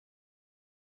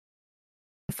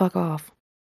Fuck off.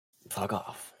 Fuck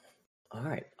off. All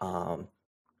right.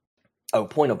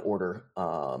 Point of order.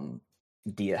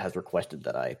 Dia has requested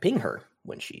that I ping her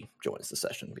when she joins the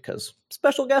session because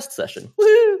special guest session.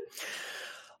 Woo!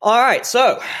 All right.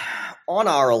 So on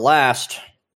our last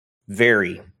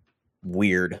very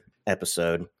weird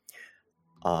episode,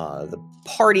 the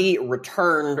party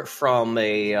returned from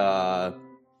a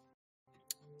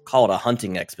call it a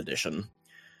hunting expedition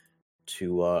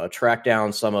to track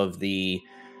down some of the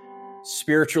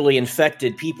spiritually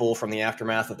infected people from the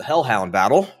aftermath of the Hellhound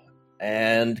battle,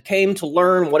 and came to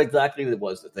learn what exactly it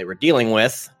was that they were dealing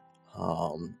with,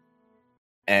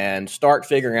 and start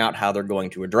figuring out how they're going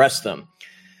to address them.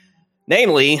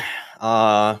 Namely,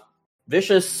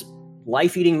 vicious,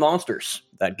 life-eating monsters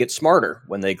that get smarter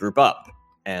when they group up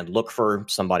and look for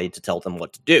somebody to tell them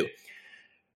what to do.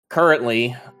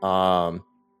 Currently,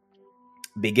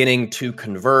 beginning to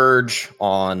converge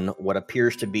on what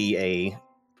appears to be a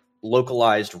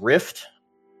localized rift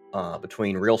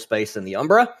between real space and the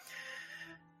Umbra.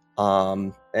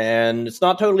 And it's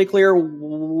not totally clear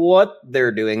what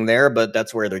they're doing there, but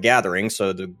that's where they're gathering.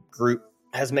 So the group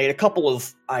has made a couple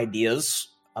of ideas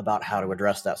about how to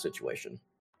address that situation.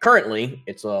 Currently,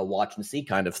 it's a watch and see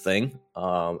kind of thing,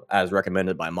 as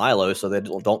recommended by Milo, so they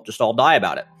don't just all die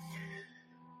about it.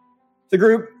 The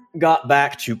group got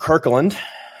back to Kirkland,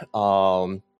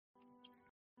 and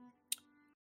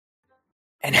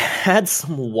had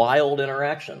some wild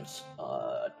interactions.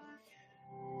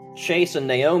 Chase and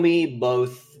Naomi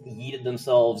both yeeted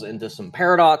themselves into some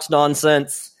paradox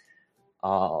nonsense.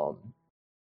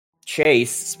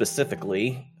 Chase,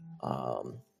 specifically,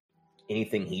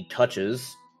 anything he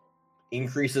touches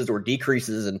increases or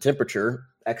decreases in temperature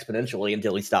exponentially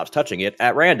until he stops touching it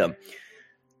at random.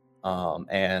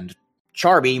 And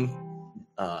Charby,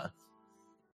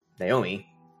 Naomi,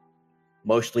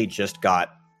 mostly just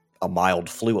got a mild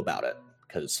flu about it,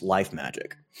 because life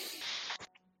magic.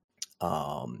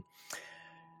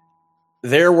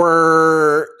 There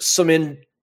were some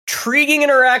intriguing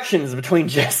interactions between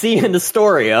Jessie and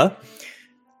Astoria,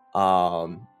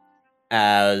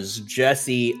 as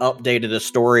Jessie updated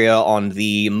Astoria on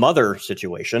the mother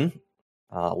situation,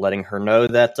 letting her know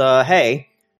that, hey,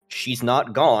 she's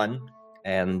not gone,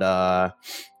 and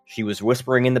she was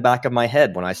whispering in the back of my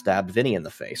head when I stabbed Vinny in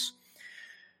the face.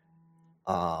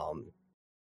 And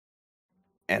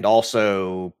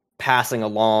also passing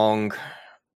along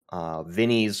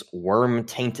Vinny's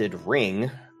worm-tainted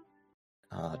ring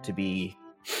to be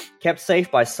kept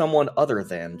safe by someone other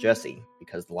than Jessie,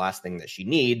 because the last thing that she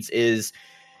needs is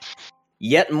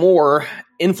yet more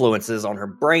influences on her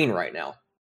brain right now.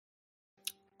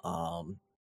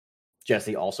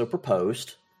 Jessie also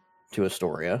proposed to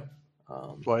Astoria.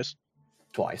 Twice.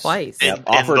 Yep. In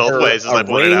both ways, as I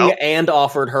pointed out. And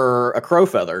offered her a crow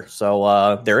feather.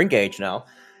 So they're engaged now.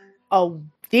 A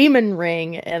demon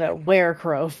ring and a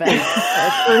were-crow feather.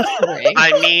 Ring.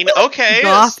 I mean, okay.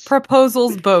 Goth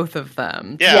proposals, both of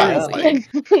them. Yeah.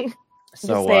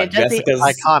 So Jessie, Jessica's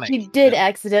iconic. she did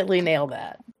accidentally nail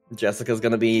that. Jessica's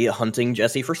going to be hunting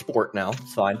Jessie for sport now.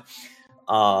 It's fine.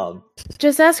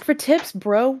 Just ask for tips,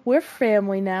 bro. We're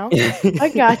family now.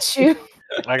 I got you.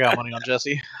 I got money on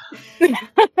Jessie.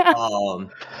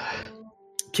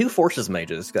 2 forces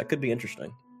mages. That could be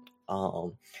interesting.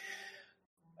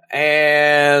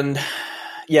 And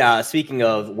yeah, speaking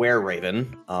of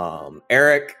Were-Raven,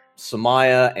 Eric,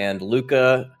 Samaya, and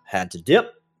Luca had to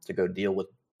dip to go deal with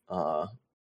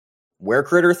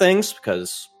were-critter things,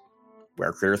 because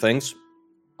were-critter things.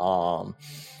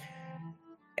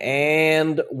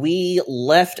 And we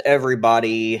left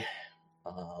everybody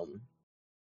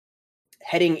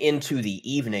heading into the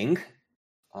evening,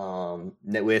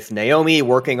 with Naomi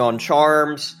working on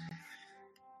charms,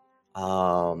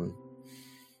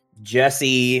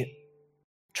 Jessie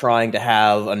trying to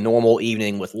have a normal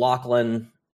evening with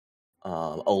Lachlan,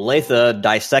 Olathe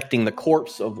dissecting the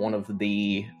corpse of one of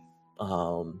the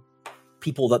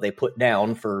people that they put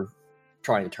down for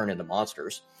trying to turn into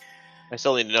monsters. I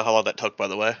still need to know how long that took, by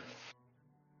the way.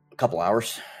 A couple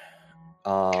hours.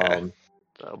 Okay.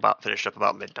 So finished up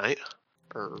about midnight.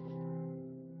 Or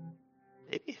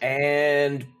maybe.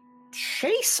 And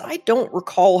Chase, I don't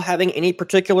recall having any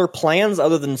particular plans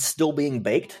other than still being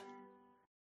baked.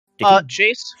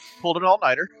 Chase pulled an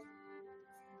all-nighter.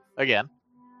 Again.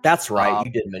 That's right,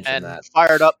 you did mention and that.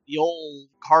 Fired up the old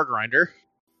car grinder.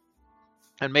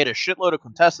 And made a shitload of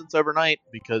quintessence overnight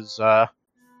because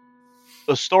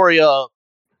Astoria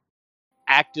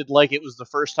acted like it was the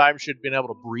first time she'd been able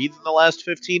to breathe in the last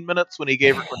 15 minutes when he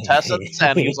gave her quintessence,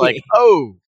 and he was like,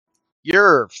 "Oh,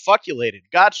 you're fuckulated.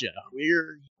 Gotcha.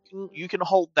 You can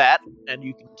hold that, and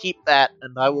you can keep that,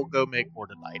 and I will go make more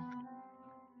tonight.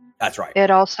 That's right.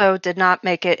 It also did not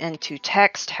make it into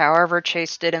text. However,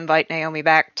 Chase did invite Naomi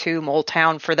back to Mole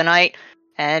Town for the night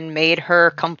and made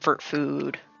her comfort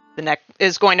food.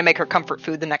 Is going to make her comfort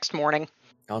food the next morning.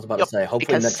 I was about to say, hopefully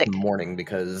because next sick. morning,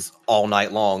 because all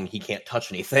night long he can't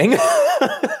touch anything.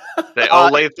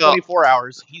 24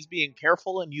 hours. He's being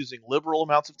careful and using liberal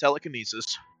amounts of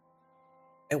telekinesis.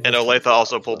 And Olathe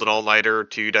also pulled an all-nighter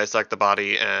to dissect the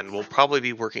body, and will probably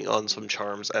be working on some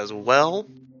charms as well.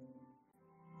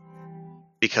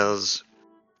 Because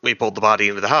we pulled the body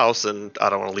into the house, and I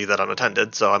don't want to leave that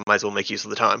unattended, so I might as well make use of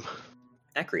the time.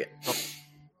 Accurate.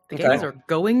 The guys are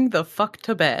going the fuck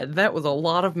to bed. That was a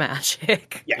lot of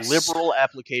magic. Yes. Liberal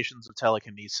applications of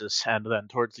telekinesis, and then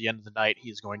towards the end of the night,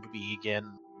 he's going to begin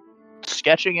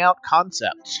sketching out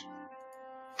concepts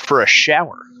for a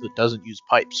shower that doesn't use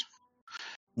pipes.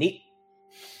 Neat.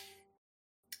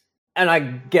 And I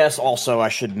guess also I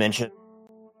should mention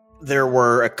there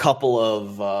were a couple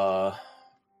of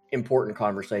important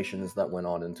conversations that went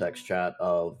on in text chat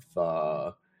of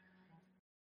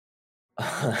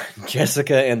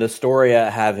Jessica and Astoria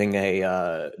having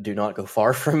a do not go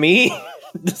far from me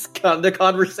the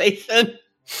conversation.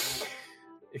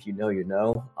 If you know, you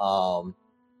know.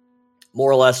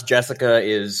 More or less, Jessica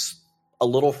is a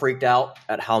little freaked out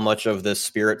at how much of this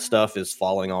spirit stuff is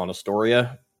falling on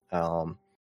Astoria.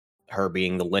 Her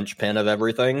being the linchpin of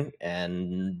everything,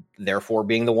 and therefore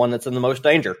being the one that's in the most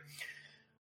danger.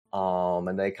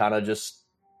 And they kind of just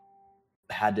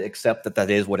had to accept that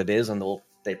is what it is, and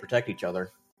they protect each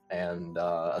other. And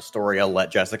Astoria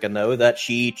let Jessica know that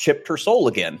she chipped her soul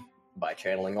again by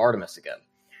channeling Artemis again.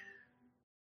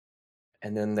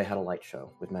 And then they had a light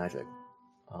show with magic.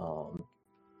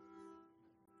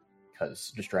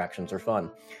 Because distractions are fun.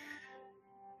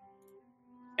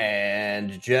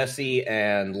 And Jessie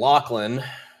and Lachlan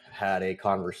had a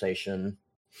conversation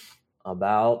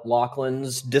about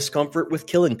Lachlan's discomfort with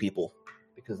killing people,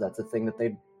 because that's a thing that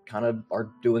they kind of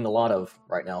are doing a lot of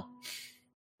right now.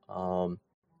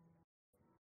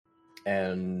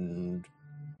 And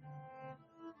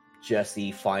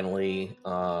Jessie finally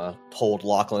told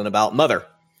Lachlan about Mother.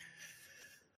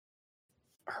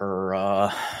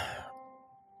 Her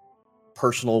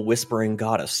personal whispering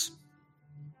goddess.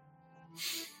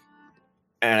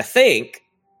 And I think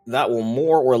that will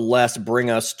more or less bring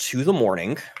us to the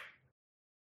morning.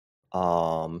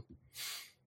 And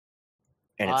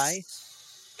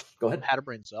go ahead. Had a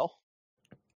brain cell.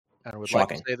 And I would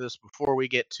Shocking. like to say this before we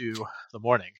get to the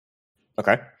morning.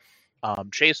 Okay.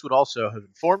 Chase would also have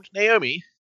informed Naomi,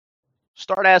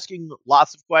 start asking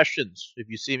lots of questions if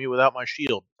you see me without my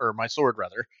shield, or my sword,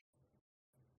 rather.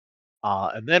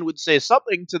 And then would say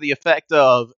something to the effect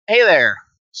of, "Hey there,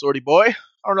 swordy boy.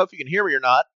 I don't know if you can hear me or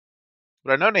not,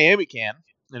 but I know Naomi can.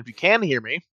 And if you can hear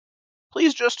me,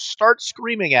 please just start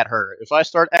screaming at her if I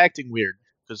start acting weird,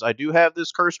 because I do have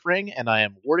this cursed ring and I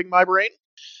am warding my brain.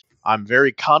 I'm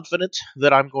very confident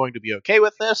that I'm going to be okay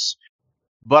with this,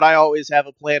 but I always have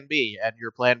a plan B, and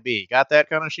your plan B. Got that,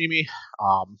 Kanashimi?"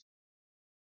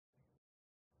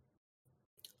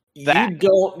 You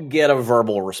don't get a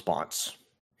verbal response.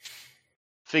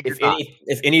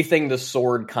 If anything, the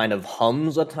sword kind of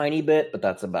hums a tiny bit, but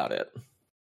that's about it.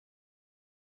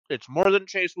 It's more than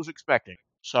Chase was expecting,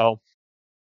 so...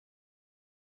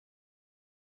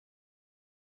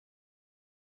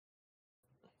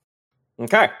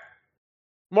 Okay.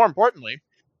 More importantly,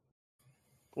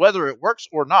 whether it works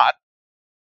or not,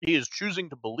 he is choosing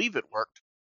to believe it worked,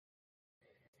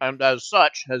 and as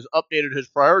such has updated his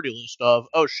priority list of,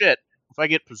 oh shit, if I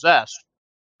get possessed,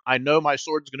 I know my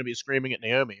sword's going to be screaming at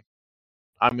Naomi.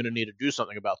 I'm going to need to do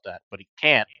something about that, but he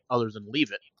can't other than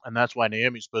leave it, and that's why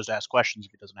Naomi's supposed to ask questions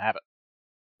if he doesn't have it.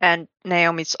 And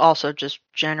Naomi's also just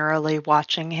generally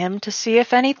watching him to see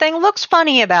if anything looks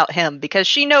funny about him, because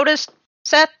she noticed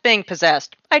Seth being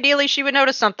possessed. Ideally, she would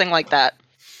notice something like that.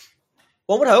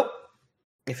 One would hope.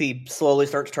 If he slowly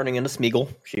starts turning into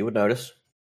Smeagol, she would notice.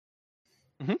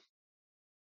 Mm-hmm.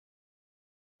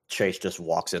 Chase just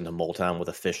walks into Mole Town with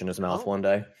a fish in his mouth one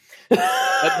day.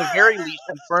 At the very least,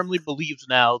 he firmly believes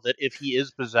now that if he is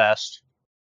possessed,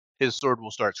 his sword will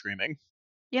start screaming.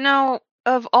 You know,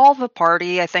 of all the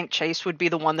party, I think Chase would be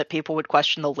the one that people would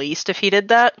question the least if he did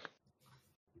that.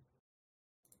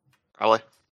 Probably.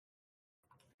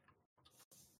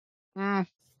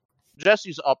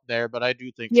 Jesse's up there, but I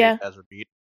do think Yeah. Chase has her beat.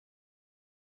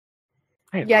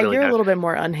 Yeah, you're a little bit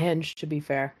more unhinged, to be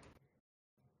fair.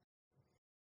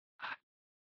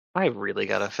 I really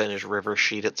gotta finish River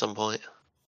Sheet at some point.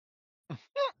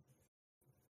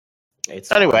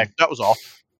 It's Anyway, fine. that was all.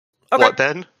 Okay. What,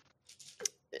 Ben?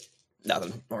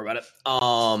 Nothing. Don't worry about it.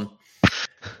 Well,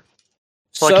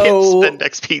 I can't spend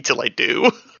XP till I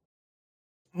do.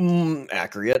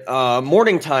 Accurate.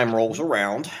 Morning time rolls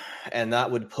around, and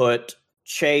that would put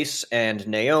Chase and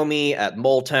Naomi at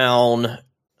Moletown,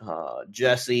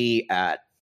 Jessie at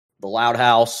the Loud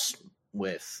House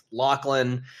with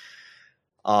Lachlan,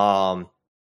 the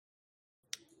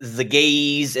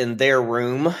gays in their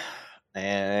room,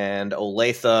 and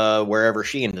Olathe wherever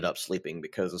she ended up sleeping,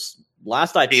 because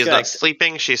last I checked... She's not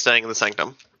sleeping, she's staying in the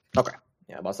sanctum. Okay.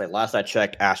 Yeah, I'm about to say, last I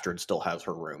checked, Astrid still has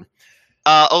her room.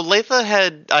 I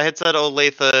had said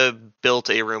Olathe built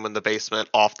a room in the basement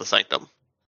off the sanctum.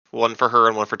 One for her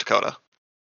and one for Dakota.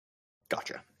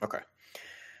 Gotcha.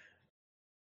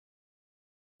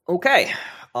 Okay.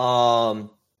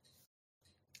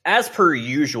 As per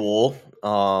usual,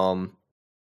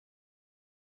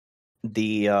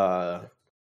 the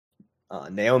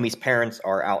Naomi's parents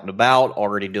are out and about,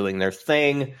 already doing their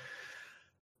thing.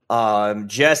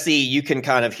 Jesse, you can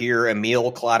kind of hear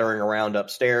Emil clattering around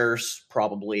upstairs,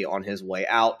 probably on his way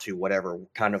out to whatever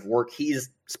kind of work he's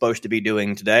supposed to be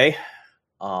doing today.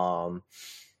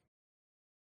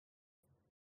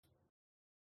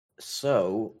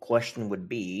 So, question would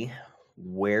be,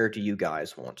 where do you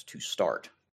guys want to start?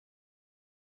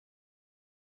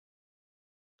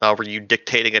 Were you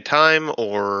dictating a time,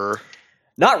 or...?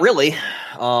 Not really.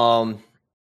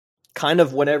 Kind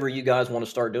of whenever you guys want to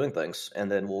start doing things,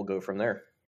 and then we'll go from there.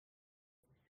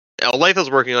 Olathe is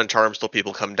working on charms till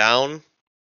people come down.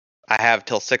 I have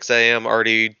till 6 a.m.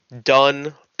 already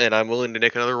done, and I'm willing to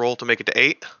make another roll to make it to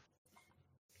 8.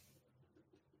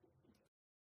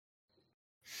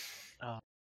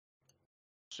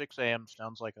 6 a.m.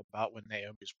 sounds like about when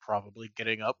Naomi's probably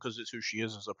getting up, because it's who she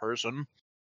is as a person.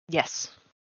 Yes.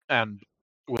 And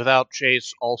without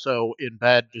Chase also in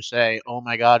bed to say, oh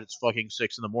my god, it's fucking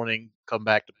 6 in the morning, come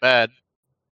back to bed.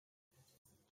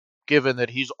 Given that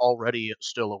he's already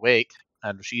still awake,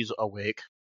 and she's awake,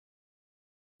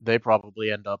 they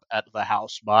probably end up at the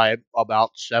house by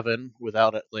about 7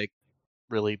 without it, like,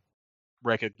 really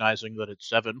recognizing that it's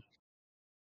 7.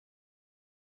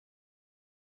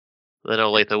 Then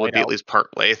Olathe would be at least part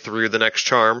way through the next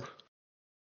charm.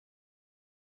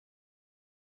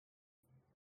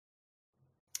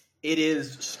 It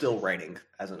is still raining,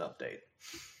 as an update.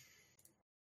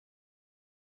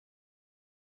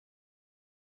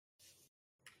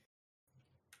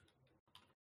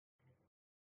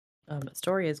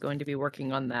 Astoria is going to be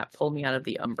working on that pull me out of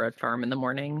the Umbra charm in the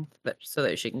morning, so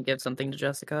that she can give something to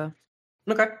Jessica.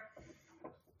 Okay.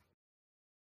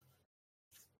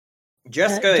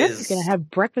 Jessica's gonna have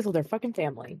breakfast with her fucking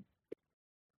family.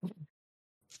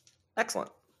 Excellent.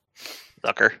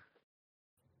 Sucker.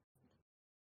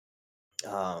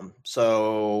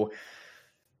 So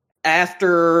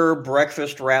after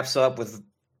breakfast wraps up with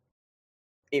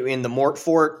in the Mort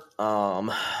Fort,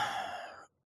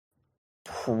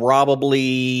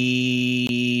 probably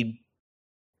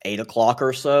 8 o'clock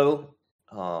or so,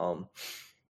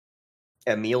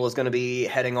 Emil is going to be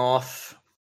heading off.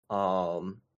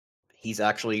 He's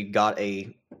actually got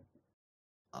a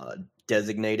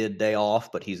designated day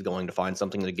off, but he's going to find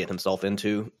something to get himself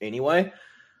into anyway.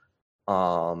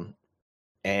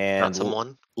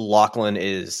 And Lachlan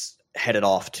is headed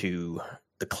off to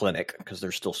the clinic because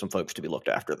there's still some folks to be looked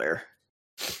after there.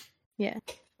 Yeah,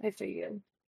 I figured.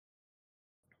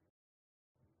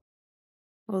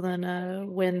 Well,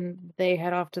 then, when they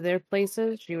head off to their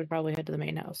places, she would probably head to the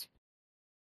main house.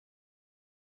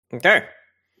 Okay.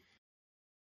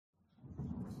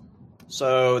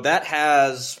 So that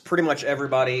has pretty much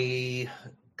everybody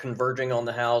converging on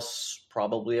the house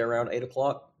probably around 8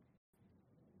 o'clock.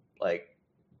 Like,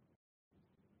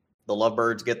 the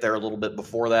lovebirds get there a little bit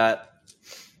before that.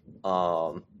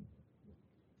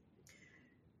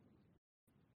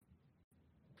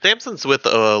 Samson's with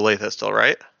Olathe still,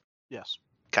 right? Yes.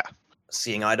 Okay.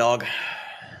 Seeing eye dog.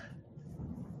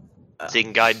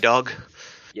 Seeing guide dog.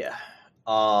 Yeah.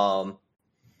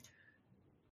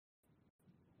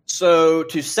 So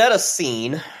to set a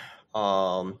scene,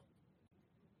 more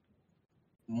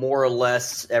or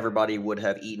less everybody would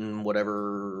have eaten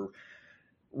whatever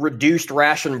reduced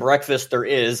ration breakfast there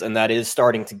is, and that is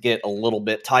starting to get a little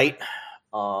bit tight.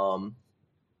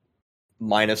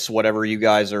 Minus whatever you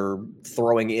guys are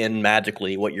throwing in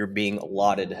magically, what you're being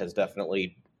allotted has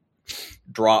definitely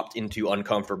dropped into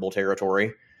uncomfortable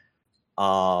territory.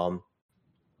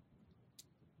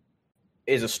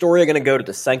 Is Astoria going to go to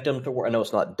the sanctum to work? I know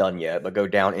it's not done yet, but go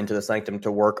down into the sanctum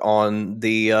to work on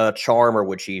the charm, or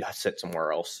would she sit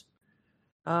somewhere else?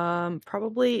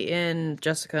 Probably in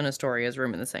Jessica and Astoria's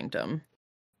room in the sanctum.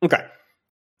 Okay.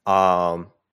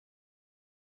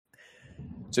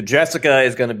 So Jessica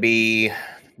is going to be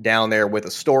down there with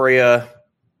Astoria,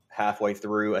 halfway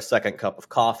through a second cup of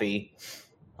coffee.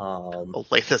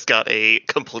 Olatha's got a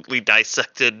completely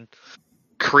dissected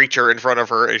creature in front of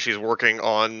her as she's working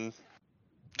on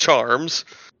charms.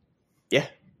 Yeah.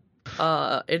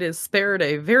 It is spared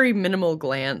a very minimal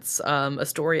glance.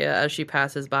 Astoria, as she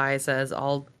passes by, says,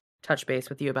 "I'll touch base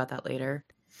with you about that later."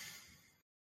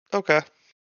 Okay.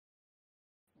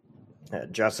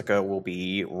 Jessica will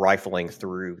be rifling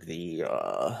through the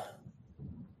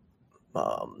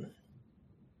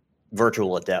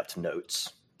virtual adept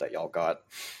notes that y'all got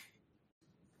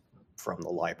from the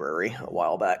library a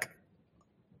while back.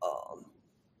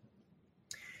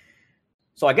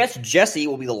 So I guess Jessie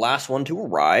will be the last one to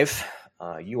arrive.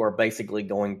 You are basically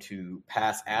going to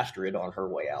pass Astrid on her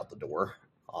way out the door.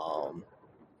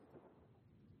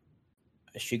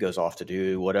 She goes off to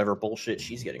do whatever bullshit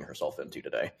she's getting herself into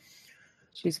today.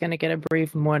 She's gonna get a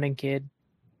brief morning, kid.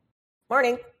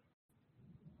 Morning.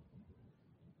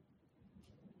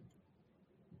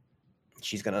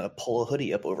 She's gonna pull a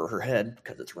hoodie up over her head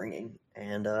because it's raining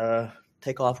and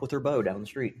take off with her bow down the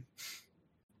street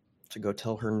to go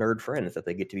tell her nerd friends that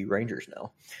they get to be rangers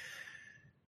now.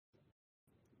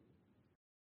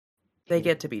 They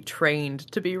get to be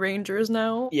trained to be rangers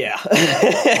now. Yeah.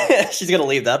 She's gonna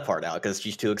leave that part out because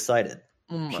she's too excited.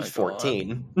 Oh my She's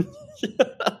 14.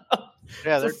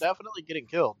 Yeah, they're definitely getting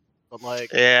killed. But,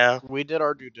 like, Yeah. we did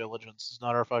our due diligence. It's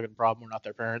not our fucking problem. We're not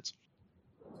their parents.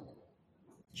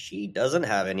 She doesn't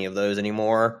have any of those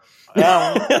anymore.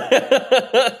 Yeah.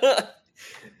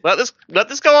 Let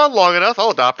this go on long enough.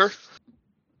 I'll adopt her.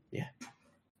 Yeah.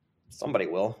 Somebody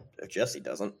will, if Jessie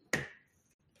doesn't.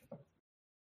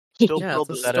 Still Yeah,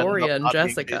 thrilled it's that ended Astoria up and not being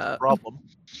Jessica. Jason's problem.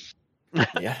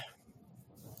 Yeah.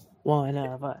 One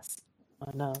of us.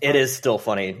 It is still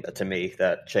funny to me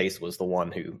that Chase was the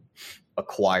one who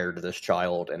acquired this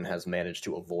child and has managed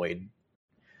to avoid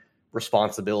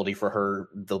responsibility for her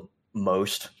the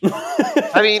most.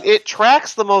 I mean, it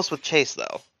tracks the most with Chase,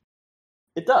 though.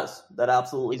 It does. That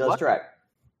absolutely He's does lucky. track.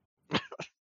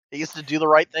 He gets to do the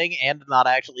right thing and not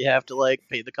actually have to, like,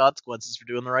 pay the consequences for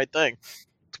doing the right thing.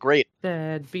 It's great.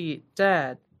 Dad beat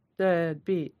dad. Dad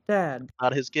beat dad.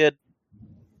 Not his kid.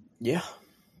 Yeah.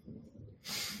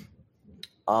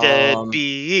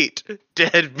 Deadbeat.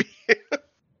 Deadbeat.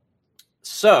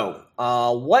 So,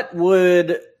 what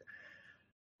would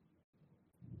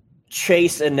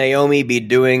Chase and Naomi be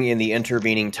doing in the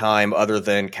intervening time other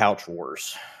than couch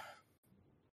wars?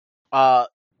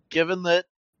 Given that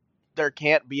there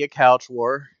can't be a couch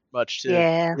war, much to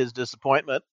Yeah. his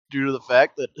disappointment, due to the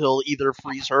fact that he'll either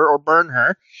freeze her or burn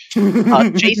her,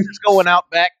 Chase is going out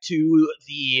back to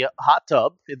the hot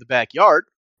tub in the backyard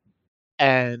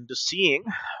and seeing,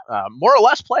 more or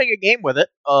less playing a game with it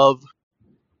of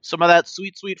some of that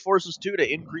sweet, sweet forces too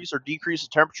to increase or decrease the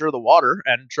temperature of the water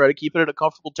and try to keep it at a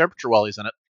comfortable temperature while he's in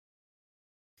it,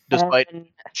 despite And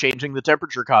changing the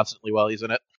temperature constantly while he's in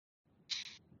it.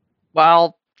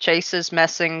 while Chase is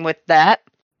messing with that,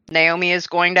 Naomi is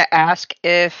going to ask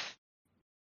if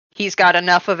he's got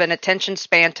enough of an attention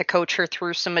span to coach her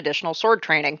through some additional sword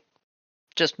training.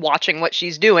 Just watching what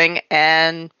she's doing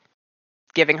and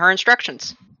giving her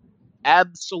instructions.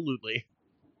 Absolutely.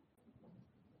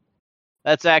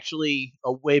 That's actually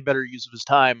a way better use of his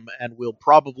time, and we'll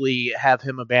probably have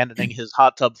him abandoning his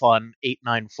hot tub fun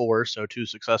 894, so 2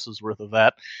 successes worth of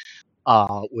that,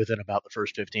 within about the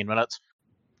first 15 minutes.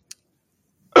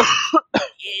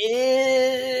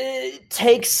 It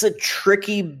takes a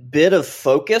tricky bit of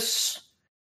focus.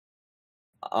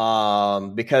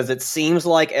 Because it seems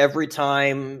like every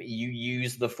time you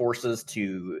use the forces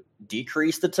to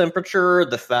decrease the temperature,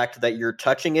 the fact that you're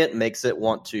touching it makes it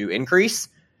want to increase.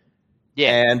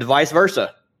 Yeah. And vice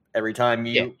versa. Every time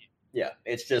you... Yeah,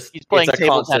 it's just... He's playing it's a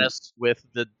table constant, tennis with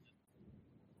the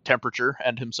temperature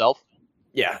and himself.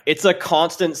 Yeah, it's a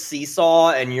constant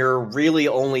seesaw, and you're really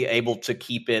only able to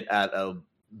keep it at a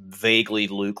vaguely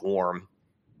lukewarm,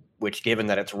 which, given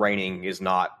that it's raining, is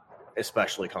not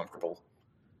especially comfortable.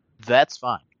 That's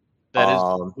fine. That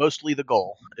is mostly the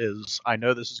goal, is I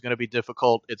know this is going to be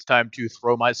difficult. It's time to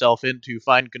throw myself into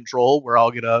find control, where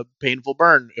I'll get a painful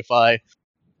burn if I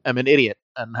am an idiot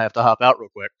and have to hop out real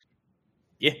quick.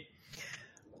 Yeah.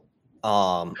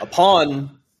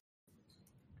 Upon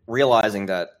realizing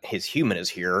that his human is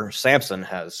here, Samson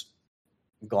has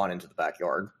gone into the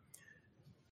backyard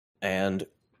and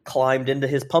climbed into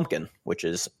his pumpkin, which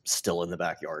is still in the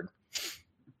backyard.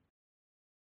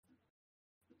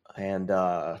 And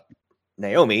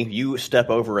Naomi, you step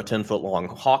over a 10-foot-long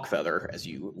hawk feather as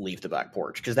you leave the back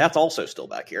porch, because that's also still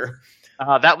back here.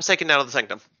 That was taken out of the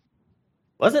sanctum.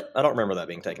 Was it? I don't remember that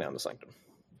being taken out of the sanctum.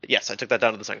 Yes, I took that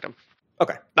down to the sanctum.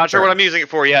 Okay. Not sure Fair what enough. I'm using it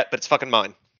for yet, but it's fucking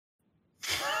mine.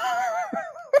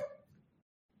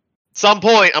 Some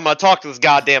point, I'm gonna talk to this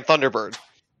goddamn Thunderbird.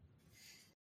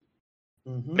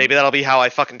 Mhm. Maybe that'll be how I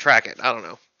fucking track it. I don't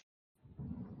know.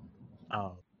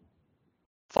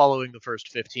 Following the first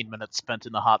 15 minutes spent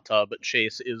in the hot tub,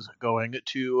 Chase is going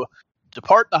to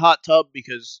depart the hot tub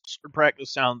because sword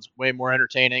practice sounds way more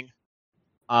entertaining.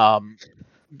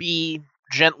 Be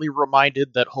gently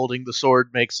reminded that holding the sword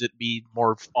makes it be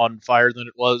more on fire than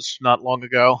it was not long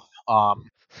ago.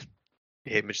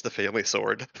 Image the family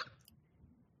sword.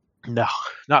 No,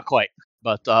 not quite.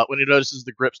 But when he notices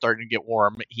the grip starting to get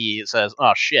warm, he says,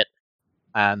 "Oh shit,"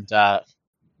 and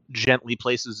gently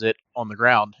places it on the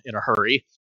ground in a hurry,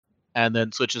 and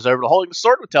then switches over to holding the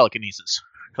sword with telekinesis,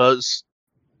 because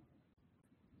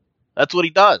that's what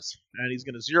he does. And he's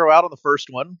going to zero out on the first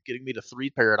one, getting me to 3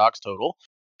 paradox total,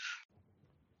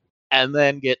 and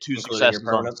then get 2 Including your successes on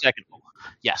the permanent? second one.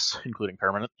 Yes, including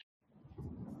permanent.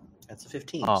 That's a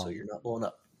 15, so you're not blowing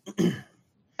up.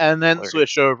 And then Clear.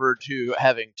 switch over to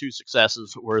having 2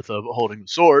 successes worth of holding the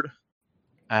sword,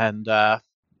 and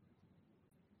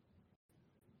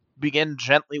begin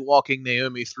gently walking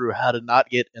Naomi through how to not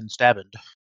get instabbed.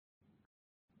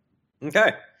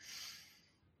 Okay.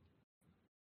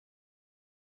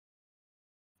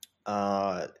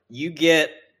 You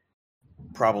get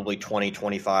probably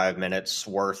 20-25 minutes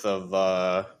worth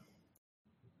of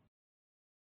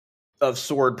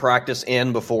sword practice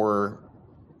in before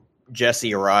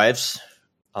Jessie arrives.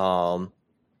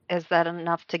 Is that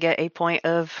enough to get a point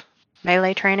of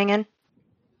melee training in?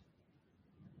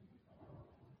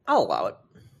 I'll allow it.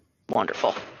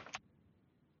 Wonderful.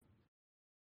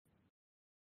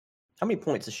 How many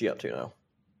points is she up to now?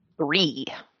 3.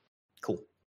 Cool.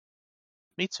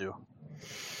 Me too.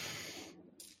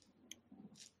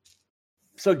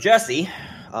 So Jessie,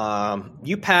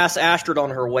 you pass Astrid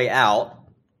on her way out,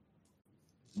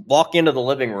 walk into the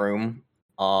living room,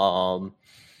 and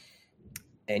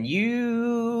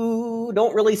you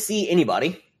don't really see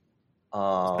anybody.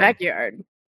 Backyard.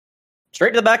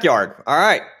 Straight to the backyard. All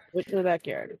right. Wait to the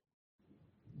backyard.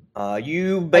 You I love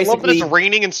that basically it's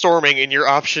raining and storming, and your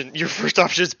first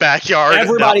option is backyard. and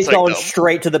everybody's not going sanctum.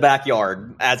 straight to the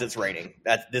backyard as it's raining.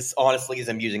 This honestly is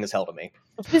amusing as hell to me.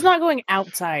 She's not going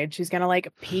outside. She's gonna like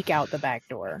peek out the back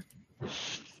door. We're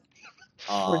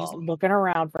just looking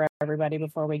around for everybody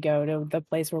before we go to the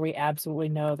place where we absolutely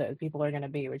know that people are gonna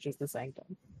be, which is the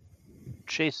sanctum.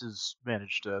 Chase has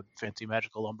managed a fancy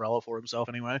magical umbrella for himself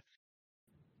anyway.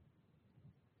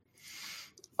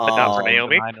 But not for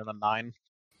Naomi. 9 and a 9.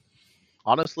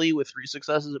 Honestly, with 3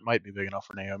 successes, it might be big enough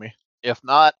for Naomi. If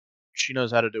not, she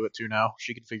knows how to do it too now.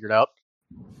 She can figure it out.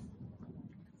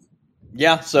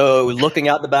 Yeah, so looking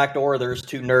out the back door, there's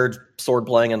 2 nerds sword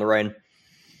playing in the rain.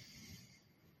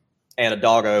 And a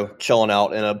doggo chilling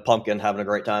out in a pumpkin having a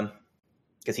great time.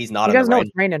 Because he's not You in guys the know rain.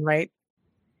 it's raining, right?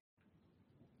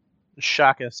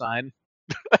 Shaka sign.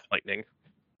 Lightning.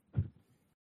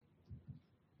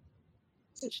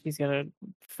 She's gonna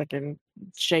fucking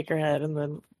shake her head and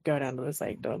then go down to the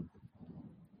sanctum.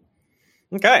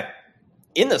 Okay.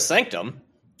 In the sanctum,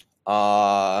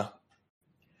 Olathe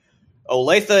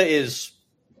is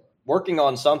working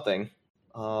on something.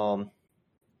 At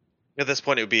this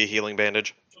point, it would be a healing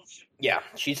bandage. Yeah,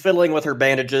 she's fiddling with her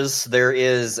bandages. There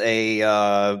is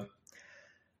a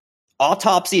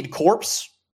autopsied corpse.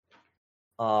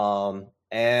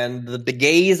 And the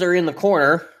gays are in the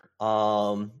corner.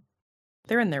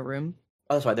 They're in their room.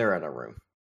 Oh, that's right, they're in a room.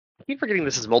 I keep forgetting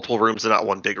this is multiple rooms and not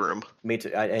one big room. Me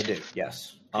too. I do.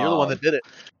 Yes. You're the one that did it.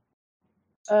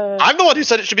 I'm the one who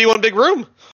said it should be one big room.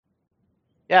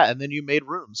 Yeah, and then you made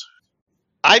rooms.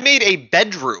 I made a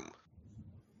bedroom,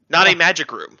 not a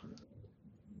magic room.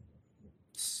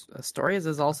 Astoria's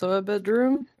is also a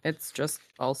bedroom. It's just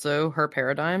also her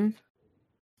paradigm.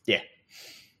 Yeah.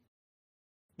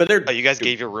 But they're. Oh, you guys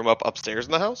gave your room up upstairs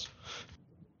in the house?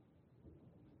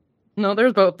 No,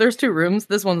 there's both. There's 2 rooms.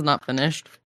 This one's not finished.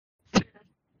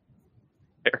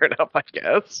 Fair enough, I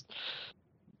guess.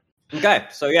 Okay,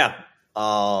 so yeah.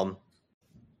 I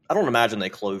don't imagine they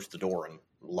closed the door and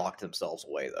locked themselves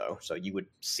away though. So you would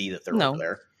see that they're No. over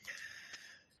there.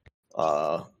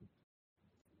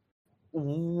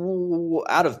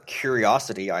 Out of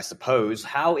curiosity, I suppose,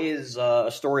 how is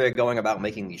Astoria going about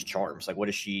making these charms? Like, what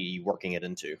is she working it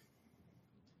into,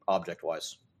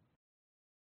 object-wise?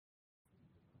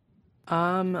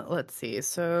 Let's see.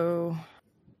 So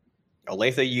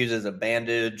Olathe uses a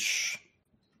bandage.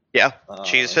 Yeah,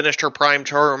 she's finished her prime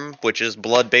charm, which is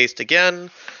blood-based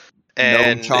again,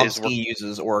 and Noam Chomsky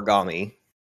uses origami.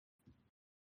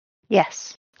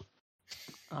 Yes.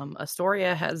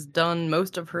 Astoria has done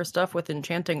most of her stuff with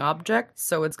enchanting objects,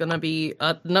 so it's gonna be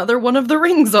another one of the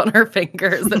rings on her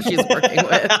fingers that she's working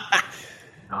with.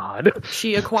 God.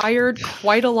 She acquired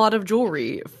quite a lot of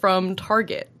jewelry from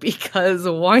Target, because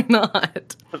why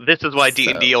not? This is why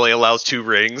D&D only allows 2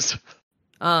 rings.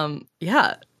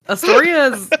 Yeah.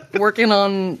 Astoria's working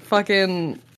on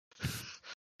fucking...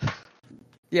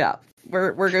 Yeah.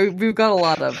 We've got a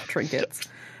lot of trinkets.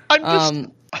 I'm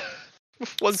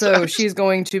just... So she's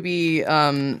going to be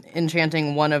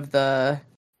enchanting one of the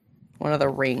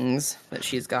rings that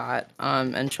she's got,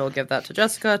 and she'll give that to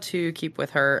Jessica to keep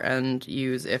with her and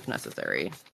use if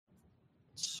necessary.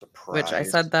 Surprise. Which I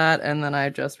said that, and then I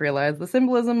just realized the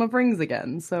symbolism of rings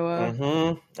again. So, I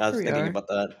was thinking about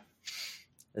that.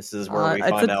 This is where we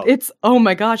find out. It's oh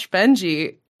my gosh,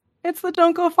 Benji! It's the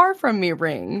 "Don't Go Far From Me"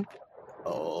 ring.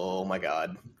 Oh my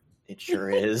god, it sure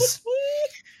is.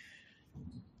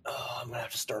 I'm gonna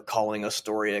have to start calling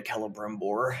Astoria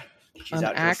Celebrimbor. She's An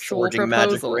out here actual forging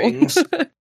proposal. magic rings.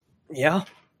 Yeah.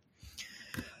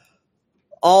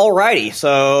 Alrighty,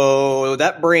 so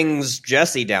that brings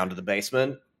Jessie down to the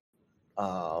basement.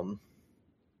 Am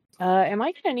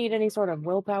I gonna need any sort of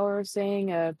willpower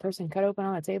seeing a person cut open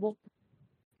on a table?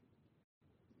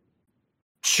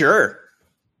 Sure.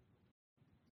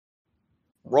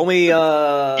 Roll me.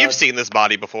 You've seen this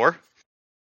body before.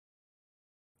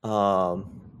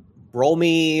 Roll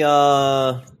me.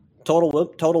 Total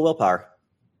willpower.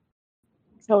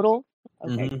 Total?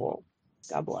 Okay, Mhm. cool.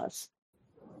 God bless.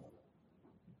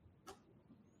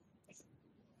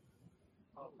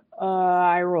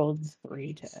 I rolled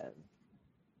 3 10.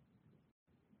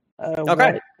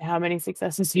 Okay. How many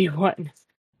successes do you want?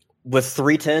 With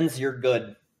 3 10s, you're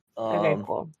good. Okay,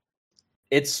 cool.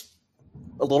 It's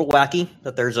a little wacky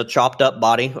that there's a chopped up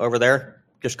body over there,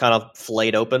 just kind of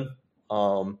flayed open.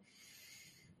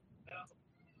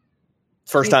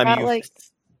 First He's time got, you've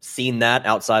seen that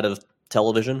outside of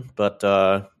television, but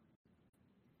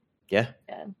yeah.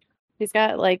 He's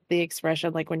got like the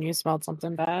expression like when you smelled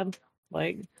something bad.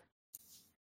 Like,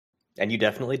 And you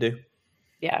definitely do.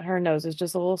 yeah, her nose is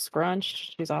just a little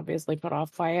scrunched. She's obviously put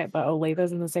off by it, but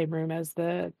Olatha's in the same room as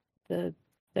the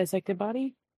dissected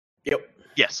body. Yep.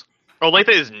 Yes. Olathe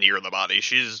is near the body.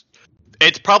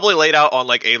 It's probably laid out on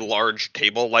like a large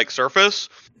table-like surface,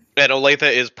 and Olathe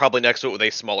is probably next to it with a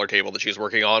smaller table that she's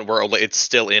working on, where it's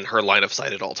still in her line of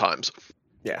sight at all times.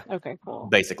 Yeah. Okay, cool.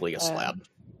 Basically a slab.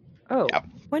 Oh, Yeah.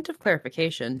 Point of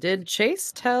clarification. Did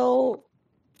Chase tell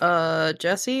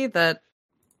Jessie that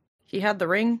he had the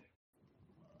ring?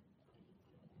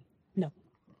 No.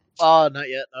 Not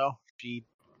yet, no. She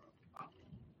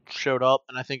showed up,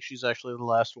 and I think she's actually the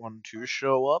last one to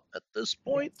show up at this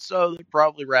point, so they're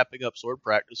probably wrapping up sword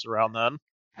practice around then.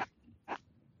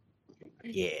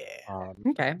 Yeah.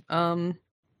 Okay.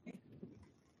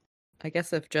 I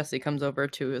guess if Jessie comes over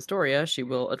to Astoria, she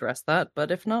will address that, but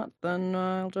if not, then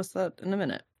I'll address that in a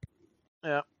minute.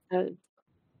 Yeah.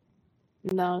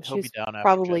 No, He'll be she's down after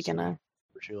probably Jessie gonna,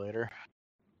 or two later.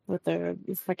 with her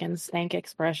fucking stank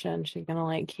expression, she's gonna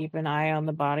like keep an eye on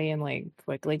the body and like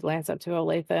quickly glance up to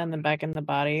Olathe and then back in the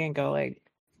body and go like,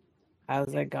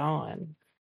 "How's it going?"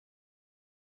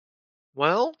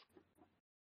 Well,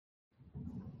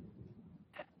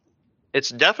 it's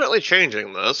definitely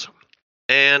changing this,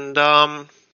 and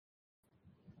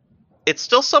it's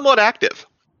still somewhat active.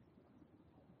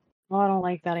 Oh, I don't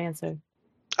like that answer.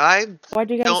 I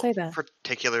Why'd you guys don't say that?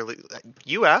 particularly.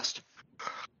 You asked.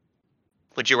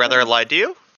 Would you rather I lied to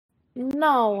you?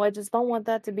 No, I just don't want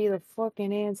that to be the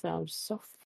fucking answer. I'm so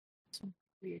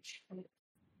weird shit.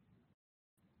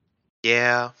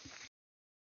 Yeah.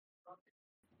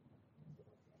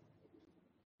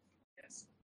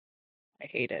 I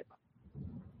hate it.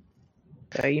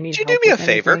 You need Could you help do me a with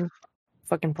favor? anything?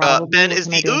 Fucking problem. Ben, What is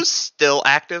can I the do? ooze still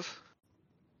active?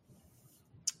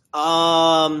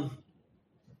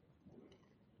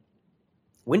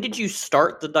 When did you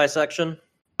start the dissection?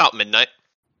 About midnight.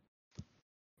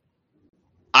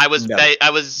 I was. No.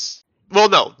 Well,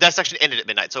 no, that section ended at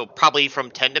midnight, so probably from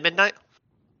 10 to midnight.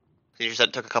 You said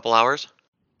it took a couple hours,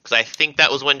 because I think that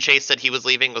was when Chase said he was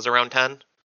leaving. Was around 10.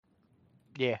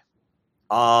 Yeah.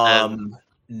 So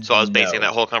I was basing no.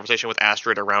 that whole conversation with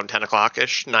Astrid around 10 o'clock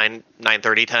ish,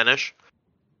 9:30, 10 ish.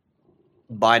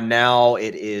 By now,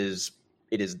 it is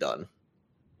done.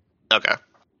 Okay.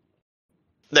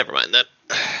 Never mind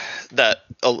that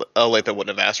Olathe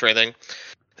wouldn't have asked for anything.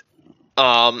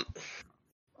 I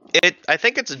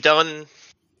think it's done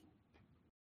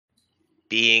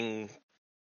being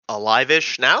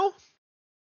alive-ish now,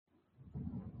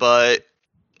 but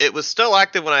it was still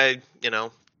active when I,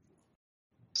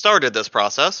 started this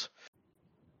process,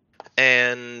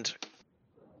 and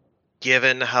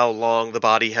given how long the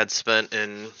body had spent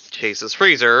in Chase's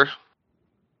freezer,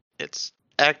 it's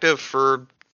active for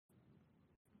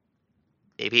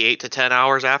maybe 8 to 10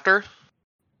 hours after.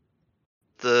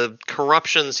 The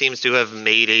corruption seems to have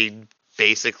made a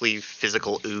basically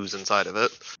physical ooze inside of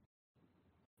it.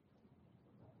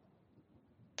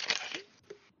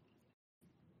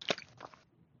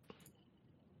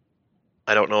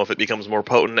 I don't know if it becomes more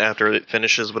potent after it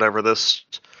finishes whatever this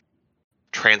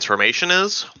transformation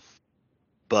is,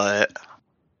 but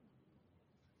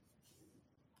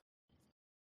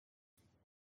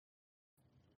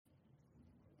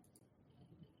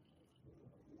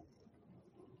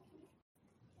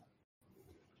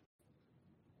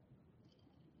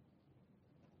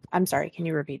I'm sorry, can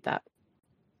you repeat that?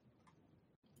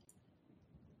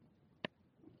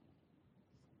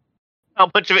 how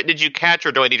much of it did you catch,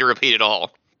 or do I need to repeat it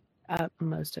all?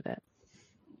 Most of it.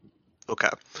 Okay.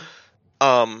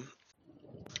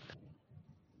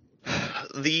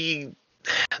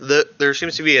 There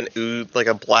seems to be an ooze, like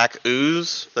a black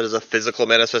ooze, that is a physical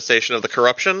manifestation of the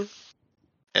corruption.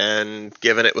 And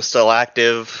given it was still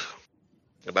active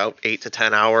about 8 to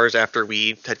 10 hours after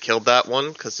we had killed that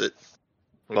one, because it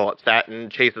sat in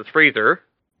Chase's freezer,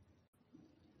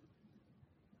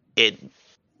 it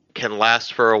can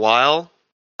last for a while.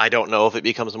 I don't know if it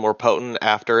becomes more potent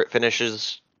after it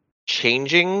finishes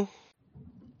changing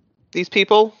these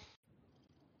people,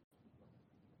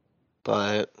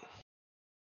 but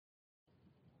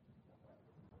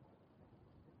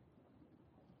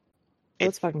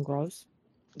That's fucking gross.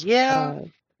 yeah.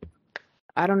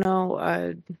 I don't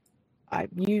know.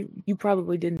 You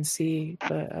probably didn't see,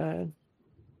 but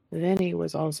Vinny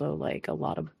was also like a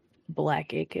lot of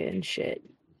black ink and shit.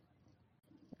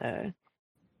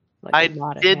 Like I a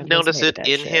lot of did him was notice made of it that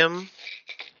in shit. him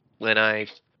when I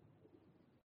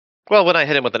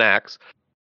hit him with an axe.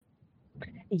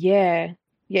 Yeah,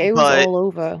 it was But all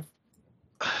over.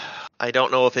 I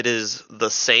don't know if it is the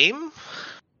same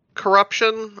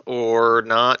corruption or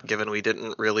not, given we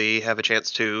didn't really have a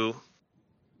chance to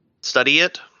study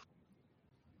it.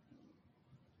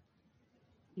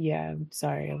 Yeah, I'm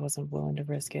sorry, I wasn't willing to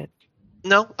risk it.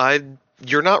 No,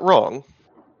 you're not wrong.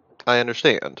 I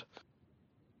understand.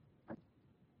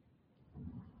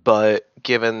 But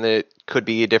given that it could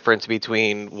be a difference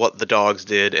between what the dogs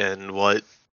did and what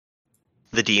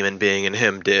the demon being in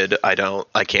him did, I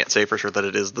can't say for sure that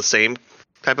it is the same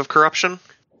type of corruption.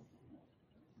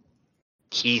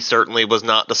 He certainly was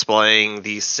not displaying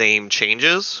these same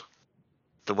changes.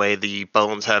 The way the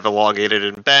bones have elongated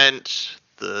and bent,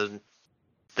 the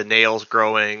nails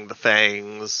growing, the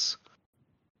fangs.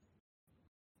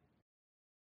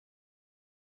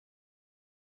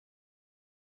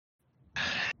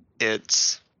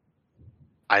 It's,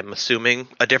 I'm assuming,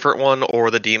 a different one,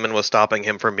 or the demon was stopping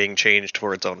him from being changed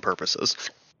for its own purposes.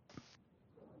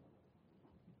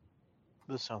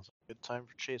 This sounds like a good time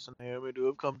for Chase and Naomi to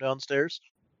have come downstairs.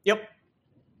 Yep.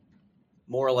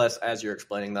 More or less as you're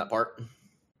explaining that part.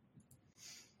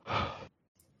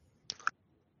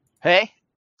 Hey,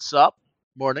 what's up?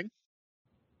 Morning.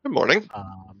 Good morning.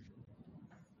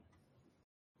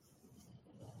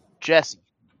 Jesse,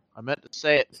 I meant to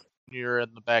say it when you were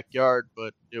in the backyard,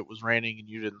 but it was raining and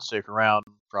you didn't stick around,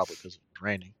 probably because it was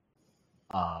raining.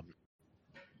 I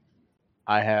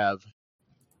have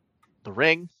the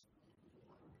ring.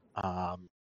 I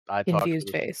Confused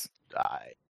face.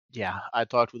 I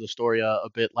talked with Astoria a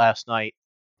bit last night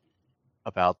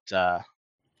about the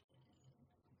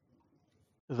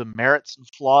merits and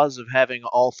flaws of having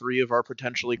all three of our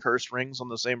potentially cursed rings on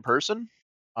the same person.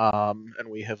 And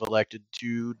we have elected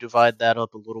to divide that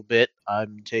up a little bit.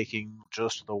 I'm taking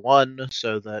just the one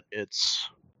so that it's.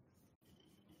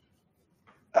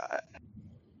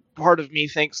 Part of me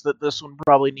thinks that this one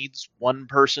probably needs one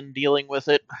person dealing with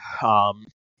it.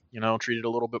 Treat it a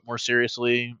little bit more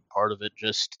seriously. Part of it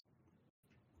just.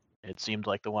 It seemed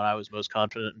like the one I was most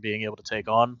confident in being able to take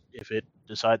on if it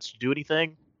decides to do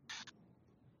anything.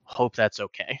 Hope that's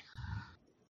okay.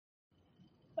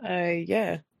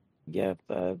 Yeah.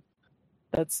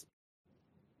 That's.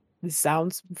 This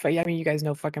sounds. I mean, you guys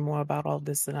know fucking more about all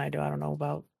this than I do. I don't know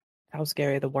about how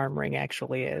scary the worm ring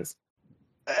actually is.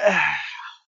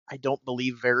 I don't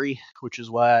believe very, which is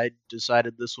why I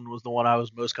decided this one was the one I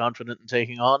was most confident in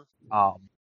taking on.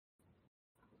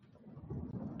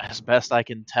 As best I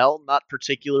can tell, not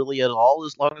particularly at all,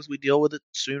 as long as we deal with it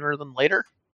sooner than later.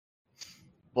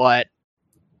 But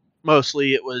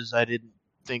mostly it was I didn't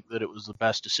think that it was the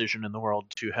best decision in the world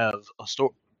to have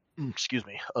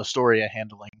Astoria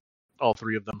handling all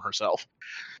three of them herself.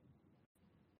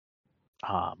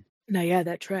 Now, yeah,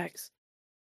 that tracks.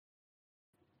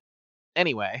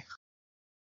 Anyway,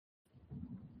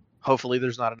 Hopefully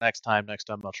there's not a next time. Next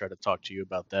time I'll try to talk to you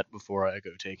about that before I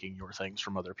go taking your things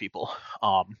from other people.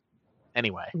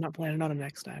 Anyway. I'm not planning on it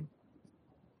next time.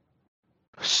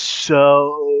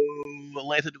 So,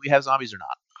 Latha, do we have zombies or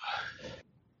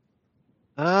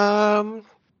not?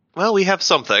 Well, we have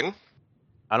something.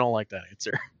 I don't like that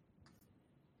answer.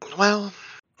 Well,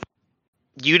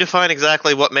 you define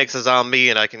exactly what makes a zombie,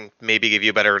 and I can maybe give you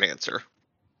a better answer.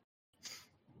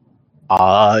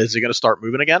 Is it going to start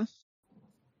moving again?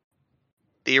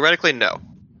 Theoretically, no.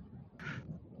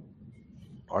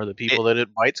 Are the people that it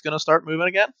bites going to start moving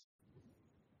again?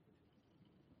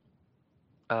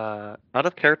 Out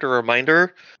of character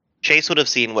reminder, Chase would have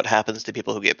seen what happens to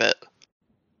people who get bit.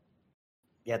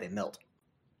 Yeah, they melt.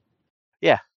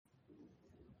 Yeah.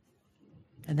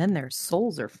 And then their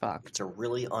souls are fucked. It's a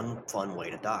really unfun way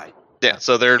to die. Yeah,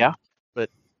 so they're... Yeah, but...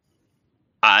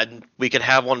 we can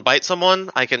have one bite someone.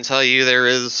 I can tell you there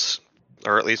is,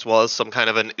 or at least was, some kind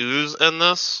of an ooze in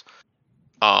this.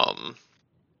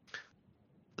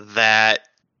 That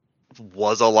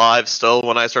was alive still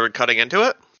when I started cutting into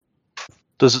it.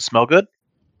 Does it smell good?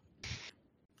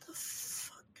 The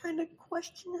fuck kind of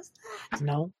question is that?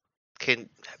 No.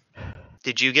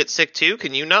 Did you get sick too?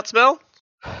 Can you not smell?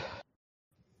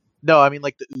 No, I mean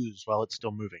like the ooze while it's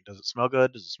still moving. Does it smell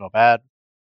good? Does it smell bad?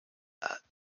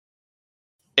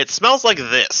 It smells like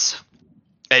this,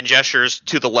 and gestures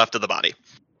to the left of the body.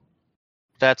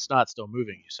 That's not still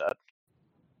moving, you said.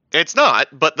 It's not,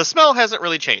 but the smell hasn't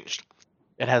really changed.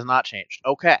 It has not changed.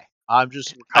 Okay. I'm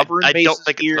just recovering I bases don't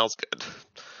think here. it smells good.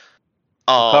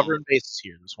 Recovering bases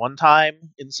here. This one time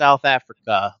in South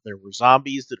Africa, there were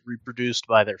zombies that reproduced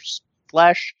by their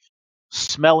flesh,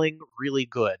 smelling really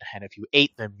good. And if you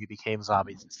ate them, you became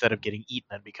zombies instead of getting eaten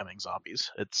and becoming zombies.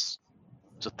 It's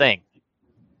a thing.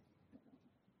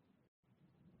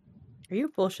 Are you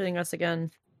bullshitting us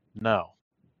again? No.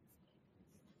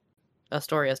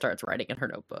 Astoria starts writing in her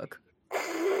notebook.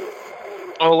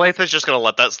 Oh, Latha's just going to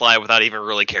let that slide without even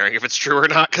really caring if it's true or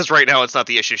not, because right now it's not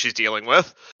the issue she's dealing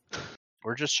with.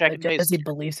 We're just checking bases. Jesse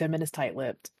believes him and is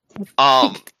tight-lipped.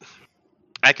 I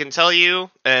can tell you,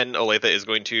 and Olathe is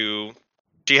going to...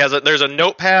 There's a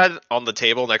notepad on the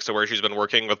table next to where she's been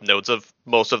working with notes of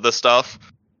most of this stuff.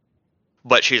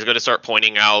 But she's going to start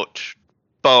pointing out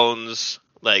bones,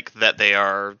 like that they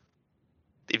are...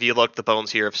 If you look, the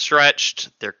bones here have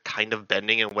stretched. They're kind of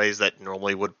bending in ways that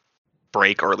normally would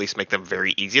break, or at least make them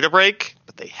very easy to break,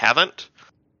 but they haven't.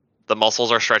 The muscles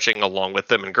are stretching along with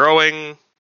them and growing.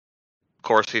 Of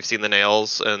course, we've seen the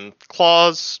nails and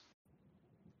claws,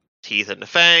 teeth and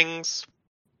fangs.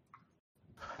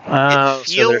 So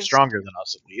they're stronger than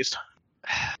us, at least.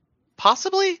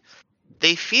 Possibly.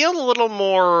 They feel a little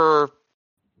more...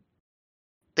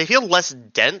 They feel less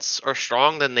dense or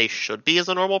strong than they should be as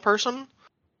a normal person.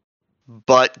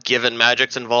 But given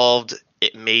magic's involved,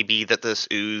 it may be that this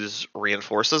ooze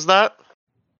reinforces that.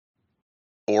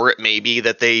 Or it may be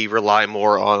that they rely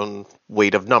more on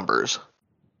weight of numbers.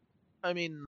 I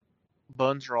mean,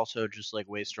 bones are also just like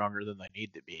way stronger than they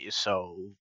need to be, so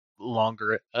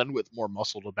longer and with more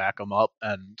muscle to back them up,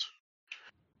 and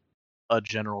a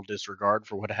general disregard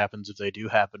for what happens if they do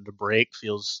happen to break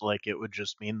feels like it would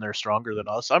just mean they're stronger than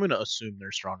us. I'm going to assume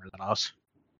they're stronger than us.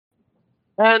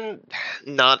 And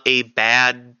not a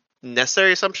bad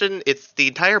necessary assumption. It's the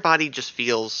entire body just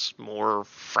feels more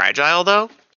fragile, though.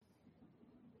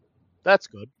 That's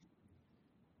good.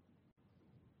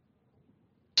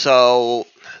 So,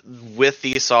 with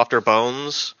these softer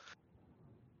bones,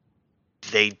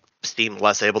 they seem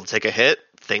less able to take a hit.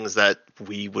 Things that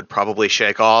we would probably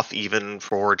shake off, even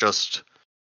for just,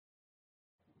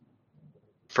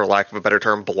 for lack of a better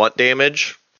term, blunt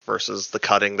damage, versus the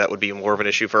cutting that would be more of an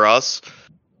issue for us.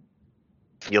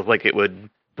 Feels like it would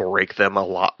break them a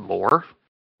lot more.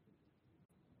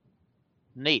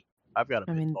 Neat. I've got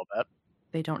a baseball bat.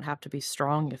 They don't have to be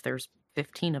strong if there's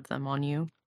 15 of them on you.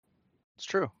 It's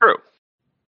true. True.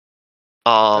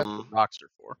 That's what rocks are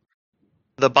for.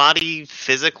 The body,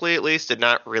 physically at least, did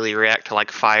not really react to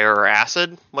like fire or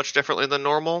acid much differently than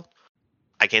normal.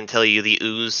 I can tell you the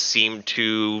ooze seemed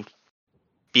to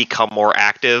become more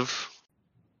active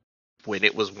when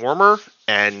it was warmer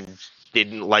and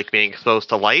didn't like being exposed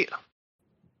to light.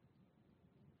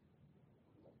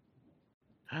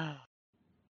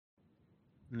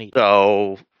 Neat.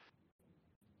 So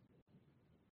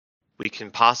we can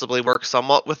possibly work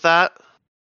somewhat with that.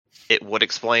 It would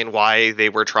explain why they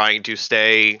were trying to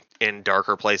stay in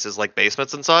darker places like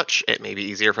basements and such. It may be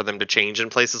easier for them to change in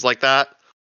places like that.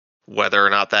 Whether or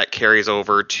not that carries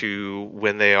over to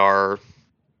when they are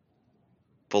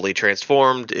fully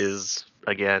transformed is,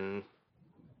 again,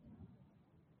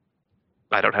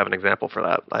 I don't have an example for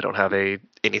that. I don't have a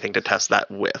anything to test that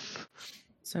with.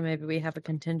 So maybe we have a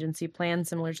contingency plan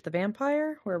similar to the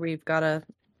vampire, where we've got a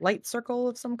light circle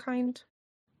of some kind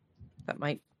that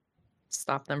might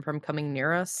stop them from coming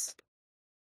near us.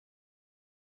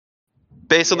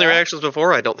 Based on their reactions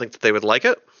before, I don't think that they would like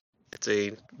it. It's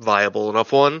a viable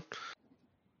enough one.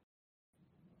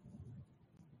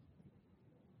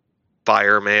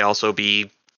 Fire may also be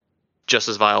just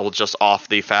as viable, just off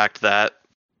the fact that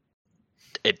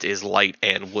it is light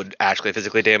and would actually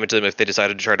physically damage them if they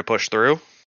decided to try to push through.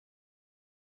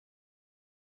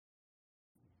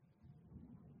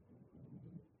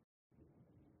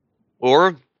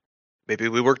 Or maybe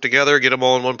we work together, get them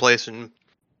all in one place, and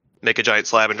make a giant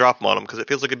slab and drop them on them, because it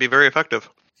feels like it'd be very effective.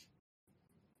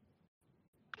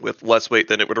 With less weight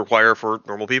than it would require for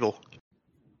normal people.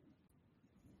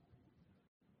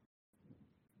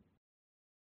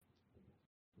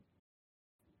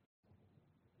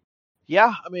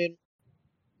 Yeah, I mean,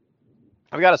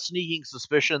 I've got a sneaking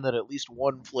suspicion that at least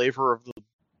one flavor of the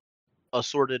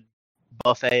assorted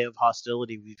buffet of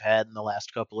hostility we've had in the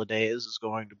last couple of days is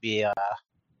going to be a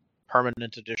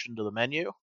permanent addition to the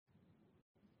menu.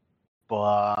 But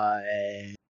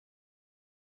I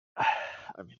mean,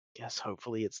 I guess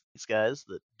hopefully it's these guys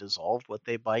that dissolved what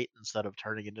they bite instead of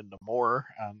turning it into more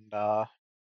and are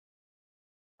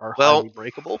highly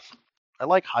breakable. I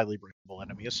like highly breakable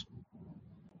enemies.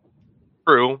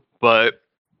 True, but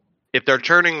if they're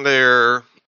turning their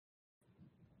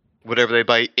whatever they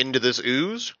bite into this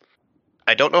ooze,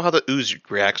 I don't know how the ooze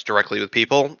reacts directly with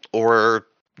people or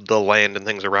the land and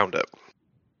things around it.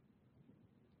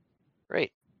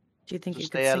 Great. Do you think Just you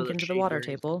could stay out sink of into the water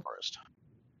shade table? forest.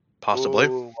 Possibly.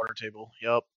 Ooh, water table.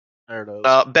 Yep. There it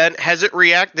is. Ben, has it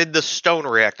react? Did the stone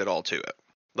react at all to it?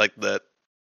 Like the...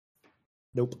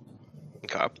 Nope.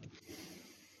 Okay.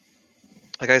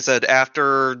 Like I said,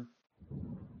 after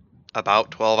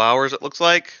about 12 hours, it looks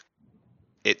like,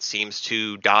 it seems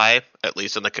to die, at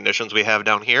least in the conditions we have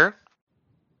down here.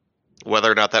 Whether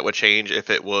or not that would change if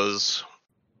it was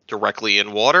directly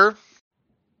in water,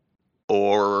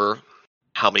 or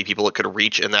how many people it could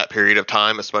reach in that period of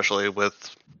time, especially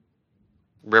with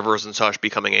rivers and such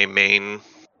becoming a main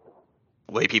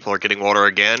way people are getting water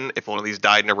again. If one of these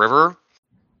died in a river,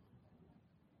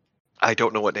 I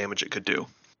don't know what damage it could do.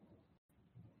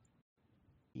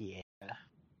 Yeah.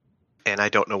 And I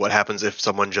don't know what happens if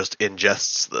someone just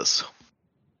ingests this.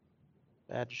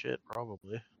 Bad shit,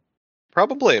 probably.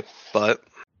 Probably, but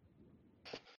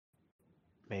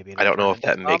Maybe I don't know if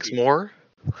that makes more.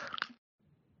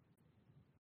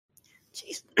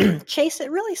 Chase, it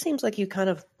really seems like you kind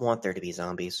of want there to be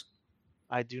zombies.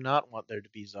 I do not want there to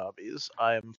be zombies.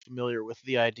 I am familiar with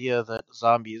the idea that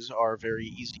zombies are very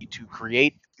easy to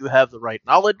create if you have the right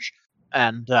knowledge,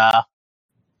 and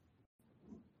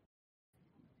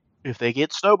if they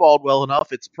get snowballed well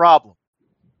enough, it's a problem.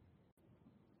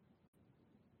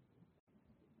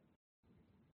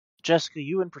 Jessica,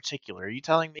 you in particular, are you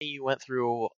telling me you went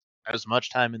through as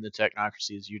much time in the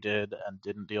technocracy as you did and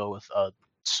didn't deal with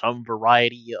some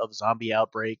variety of zombie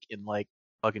outbreak in, like,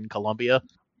 fucking Colombia?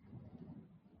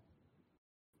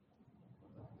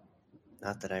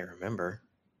 Not that I remember.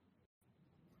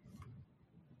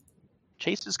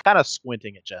 Chase is kind of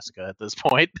squinting at Jessica at this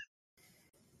point.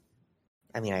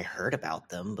 I mean, I heard about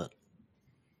them, but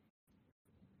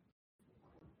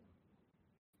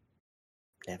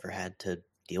never had to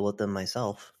deal with them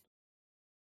myself.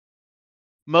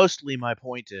 Mostly my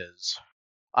point is,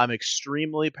 I'm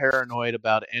extremely paranoid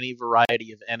about any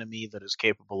variety of enemy that is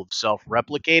capable of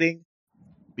self-replicating,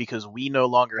 because we no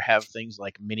longer have things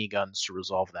like miniguns to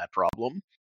resolve that problem.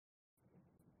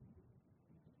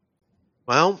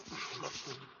 Well,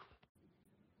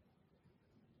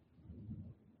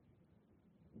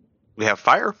 we have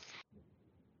fire.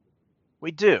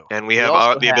 We do. And we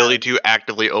have the ability to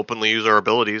actively, openly use our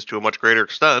abilities to a much greater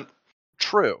extent.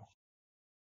 True.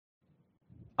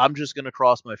 I'm just going to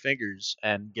cross my fingers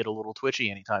and get a little twitchy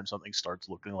anytime something starts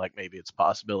looking like maybe it's a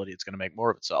possibility it's going to make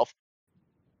more of itself.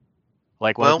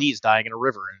 Like one of these dying in a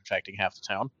river and infecting half the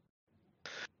town.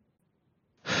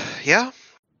 Yeah.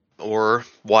 Or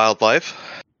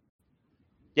wildlife.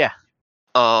 Yeah.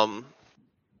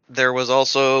 There was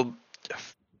also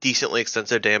decently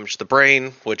extensive damage to the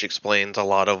brain, which explains a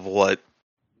lot of what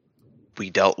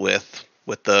we dealt with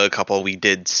the couple we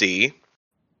did see.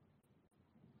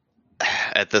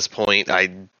 At this point,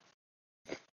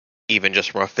 even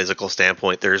just from a physical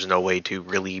standpoint, there's no way to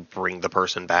really bring the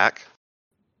person back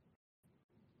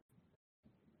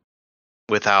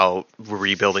without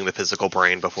rebuilding the physical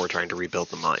brain before trying to rebuild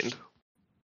the mind.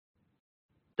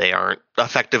 They are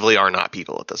not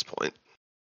people at this point.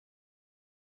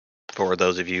 For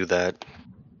those of you that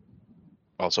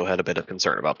also had a bit of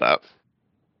concern about that.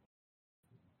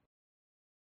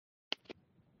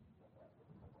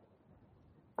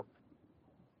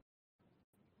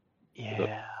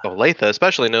 Yeah. Olathe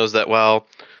especially knows that, well,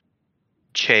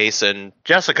 Chase and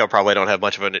Jessica probably don't have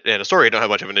much of and Astoria don't have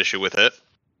much of an issue with it.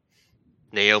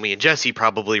 Naomi and Jessie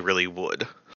probably really would.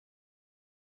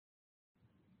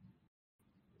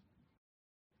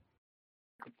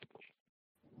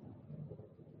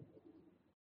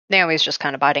 Naomi's just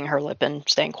kind of biting her lip and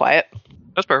staying quiet.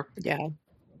 That's fair. Yeah,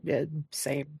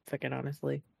 same. Fucking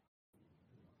honestly.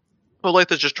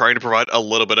 Olathe is just trying to provide a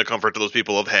little bit of comfort to those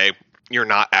people of, hey, you're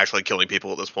not actually killing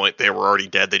people at this point. They were already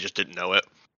dead. They just didn't know it.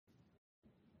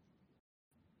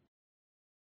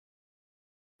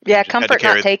 Yeah, Just had to comfort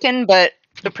carry- not taken, but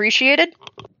appreciated.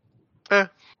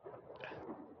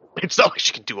 It's not like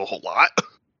she can do a whole lot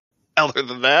other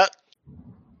than that.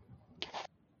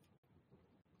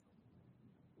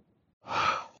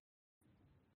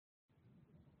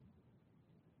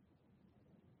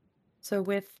 So,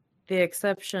 with the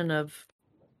exception of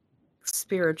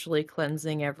spiritually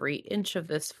cleansing every inch of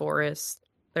this forest,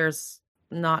 there's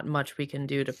not much we can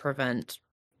do to prevent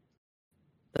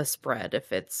the spread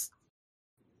if it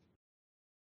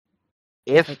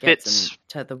gets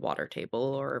into the water table,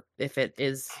 or if it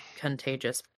is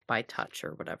contagious by touch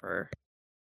or whatever.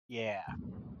 Yeah.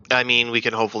 I mean, we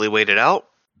can hopefully wait it out.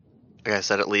 Like I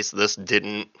said, at least this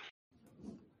didn't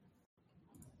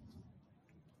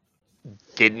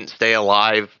stay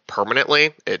alive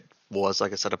permanently. It was,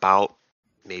 like I said, about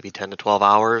maybe 10 to 12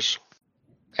 hours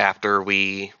after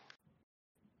we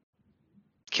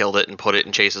killed it and put it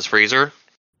in Chase's freezer.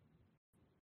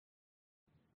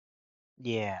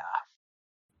 Yeah.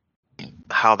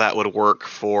 How that would work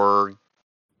for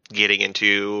getting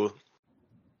into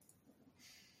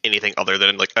anything other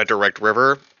than like a direct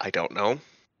river, I don't know.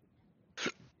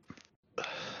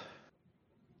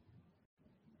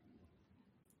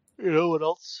 You know what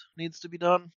else needs to be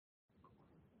done?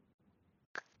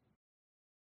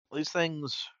 These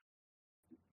things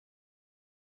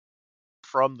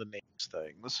from the names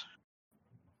things.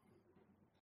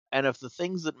 And if the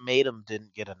things that made them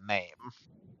didn't get a name,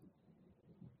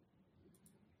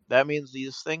 that means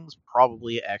these things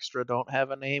probably extra don't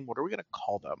have a name. What are we going to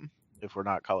call them if we're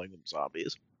not calling them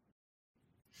zombies?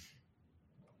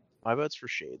 My vote's for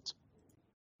Shades.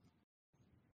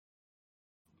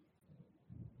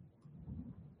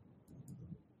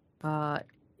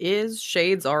 Is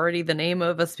Shades already the name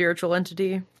of a spiritual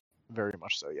entity? Very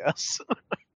much so, yes.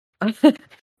 I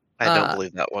don't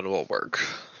believe that one will work.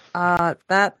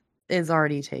 That is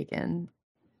already taken.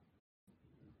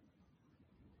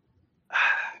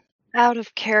 Out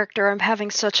of character, I'm having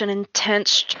such an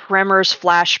intense Tremors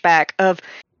flashback of,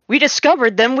 we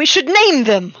discovered them, we should name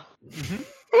them!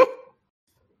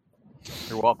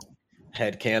 You're welcome.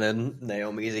 Headcanon,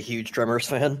 Naomi's a huge Tremors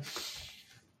fan.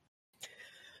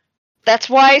 That's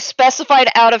why I specified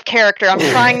out of character. I'm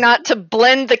trying not to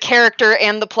blend the character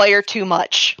and the player too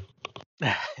much.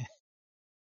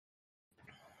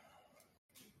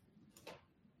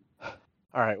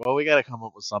 Alright, well, we gotta come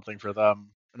up with something for them.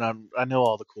 And I know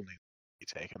all the cool names be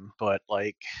taken, but,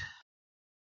 like,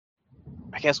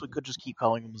 I guess we could just keep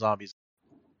calling them zombies.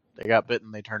 They got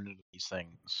bitten, they turned into these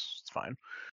things. It's fine.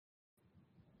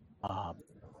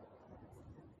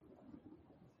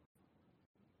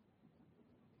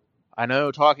 I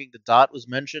know talking to Dot was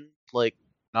mentioned, like,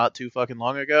 not too fucking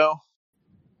long ago.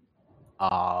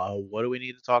 What do we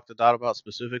need to talk to Dot about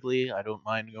specifically? I don't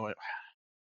mind going...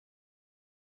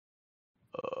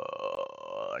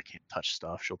 I can't touch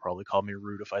stuff. She'll probably call me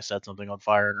rude if I set something on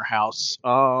fire in her house.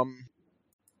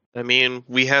 I mean,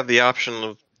 we have the option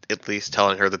of at least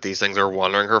telling her that these things are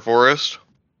wandering her forest.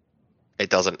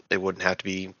 It wouldn't have to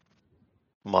be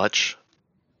much.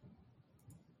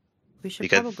 We should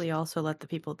probably also let the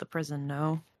people at the prison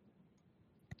know.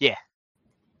 Yeah.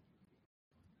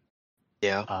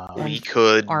 Yeah, we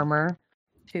could... Armor,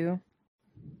 too,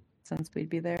 since we'd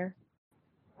be there.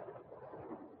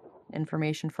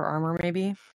 Information for armor,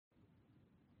 maybe?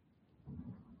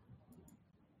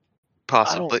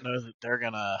 Possibly. I don't know that they're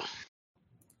gonna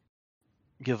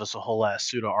give us a whole ass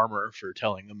suit of armor for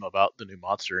telling them about the new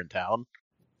monster in town.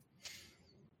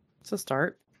 It's a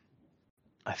start.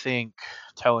 I think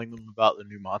telling them about the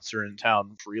new monster in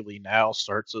town really now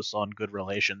starts us on good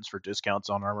relations for discounts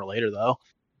on armor later, though.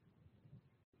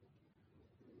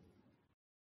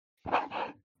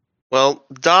 Well,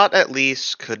 Dot at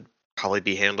least could probably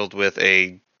be handled with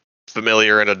a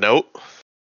familiar and a note.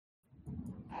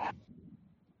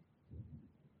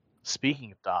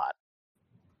 Speaking of Dot,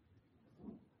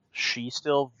 she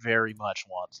still very much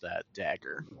wants that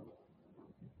dagger.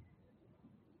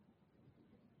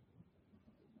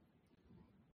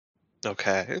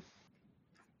 Okay.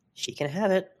 She can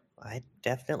have it. I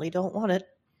definitely don't want it.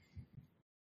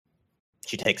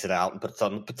 She takes it out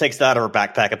and takes it out of her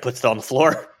backpack and puts it on the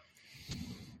floor.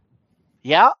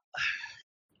 Yeah.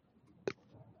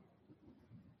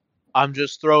 I'm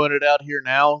just throwing it out here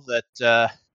now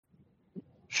that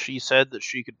she said that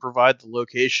she could provide the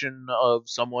location of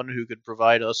someone who could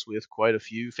provide us with quite a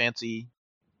few fancy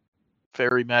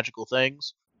fairy magical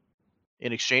things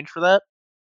in exchange for that.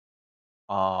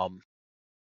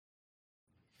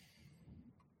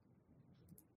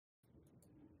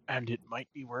 And it might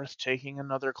be worth taking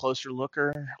another closer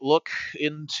look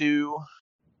into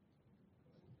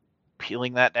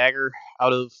peeling that dagger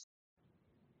out of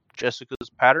Jessica's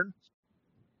pattern.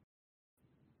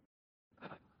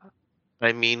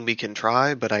 I mean, we can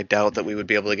try, but I doubt that we would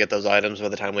be able to get those items by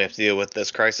the time we have to deal with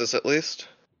this crisis, at least.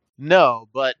 No,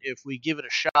 but if we give it a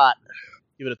shot,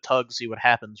 give it a tug, see what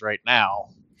happens right now,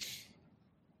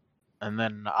 and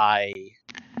then I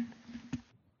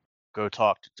go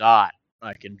talk to Dot,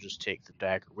 I can just take the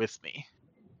dagger with me.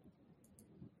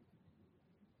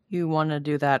 You want to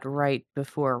do that right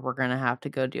before we're going to have to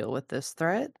go deal with this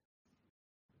threat?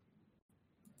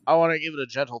 I want to give it a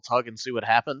gentle tug and see what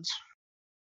happens.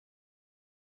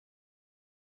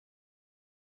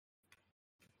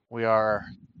 We are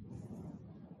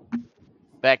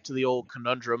back to the old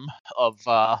conundrum of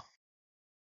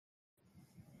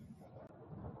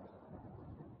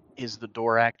is the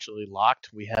door actually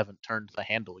locked? We haven't turned the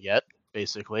handle yet,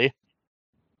 basically.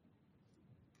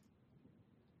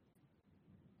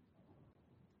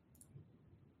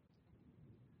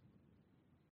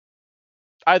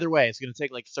 Either way, it's going to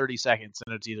take like 30 seconds,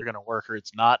 and it's either going to work or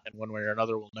it's not, and one way or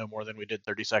another, we'll know more than we did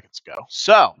 30 seconds ago.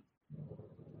 So,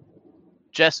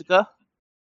 Jessica,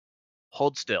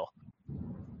 hold still.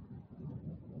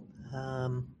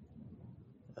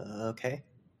 Okay.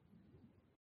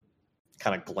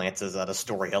 Kind of glances at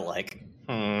Astoria like,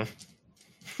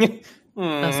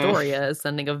 Astoria is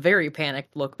sending a very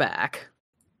panicked look back.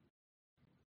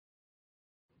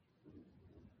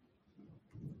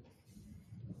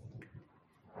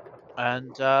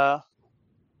 And through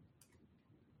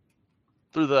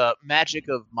the magic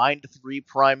of Mind 3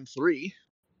 Prime 3,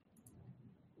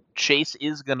 Chase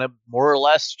is going to more or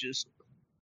less just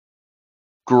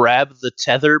grab the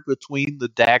tether between the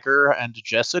dagger and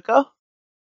Jessica.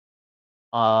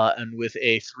 And with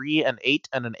a 3, an 8,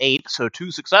 and an 8, so 2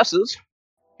 successes,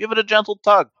 give it a gentle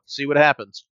tug. See what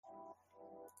happens.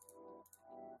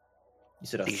 You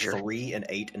said a 3, an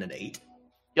 8, and an 8?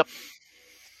 Yep.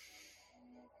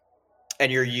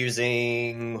 And you're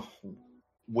using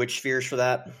which spheres for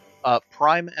that?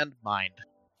 Prime and Mind.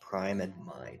 Prime and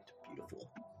Mind. Beautiful.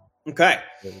 Okay.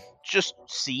 Just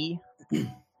see.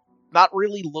 Not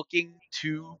really looking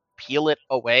to peel it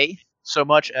away so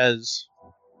much as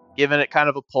giving it kind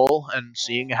of a pull and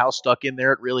seeing how stuck in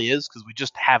there it really is, because we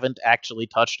just haven't actually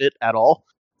touched it at all.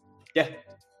 Yeah.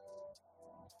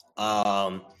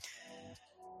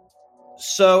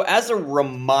 So as a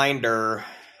reminder,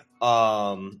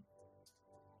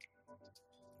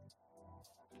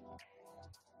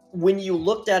 when you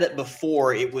looked at it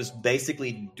before, it was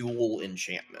basically dual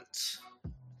enchantments.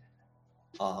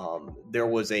 There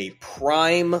was a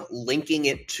prime linking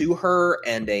it to her,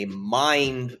 and a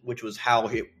mind, which was how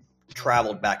it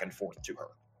traveled back and forth to her.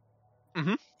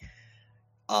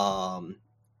 Mm-hmm.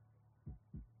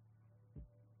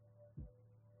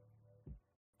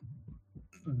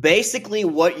 Basically,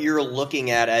 what you're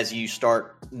looking at as you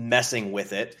start messing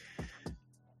with it,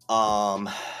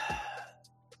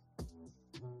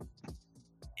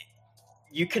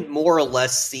 you can more or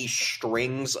less see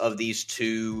strings of these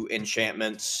 2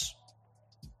 enchantments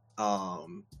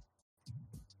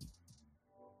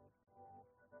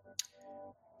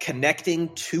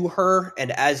connecting to her,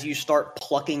 and as you start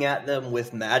plucking at them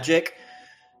with magic,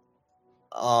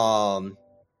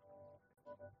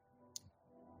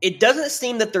 it doesn't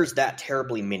seem that there's that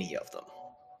terribly many of them.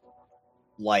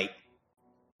 Like,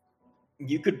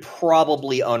 you could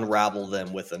probably unravel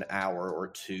them with an hour or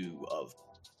 2 of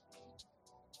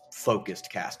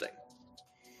focused casting.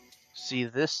 See,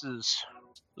 this is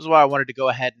why I wanted to go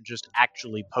ahead and just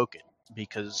actually poke it,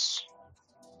 because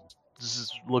this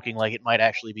is looking like it might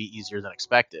actually be easier than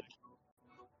expected.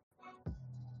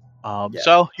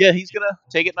 So, yeah, he's going to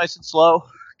take it nice and slow,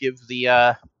 give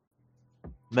the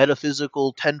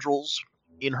metaphysical tendrils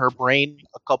in her brain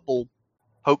a couple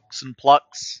pokes and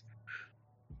plucks.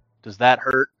 Does that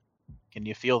hurt? Can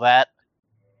you feel that?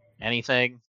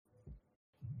 Anything?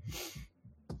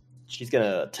 She's going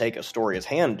to take Astoria's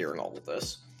hand during all of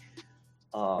this.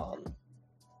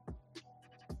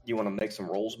 You want to make some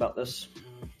rolls about this?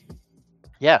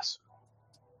 Yes.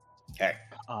 Okay.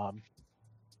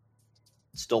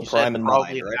 Still You prime said in probably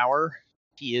mind, an right? hour.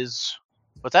 He is.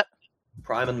 What's that?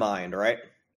 Prime in mind, right?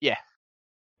 Yeah.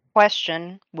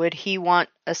 Question: would he want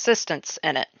assistance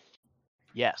in it?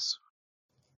 Yes.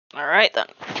 All right then.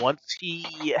 Once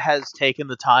he has taken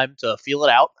the time to feel it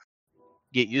out,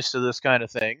 get used to this kind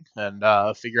of thing, and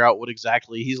figure out what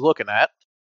exactly he's looking at,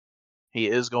 he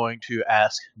is going to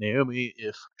ask Naomi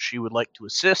if she would like to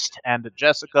assist, and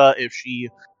Jessica if she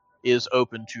is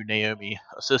open to Naomi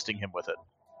assisting him with it.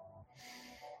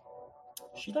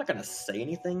 She's not gonna say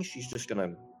anything. She's just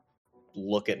gonna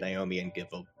look at Naomi and give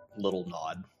a little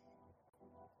nod.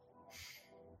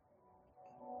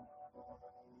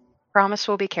 Promise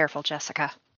we'll be careful,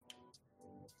 Jessica.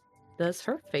 Does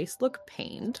her face look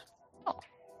pained?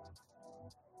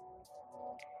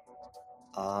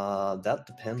 That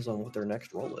depends on what their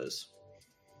next roll is.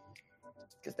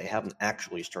 Because they haven't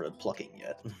actually started plucking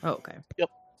yet. Oh, okay. Yep.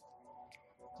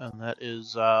 And that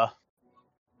is, gonna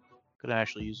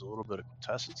actually use a little bit of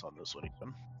contestants on this one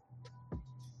even.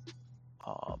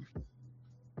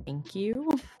 Thank you.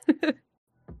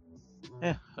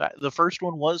 Yeah, the first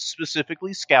one was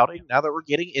specifically scouting. Now that we're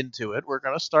getting into it, we're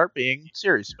gonna start being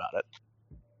serious about it.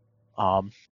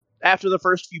 After the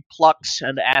first few plucks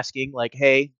and asking, like,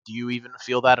 hey, do you even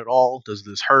feel that at all? Does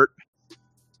this hurt?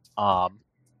 Gonna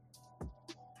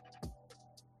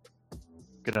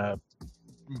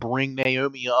bring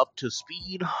Naomi up to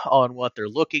speed on what they're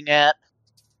looking at,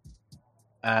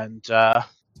 and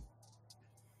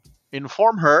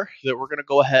inform her that we're gonna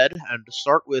go ahead and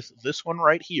start with this one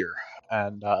right here,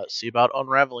 and see about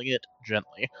unraveling it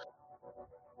gently.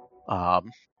 Eye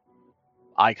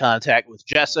contact with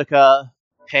Jessica.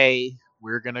 Hey,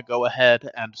 we're gonna go ahead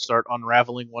and start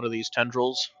unraveling one of these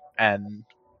tendrils and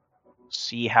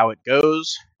see how it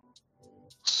goes.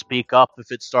 Speak up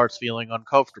if it starts feeling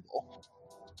uncomfortable.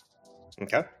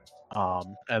 Okay.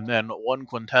 And then one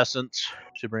quintessence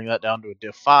to bring that down to a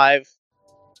diff 5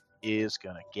 is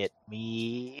gonna get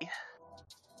me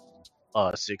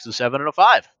a 6, a 7, and a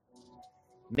 5.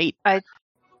 Neat. I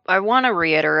want to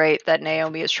reiterate that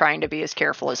Naomi is trying to be as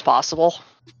careful as possible.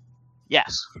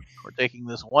 Yes, we're taking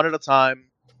this one at a time.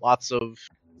 Lots of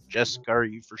Jessica, are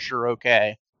you for sure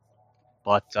okay?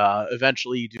 But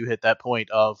eventually you do hit that point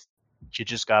of you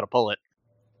just gotta pull it.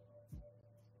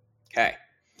 Okay.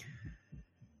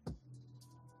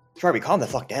 Charby, calm the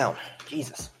fuck down.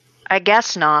 Jesus. I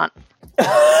guess not.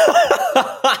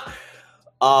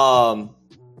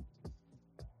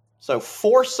 So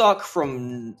 4 suck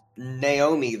from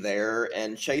Naomi there,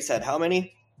 and Chase had how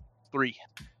many? 3.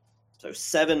 So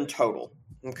 7 total.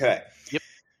 Okay. Yep.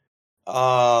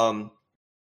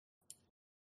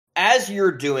 As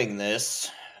you're doing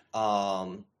this,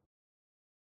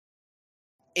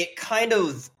 it kind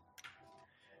of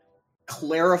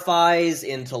clarifies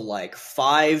into like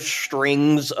 5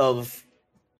 strings of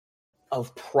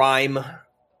prime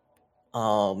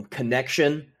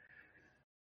connection,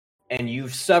 and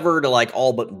you've severed like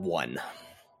all but 1.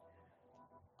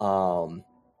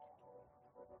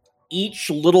 Each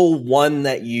little one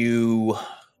that you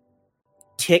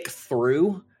tick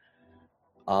through,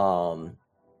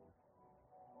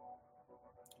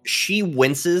 she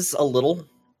winces a little.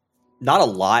 Not a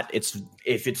lot. It's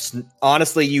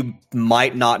honestly, you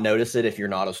might not notice it if you're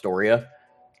not Astoria.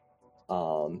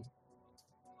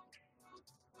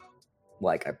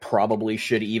 Like, I probably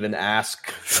should even ask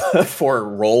for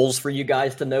rolls for you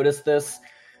guys to notice this.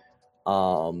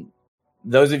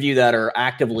 Those of you that are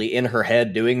actively in her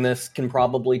head doing this can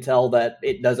probably tell that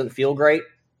it doesn't feel great.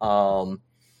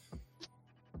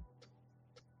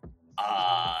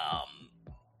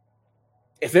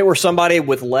 If it were somebody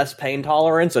with less pain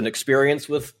tolerance and experience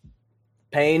with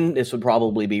pain, this would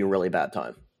probably be a really bad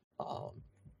time.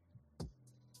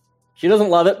 She doesn't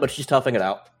love it, but she's toughing it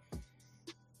out.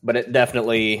 But it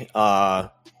definitely,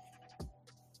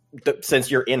 since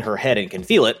you're in her head and can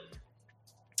feel it,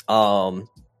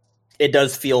 it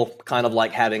does feel kind of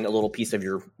like having a little piece of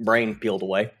your brain peeled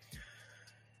away.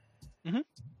 Mm-hmm.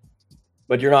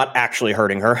 But you're not actually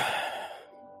hurting her.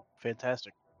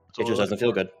 Fantastic. It just doesn't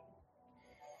feel good.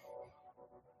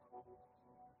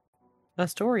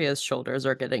 Astoria's shoulders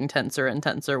are getting tenser and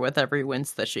tenser with every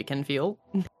wince that she can feel.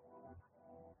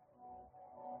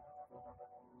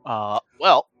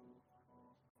 Well,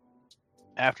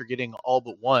 after getting all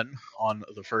but 1 on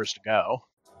the first go,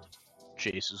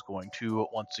 Chase is going to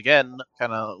once again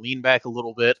kind of lean back a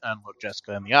little bit and look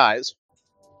Jessica in the eyes.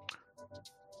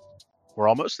 We're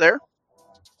almost there.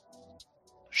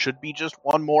 Should be just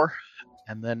 1 more,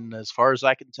 and then as far as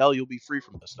I can tell, you'll be free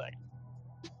from this thing.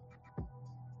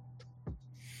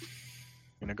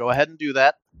 I'm gonna go ahead and do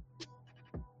that.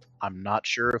 I'm not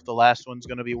sure if the last one's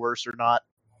going to be worse or not,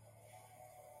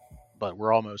 but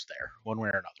we're almost there, one way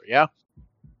or another, yeah?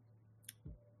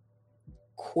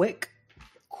 Quick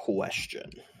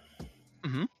question.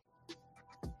 Mhm.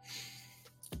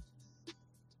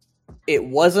 It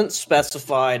wasn't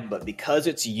specified, but because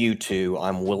it's you two,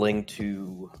 I'm willing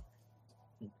to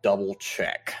double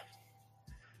check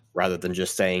rather than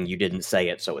just saying you didn't say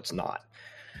it, so it's not.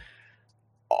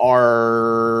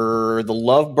 Are the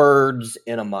lovebirds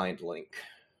in a mind link?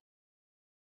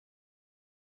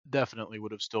 Definitely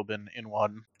would have still been in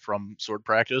one from sword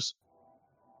practice.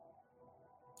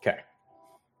 Okay.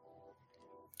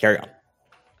 Carry on.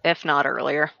 If not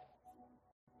earlier.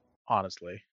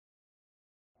 Honestly.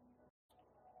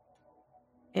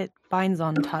 It binds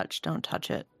on touch. Don't touch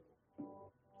it.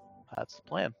 That's the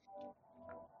plan.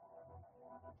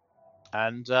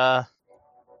 And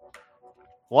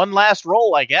one last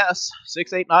roll, I guess.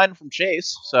 6, 8, 9 from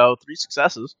Chase, so 3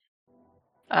 successes.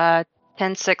 10,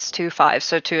 6, 2, 5,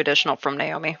 so 2 additional from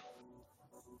Naomi.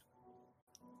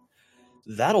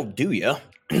 That'll do ya.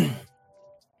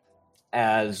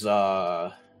 As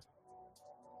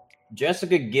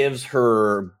Jessica gives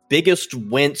her biggest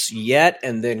wince yet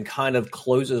and then kind of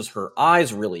closes her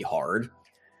eyes really hard.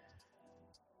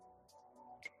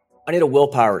 I need a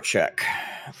willpower check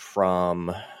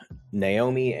from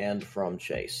Naomi and from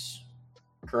Chase.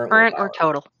 Current willpower. or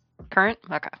total? Current?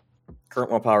 Okay.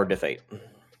 Current willpower, diff 8.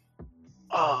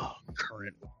 Oh,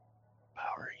 current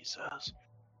power, he says.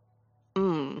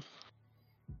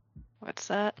 What's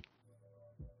that?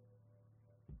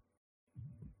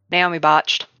 Naomi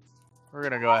botched. We're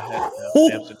going to go ahead and have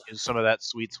Samson use some of that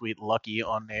sweet, sweet lucky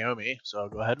on Naomi, so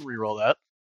go ahead and reroll that.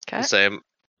 Okay. Same.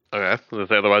 Okay.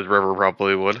 Otherwise, River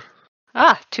probably would.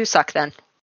 2 suck then.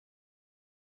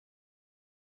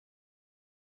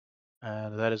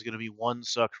 And that is going to be 1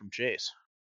 suck from Chase.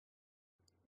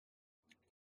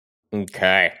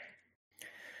 Okay.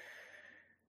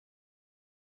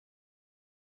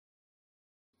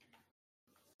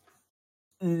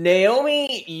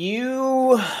 Naomi,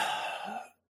 you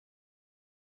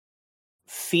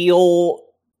feel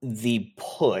the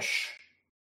push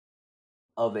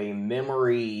of a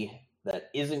memory that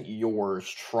isn't yours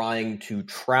trying to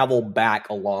travel back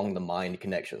along the mind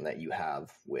connection that you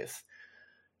have with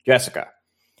Jessica.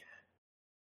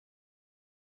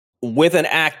 With an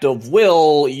act of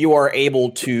will, you are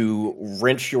able to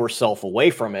wrench yourself away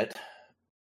from it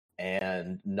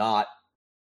and not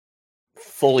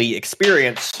fully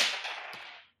experience.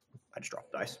 I just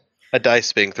dropped dice. A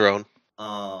dice being thrown.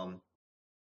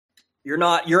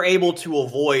 You're able to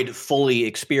avoid fully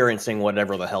experiencing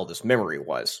whatever the hell this memory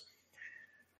was.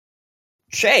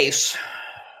 Chase,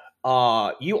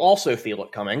 you also feel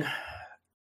it coming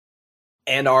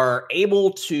and are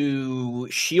able to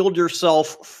shield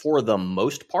yourself for the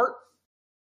most part,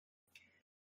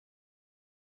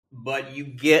 but you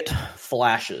get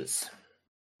flashes.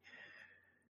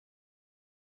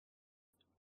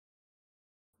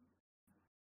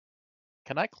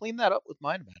 Can I clean that up with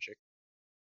mind magic?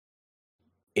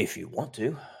 If you want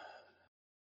to.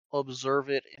 Observe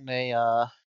it in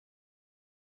a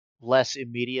less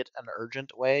immediate and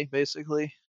urgent way,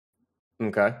 basically.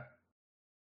 Okay.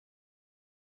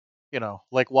 You know,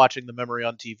 like watching the memory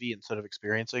on TV instead of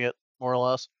experiencing it, more or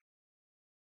less.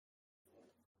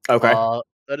 Okay.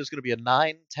 That is going to be a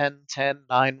 9, 10, 10,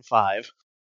 9, 5.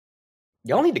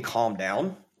 Y'all need to calm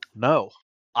down. No.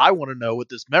 I want to know what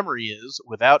this memory is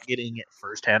without getting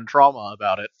first-hand trauma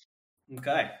about it.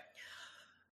 Okay.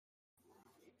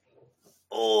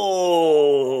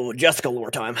 Oh, Jessica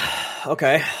lore time.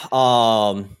 Okay.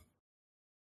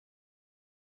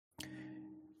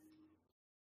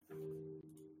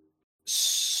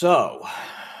 So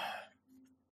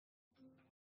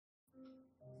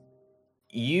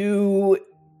you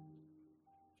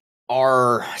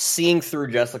are seeing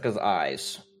through Jessica's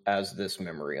eyes as this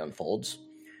memory unfolds.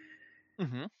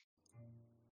 Mm-hmm.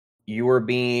 You are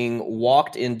being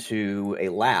walked into a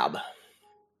lab.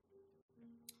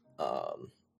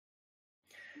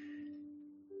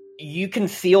 You can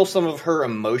feel some of her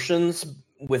emotions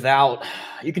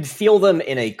you can feel them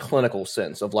in a clinical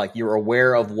sense of like you're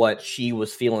aware of what she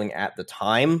was feeling at the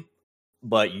time,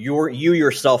 but you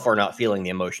yourself are not feeling the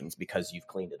emotions because you've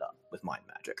cleaned it up with mind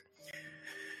magic.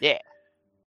 Yeah.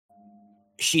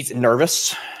 She's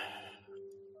nervous,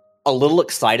 a little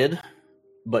excited,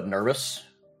 but nervous.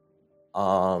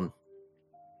 And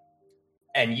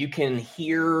you can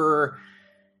hear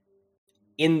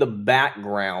in the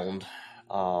background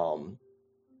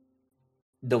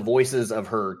the voices of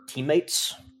her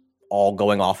teammates all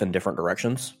going off in different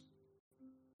directions.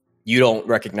 You don't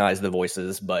recognize the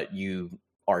voices, but you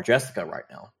are Jessica right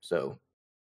now. So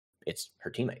it's her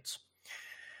teammates.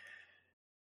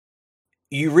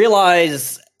 You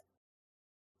realize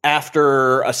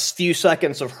after a few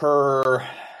seconds of her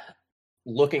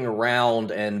looking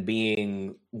around and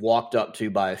being walked up to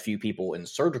by a few people in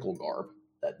surgical garb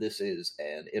that this is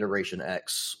an Iteration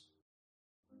X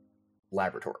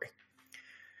laboratory.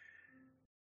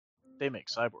 They make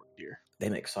cyborgs here. They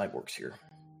make cyborgs here.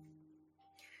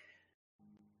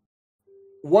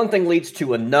 One thing leads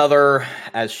to another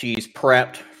as she's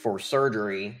prepped for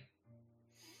surgery.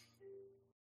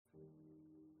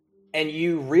 And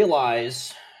you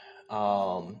realize,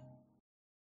 you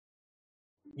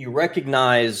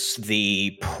recognize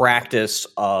the practice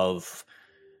of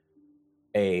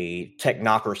a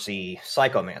technocracy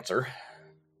psychomancer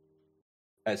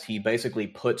as he basically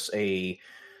puts a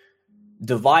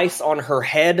device on her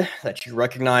head that you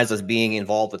recognize as being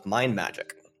involved with mind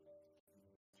magic.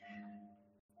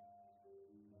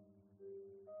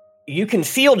 You can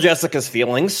feel Jessica's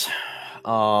feelings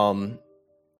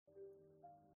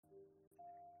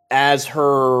as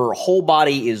her whole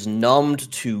body is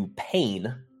numbed to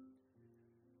pain,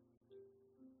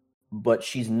 but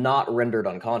she's not rendered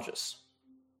unconscious.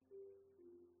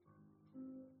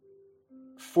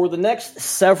 For the next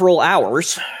several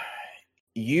hours,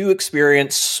 you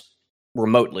experience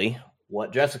remotely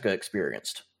what Jessica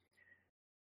experienced.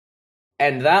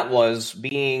 And that was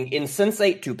being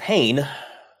insensate to pain,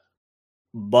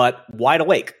 but wide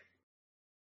awake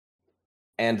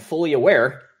and fully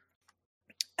aware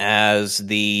as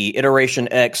the Iteration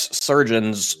X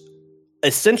surgeons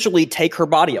essentially take her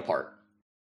body apart.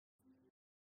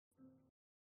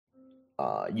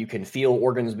 You can feel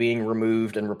organs being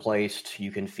removed and replaced.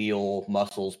 You can feel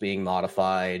muscles being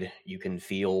modified. You can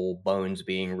feel bones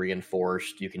being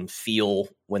reinforced. You can feel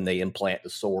when they implant the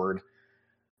sword.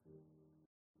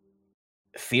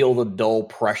 Feel the dull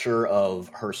pressure of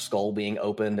her skull being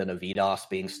opened and a VDOS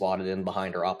being slotted in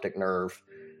behind her optic nerve.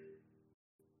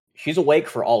 She's awake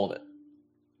for all of it.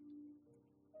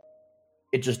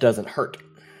 It just doesn't hurt.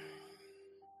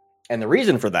 And the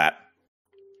reason for that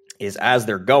is as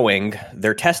they're going,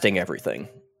 they're testing everything,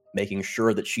 making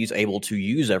sure that she's able to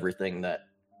use everything that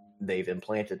they've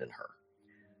implanted in her.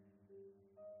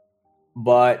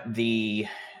 But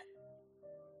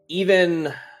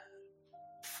even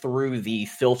through the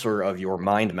filter of your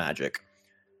mind magic,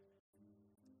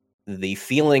 the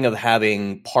feeling of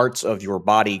having parts of your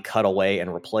body cut away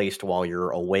and replaced while you're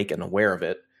awake and aware of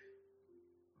it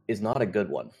is not a good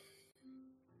one.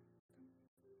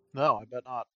 No, I bet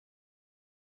not.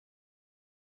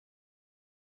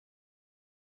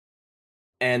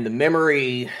 And the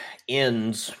memory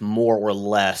ends more or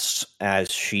less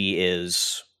as she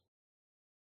is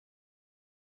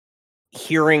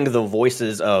hearing the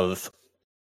voices of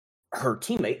her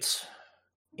teammates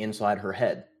inside her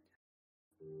head,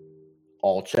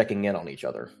 all checking in on each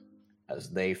other as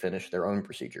they finish their own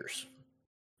procedures.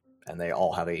 And they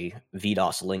all have a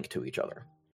VDOS link to each other.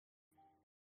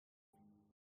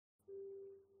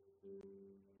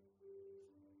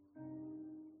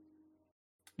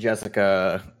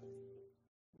 Jessica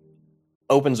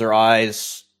opens her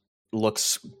eyes,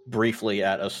 looks briefly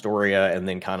at Astoria, and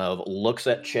then kind of looks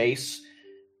at Chase,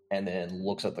 and then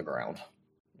looks at the ground,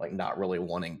 like not really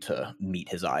wanting to meet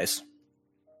his eyes.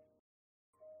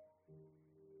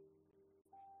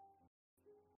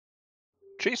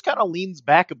 Chase kind of leans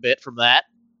back a bit from that.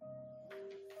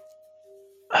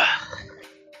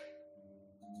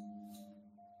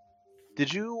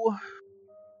 Did you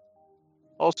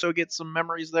also get some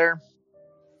memories there?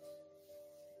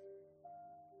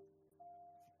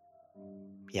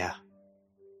 Yeah.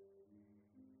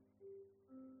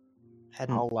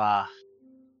 Hadn't I'll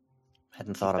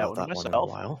thought about that one in a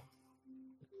while.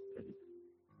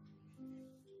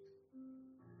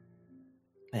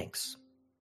 Thanks.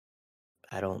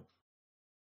 I don't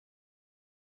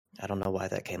know why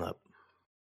that came up.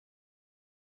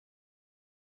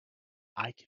 I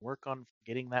can work on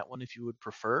getting that one if you would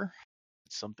prefer.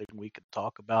 It's something we could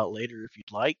talk about later if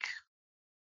you'd like.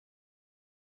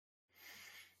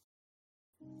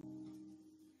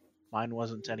 Mine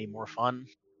wasn't any more fun.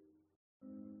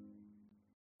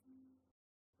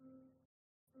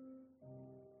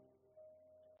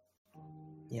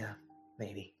 Yeah,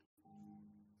 maybe.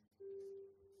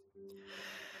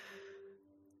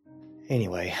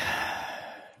 Anyway.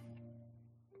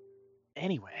 I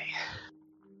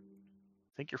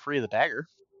think you're free of the dagger.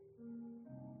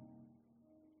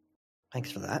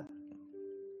 Thanks for that.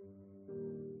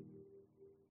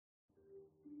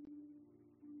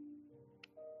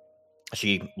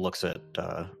 She looks at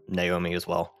Naomi as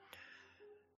well.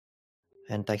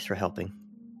 And thanks for helping.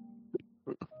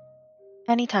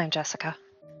 Anytime, Jessica.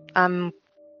 I'm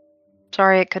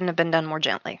sorry it couldn't have been done more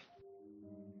gently.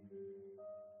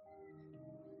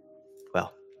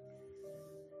 Well,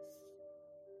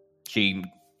 she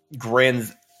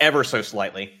grins ever so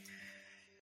slightly.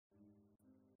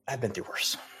 I've been through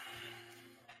worse.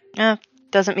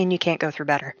 Doesn't mean you can't go through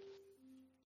better.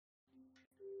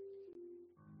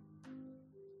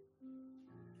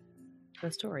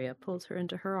 Astoria pulls her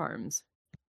into her arms.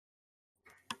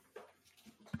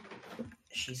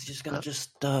 She's just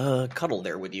gonna cuddle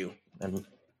there with you and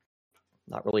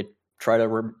not really try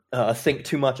to think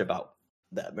too much about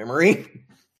that memory.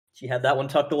 She had that one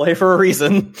tucked away for a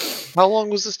reason. How long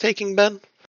was this taking, Ben?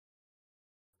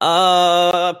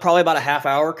 Probably about a half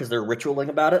hour because they're ritualing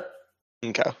about it.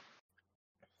 Okay.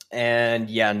 And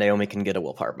yeah, Naomi can get a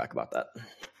willpower back about that.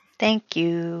 Thank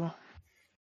you.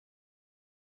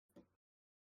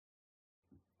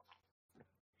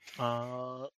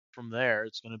 From there,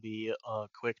 it's going to be a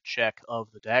quick check of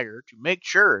the dagger to make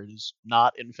sure it is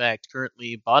not, in fact,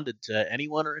 currently bonded to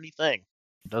anyone or anything.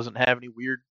 It doesn't have any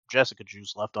weird Jessica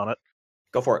juice left on it.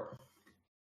 Go for it.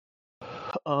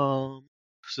 So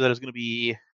that is going to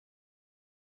be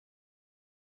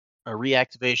a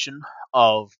reactivation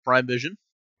of Prime Vision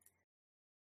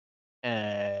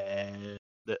and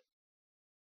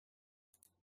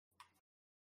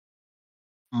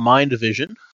Mind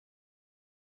Vision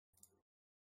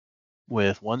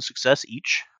with 1 success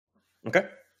each. Okay.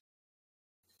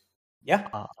 Yeah.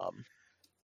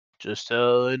 Just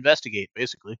to investigate,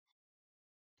 basically.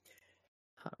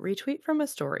 Retweet from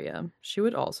Astoria. She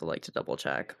would also like to double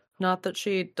check. Not that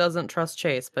she doesn't trust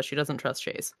Chase, but she doesn't trust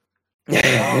Chase.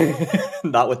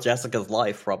 Not with Jessica's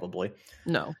life, probably.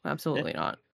 No, absolutely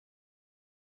not.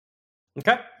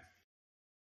 Okay.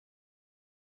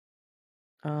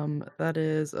 That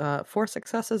is 4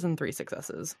 successes and 3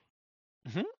 successes.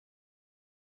 Mm-hmm.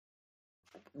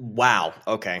 Wow.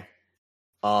 Okay.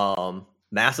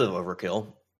 Massive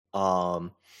overkill.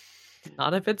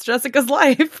 Not if it's Jessica's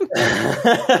life. No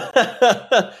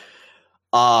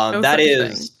that such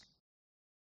is thing.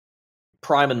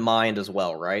 Prime and Mind as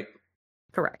well, right?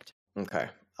 Correct. Okay.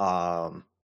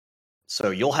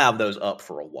 So you'll have those up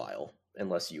for a while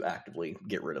unless you actively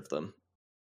get rid of them.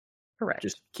 Correct.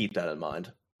 Just keep that in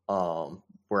mind.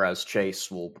 Whereas Chase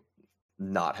will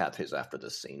not have his after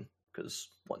this scene because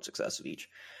 1 success of each.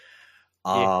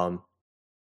 Yeah.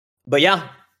 But yeah,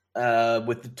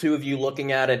 with the two of you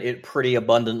looking at it, it pretty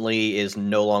abundantly is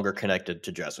no longer connected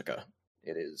to Jessica.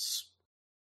 It is.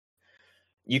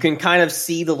 You can kind of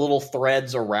see the little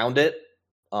threads around it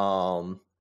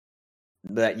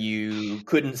that you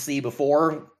couldn't see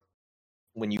before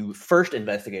when you first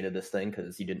investigated this thing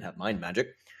because you didn't have mind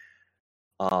magic.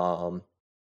 Of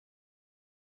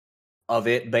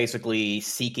it basically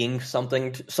seeking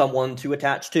someone to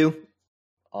attach to,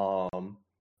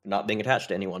 not being attached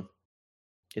to anyone.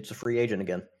 It's a free agent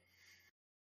again.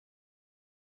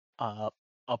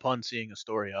 Upon seeing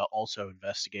Astoria also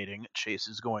investigating, Chase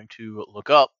is going to look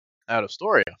up at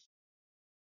Astoria.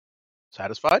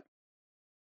 Satisfied?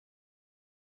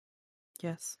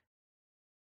 Yes.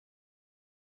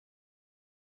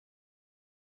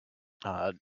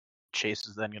 Chase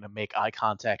is then going to make eye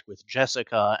contact with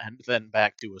Jessica and then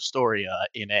back to Astoria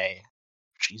in a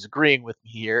she's agreeing with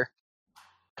me here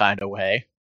kind of way.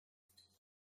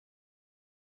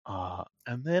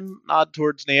 And then nod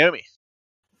towards Naomi.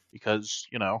 Because,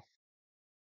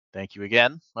 thank you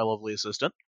again, my lovely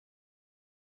assistant.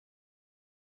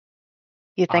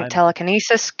 You think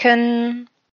telekinesis can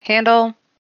handle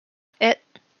it?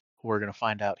 We're going to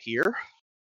find out here.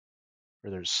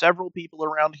 There's several people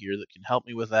around here that can help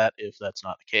me with that if that's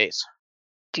not the case.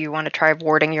 Do you want to try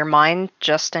warding your mind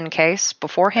just in case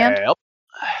beforehand? Yep.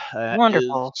 That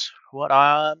Wonderful. is what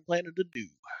I'm planning to do.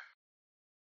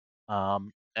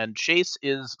 And Chase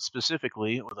is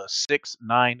specifically with a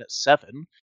 697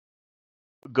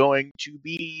 going to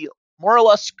be more or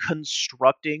less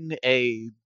constructing a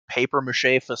paper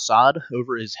mache facade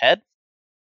over his head.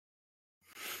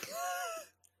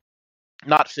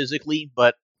 Not physically,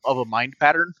 but of a mind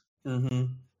pattern. Mm-hmm.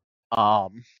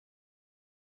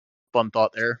 Fun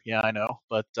thought there. Yeah, I know.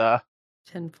 But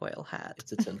Tinfoil hat.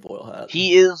 It's a tinfoil hat.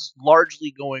 he is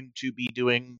largely going to be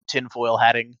doing tinfoil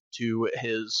hatting to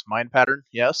his mind pattern,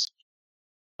 yes.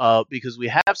 Because we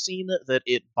have seen that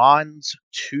it bonds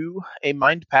to a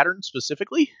mind pattern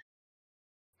specifically.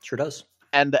 Sure does.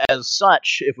 And as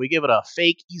such, if we give it a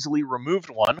fake, easily removed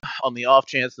one, on the off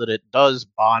chance that it does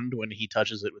bond when he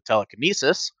touches it with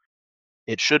telekinesis,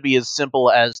 it should be as simple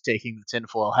as taking the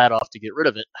tinfoil hat off to get rid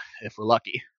of it, if we're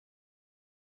lucky.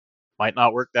 Might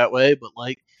not work that way, but,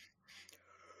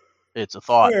 it's a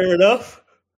thought. Fair enough.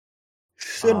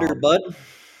 Cinder, bud.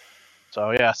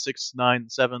 So yeah, 6, 9,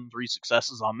 7, 3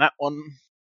 successes on that one.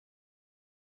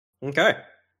 Okay.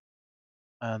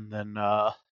 And then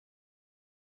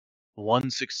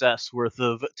 1 success worth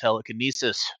of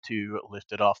telekinesis to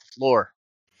lift it off the floor.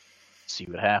 See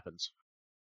what happens.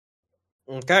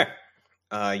 Okay.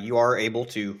 You are able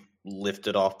to lift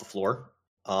it off the floor.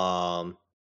 Kind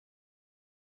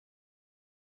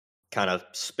of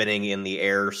spinning in the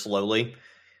air slowly.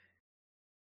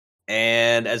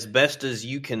 And as best as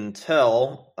you can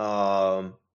tell,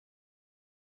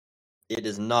 it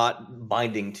is not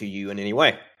binding to you in any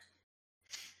way.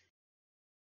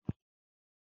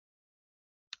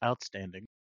 Outstanding.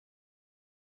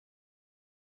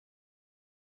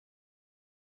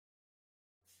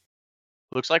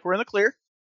 Looks like we're in the clear.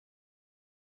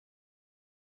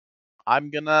 I'm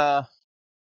gonna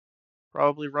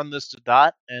probably run this to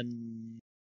Dot, and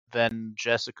then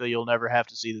Jessica, you'll never have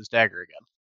to see this dagger again.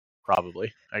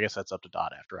 Probably. I guess that's up to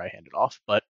Dot after I hand it off,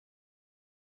 but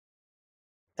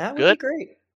That would good. be great.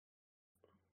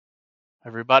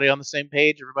 Everybody on the same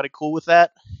page? Everybody cool with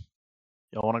that?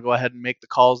 You'll want to go ahead and make the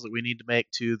calls that we need to make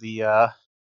to the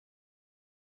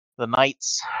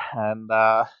knights and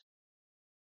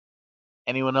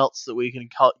anyone else that we can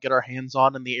get our hands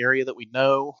on in the area that we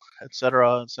know,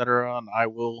 etc., etc., and I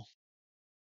will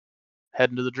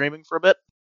head into the dreaming for a bit.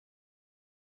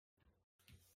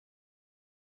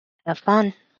 Have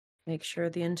fun. Make sure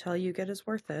the intel you get is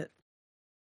worth it.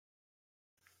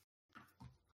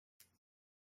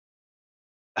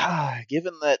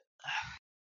 Given that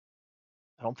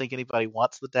I don't think anybody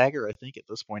wants the dagger, I think at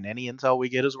this point any intel we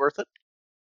get is worth it.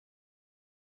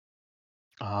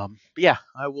 But yeah,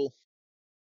 I will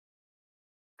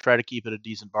try to keep it a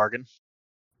decent bargain.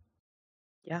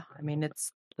 Yeah, I mean,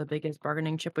 it's the biggest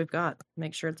bargaining chip we've got.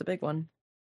 Make sure it's a big one.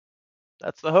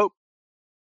 That's the hope.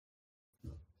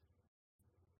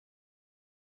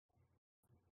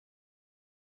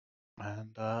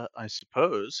 And I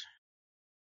suppose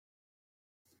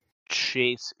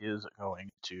Chase is going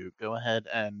to go ahead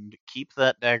and keep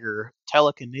that dagger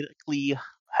telekinetically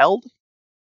held.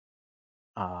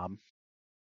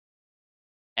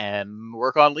 And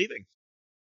work on leaving.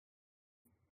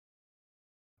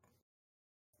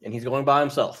 And he's going by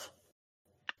himself.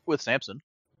 With Samson.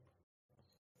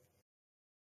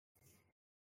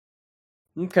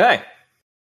 Okay.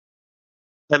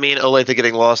 I mean, Olathe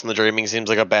getting lost in the dreaming seems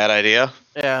like a bad idea.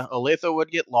 Yeah, Olathe would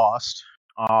get lost.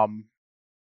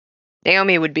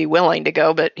 Naomi would be willing to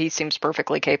go, but he seems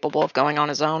perfectly capable of going on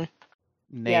his own.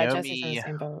 Yeah, Jesse's in the Naomi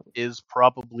same boat. is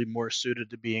probably more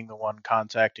suited to being the one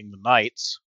contacting the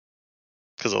knights.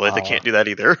 Because Olathe can't do that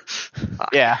either.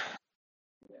 Yeah.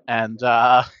 And,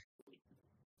 I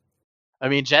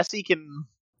mean, Jesse can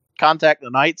contact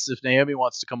the knights if Naomi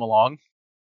wants to come along.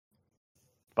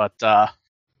 But,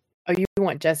 Oh, you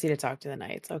want Jesse to talk to the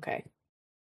knights? Okay.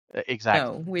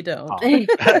 exactly. No, we don't.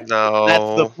 No.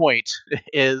 That's the point,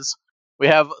 is we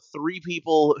have 3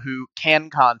 people who can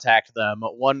contact them.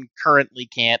 One currently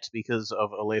can't because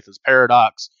of Olathe's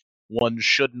paradox. One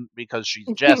shouldn't because she's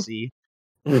Jessie.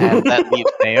 And that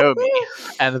leaves Naomi.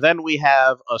 And then we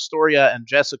have Astoria and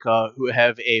Jessica who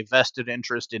have a vested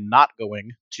interest in not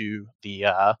going to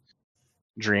the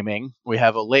dreaming. We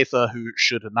have Olathe who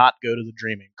should not go to the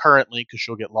dreaming currently because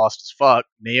she'll get lost as fuck.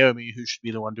 Naomi who should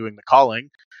be the one doing the calling.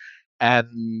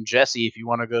 And Jesse, if you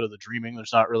want to go to the dreaming,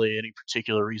 there's not really any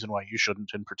particular reason why you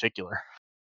shouldn't in particular.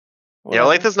 Yeah,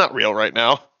 Olathe's not real right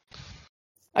now.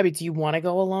 I mean, do you want to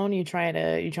go alone? You trying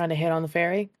to hit on the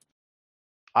ferry?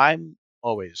 I'm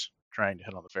always trying to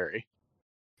hit on the ferry.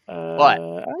 But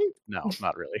no,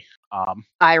 not really.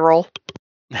 Eye roll.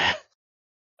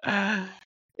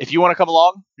 If you want to come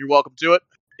along, you're welcome to it.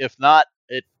 If not,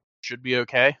 it should be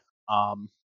okay.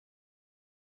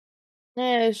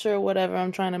 Yeah, sure, whatever.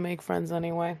 I'm trying to make friends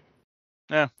anyway.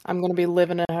 Yeah. I'm gonna be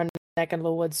living in her neck of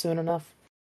the woods soon enough.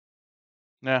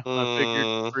 Yeah, I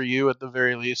figured for you at the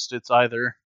very least, it's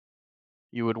either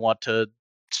you would want to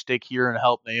stick here and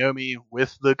help Naomi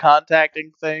with the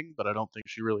contacting thing, but I don't think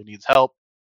she really needs help,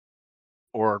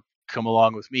 or come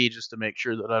along with me just to make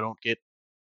sure that I don't get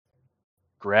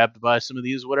grabbed by some of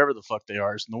these whatever the fuck they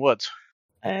are in the woods.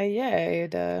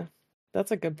 Yeah,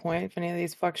 that's a good point. If any of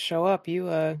these fucks show up,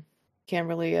 you can't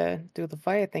really do the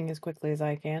fire thing as quickly as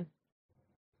I can.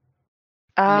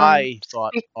 My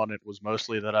thought on it was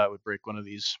mostly that I would break one of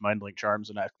these mind link charms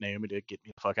and ask Naomi to get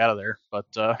me the fuck out of there. But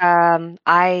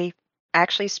I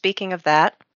actually, speaking of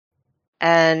that,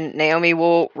 and Naomi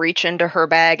will reach into her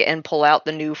bag and pull out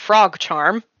the new frog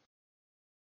charm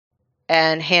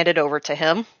and hand it over to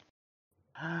him.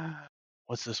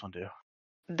 What's this one do?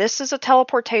 this is a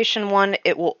teleportation one.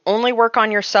 It will only work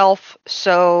on yourself,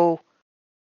 so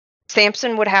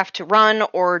Samson would have to run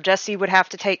or Jessie would have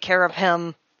to take care of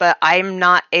him, but I'm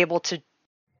not able to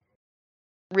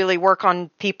really work on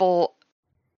people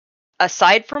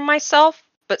aside from myself.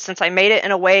 But since I made it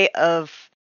in a way of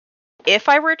if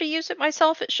I were to use it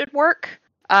myself, it should work.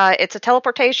 It's a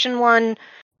teleportation one.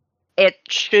 It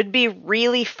should be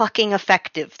really fucking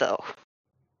effective, though.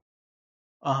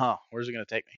 Uh-huh. Where's it going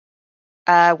to take me?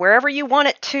 Wherever you want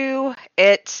it to.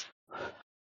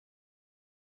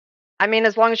 I mean,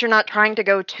 as long as you're not trying to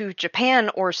go to Japan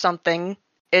or something,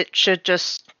 it should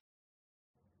just...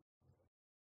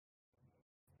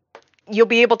 You'll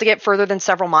be able to get further than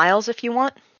several miles if you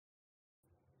want.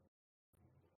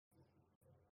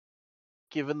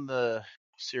 Given the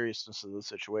seriousness of the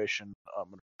situation, I'm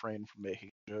going to refrain from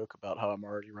making a joke about how I'm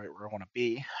already right where I want to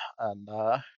be. And,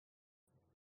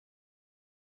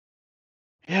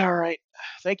 yeah, all right.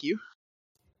 Thank you.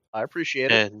 I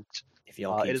appreciate it. And If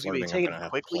y'all keep It is going to be flirting, I'm taken gonna have to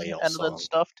quickly play y'all and then song.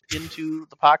 stuffed into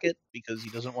the pocket because he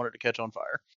doesn't want it to catch on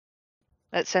fire.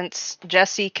 But since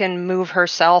Jessie can move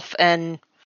herself and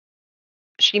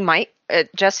she might...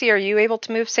 Jessie, are you able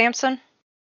to move Samson?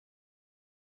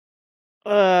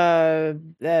 I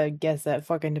guess that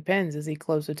fucking depends. Is he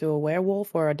closer to a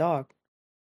werewolf or a dog?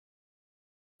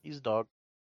 He's a dog.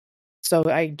 So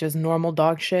I just normal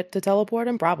dog shit to teleport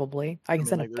him? Probably. I can mean,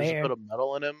 send a like, there's a bear. bit of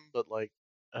metal in him, but, like,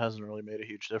 it hasn't really made a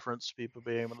huge difference. People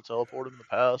being able to teleport him in the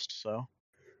past, so.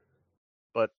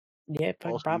 But Yeah, also,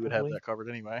 you would have probably. that covered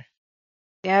anyway.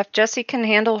 Yeah, if Jessie can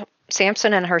handle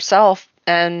Samson and herself,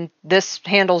 and this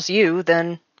handles you,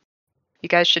 then you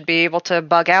guys should be able to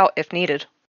bug out if needed.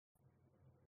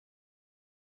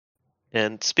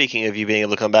 And speaking of you being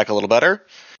able to come back a little better,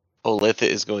 Olathe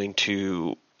is going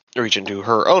to reach into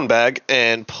her own bag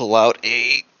and pull out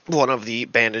one of the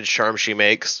bandage charms she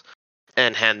makes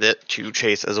and hand it to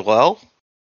Chase as well.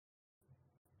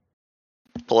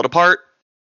 Pull it apart.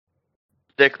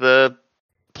 Stick the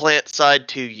plant side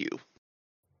to you.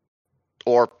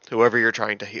 Or whoever you're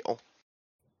trying to heal.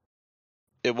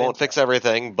 It won't fix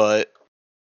everything, but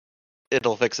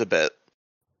it'll fix a bit.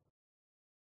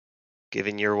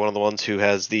 Given you're one of the ones who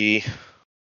has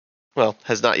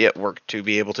has not yet worked to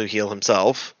be able to heal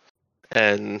himself.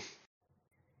 And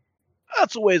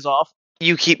That's a ways off.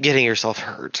 you keep getting yourself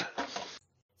hurt.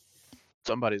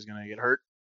 Somebody's gonna get hurt.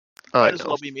 I Might as know.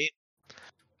 well be me.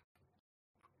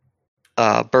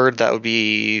 Bird, that would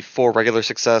be 4 regular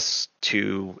success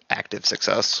to active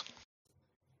success.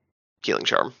 Healing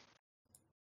charm.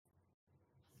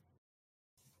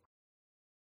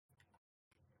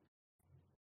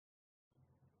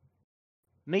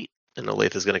 Neat. And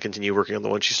Olathe is going to continue working on the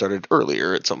one she started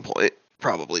earlier at some point.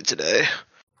 Probably today.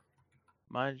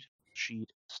 My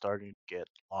sheet is starting to get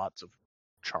lots of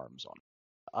charms on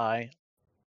it.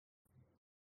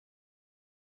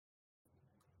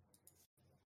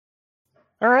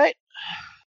 Alright.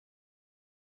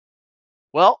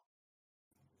 Well,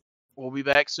 we'll be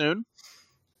back soon.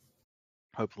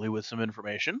 Hopefully with some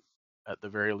information. At the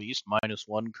very least,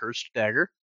 -1 cursed dagger.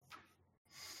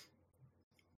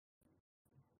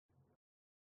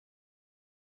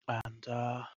 And,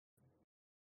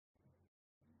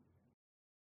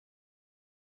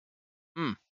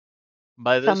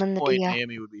 by this Summon the point, Dia.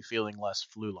 Naomi would be feeling less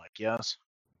flu-like, yes?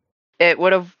 It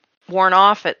would have worn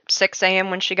off at 6 a.m.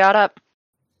 when she got up.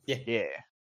 Yeah.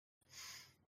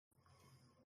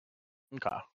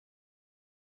 Okay.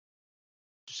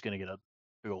 Just gonna get a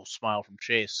big old smile from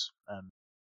Chase and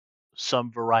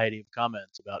some variety of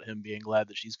comments about him being glad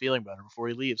that she's feeling better before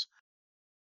he leaves.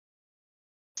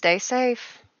 Stay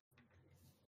safe.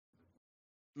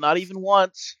 Not even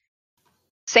once.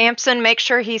 Samson, make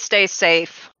sure he stays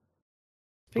safe.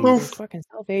 Speaking of fucking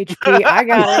self HP, I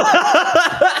got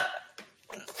it.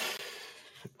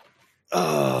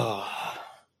 Oh.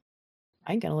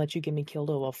 I ain't gonna let you get me killed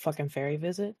over a fucking fairy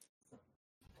visit.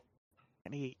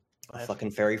 A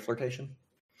fucking fairy flirtation?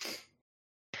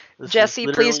 Jessie,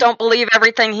 please don't believe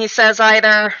everything he says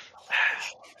either.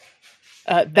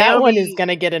 That one is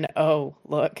gonna get an O.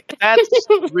 Look. That's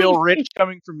real rich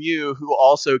coming from you, who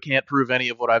also can't prove any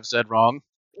of what I've said wrong.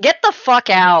 Get the fuck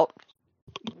out.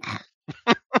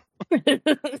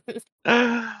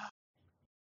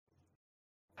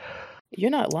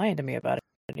 You're not lying to me about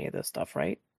any of this stuff,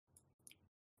 right?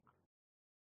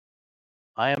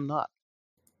 I am not.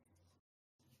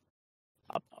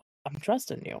 I'm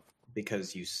trusting you.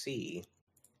 Because you see,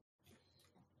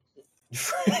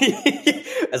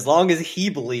 as long as he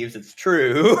believes it's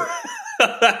true,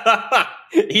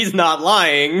 he's not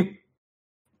lying.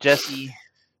 Jessie,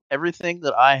 everything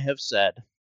that I have said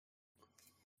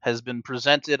has been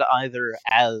presented either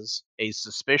as a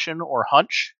suspicion or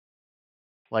hunch,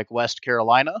 like West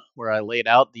Carolina, where I laid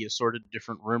out the assorted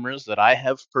different rumors that I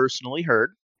have personally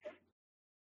heard,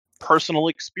 personal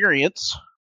experience,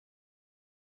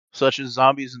 such as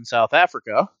zombies in South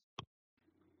Africa,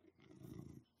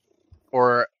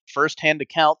 or first-hand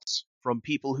accounts from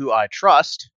people who I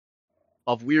trust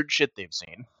of weird shit they've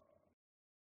seen.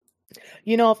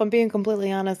 You know, if I'm being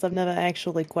completely honest, I've never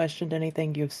actually questioned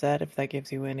anything you've said, if that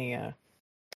gives you any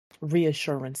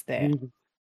reassurance there.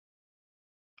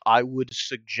 I would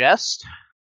suggest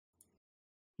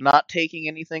not taking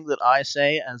anything that I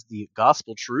say as the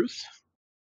gospel truth,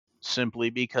 simply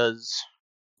because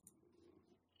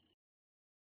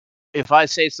if I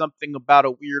say something about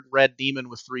a weird red demon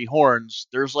with 3 horns,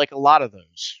 there's like a lot of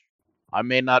those. I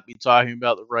may not be talking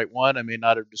about the right one. I may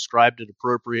not have described it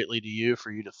appropriately to you for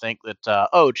you to think that,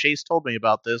 oh, Chase told me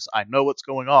about this. I know what's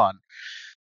going on.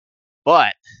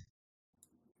 But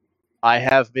I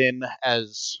have been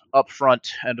as upfront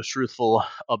and as truthful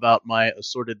about my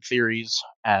assorted theories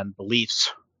and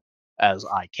beliefs as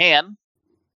I can,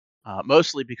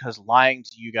 mostly because lying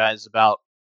to you guys about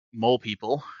mole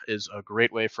people is a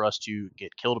great way for us to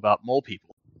get killed about mole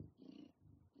people.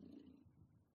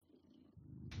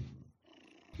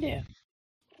 Yeah.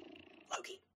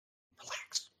 Loki,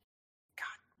 relax.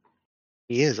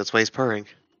 He is. That's why he's purring.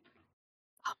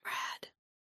 Comrade.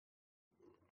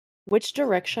 Which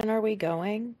direction are we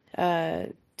going?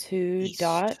 To East.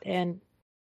 Dot, and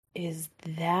is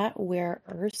that where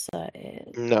Ursa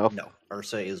is? No. No,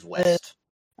 Ursa is west.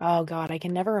 Oh god, I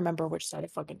can never remember which side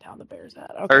of fucking town the bear's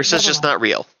at. Okay, Ursa's never just mind. not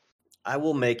real. I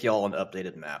will make y'all an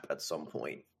updated map at some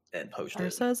point and post it.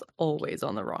 Ursa's always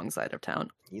on the wrong side of town.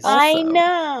 He's- I Also,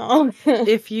 know.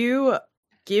 If you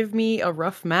give me a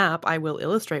rough map, I will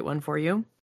illustrate one for you.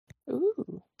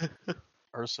 Ooh.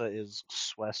 Ursa is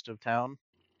west of town.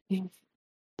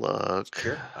 Look.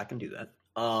 Sure, I can do that.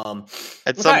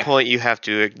 At some okay. point, you have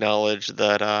to acknowledge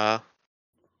that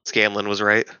Scanlan was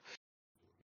right.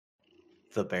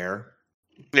 The bear.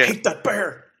 Yeah. Hate that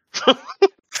bear. Fucking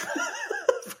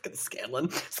Scanlan.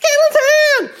 Scanlan's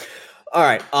hand. All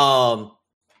right.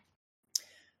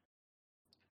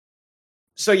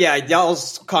 So yeah,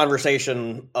 y'all's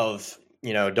conversation of,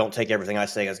 you know, don't take everything I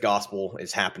say as gospel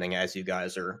is happening as you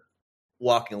guys are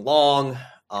walking along.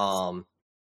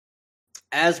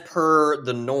 As per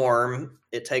the norm,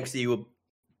 it takes you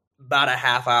about a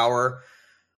half hour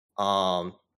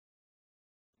to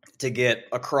get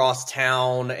across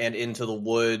town and into the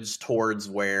woods towards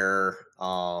where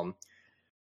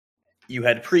you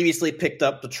had previously picked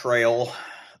up the trail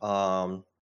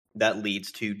that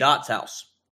leads to Dot's house.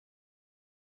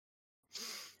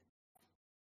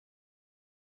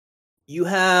 You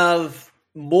have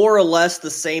more or less the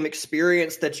same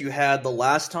experience that you had the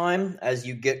last time as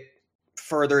you get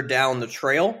further down the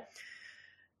trail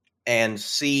and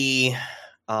see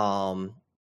the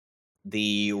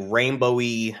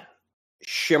rainbowy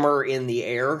shimmer in the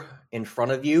air in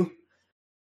front of you.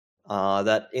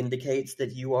 That indicates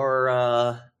that you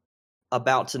are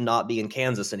about to not be in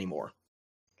Kansas anymore.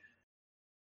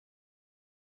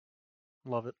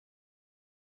 Love it.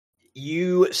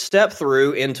 You step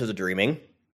through into the dreaming,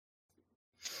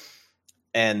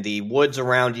 and the woods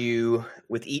around you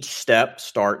with each step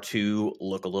start to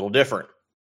look a little different.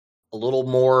 A little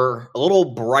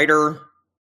brighter.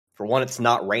 For one, it's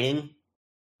not raining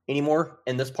anymore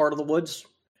in this part of the woods.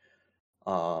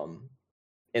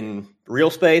 In real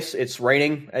space, it's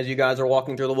raining as you guys are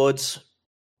walking through the woods.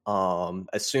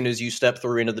 As soon as you step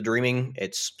through into the dreaming,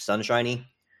 it's sunshiny.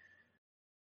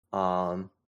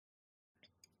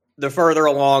 The further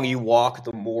along you walk,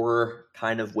 the more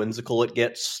kind of whimsical it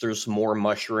gets. There's more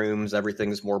mushrooms.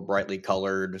 Everything's more brightly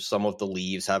colored. Some of the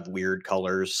leaves have weird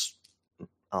colors.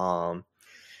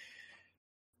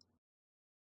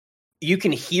 You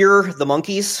can hear the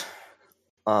monkeys.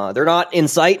 They're not in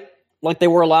sight like they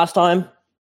were last time.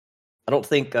 I don't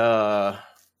think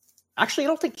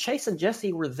Chase and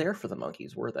Jessie were there for the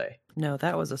monkeys, were they? No,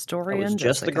 that was a story. It was in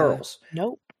just Jessica. the girls.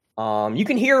 Nope. You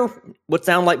can hear what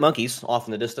sound like monkeys off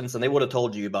in the distance, and they would have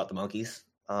told you about the monkeys,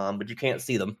 but you can't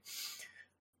see them.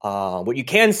 What you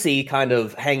can see kind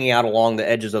of hanging out along the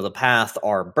edges of the path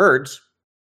are birds.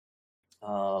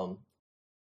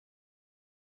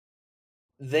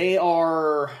 They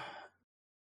are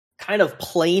kind of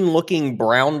plain-looking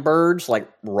brown birds, like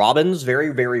robins,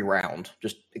 very, very round,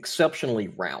 just exceptionally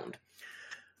round.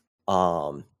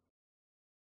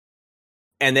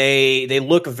 And they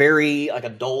look very like a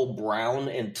dull brown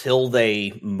until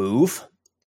they move.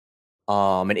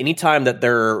 And anytime that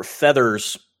their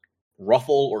feathers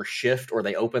ruffle or shift or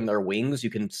they open their wings, you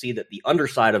can see that the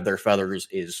underside of their feathers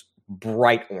is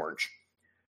bright orange.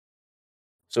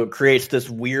 So it creates this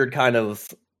weird kind of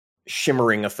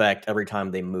shimmering effect every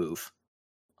time they move.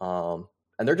 And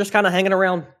they're just kind of hanging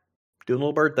around, doing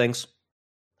little bird things,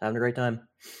 having a great time.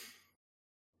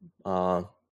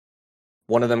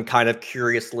 One of them kind of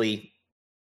curiously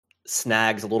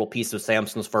snags a little piece of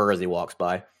Samson's fur as he walks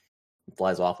by and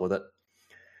flies off with it.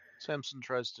 Samson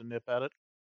tries to nip at it.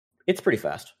 It's pretty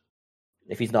fast.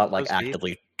 If he's not like Does he?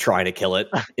 actively trying to kill it,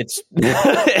 it's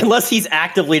unless he's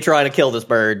actively trying to kill this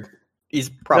bird, he's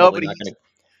probably not going to.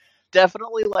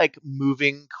 Definitely like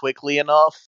moving quickly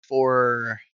enough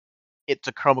for it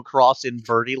to come across in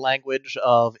birdie language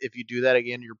of if you do that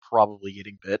again, you're probably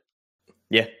getting bit.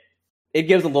 Yeah. It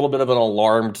gives a little bit of an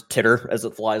alarmed titter as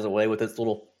it flies away with its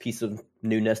little piece of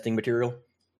new nesting material.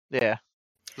 Yeah.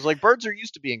 Because like birds are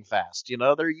used to being fast, you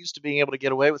know, they're used to being able to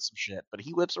get away with some shit, but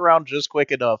he whips around just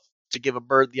quick enough to give a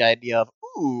bird the idea of,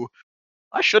 ooh,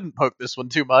 I shouldn't poke this one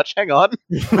too much. Hang on.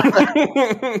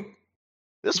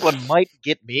 This one might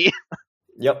get me.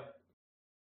 Yep.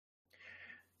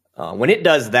 When it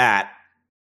does that,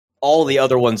 all the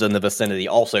other ones in the vicinity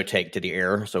also take to the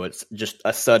air, so it's just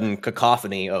a sudden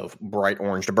cacophony of bright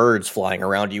orange birds flying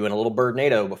around you in a little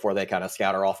birdnado before they kind of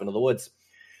scatter off into the woods.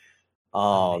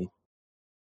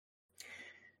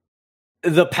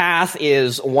 The path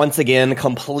is once again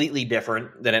completely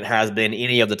different than it has been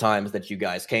any of the times that you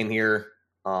guys came here.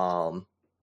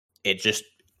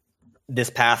 This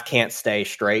path can't stay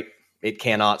straight. It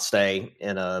cannot stay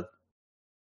in the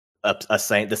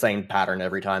same pattern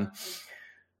every time.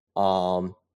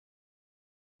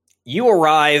 You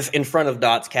arrive in front of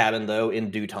Dot's cabin, though,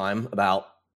 in due time, about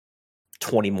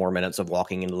 20 more minutes of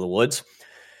walking into the woods.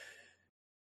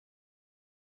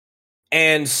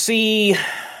 And see,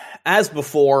 as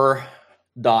before,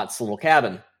 Dot's little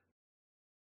cabin.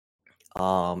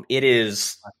 It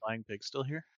is... My flying pig still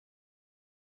here?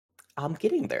 I'm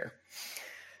getting there.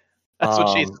 That's what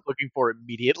she's looking for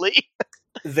immediately.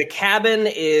 The cabin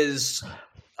is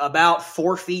about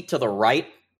 4 feet to the right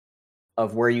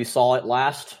of where you saw it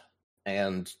last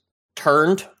and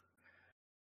turned.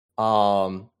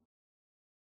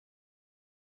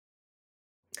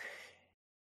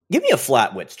 Give me a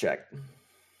flat wits check.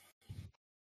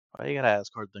 Why you gotta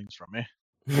ask hard things from me?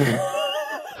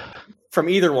 From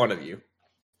either one of you.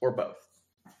 Or both.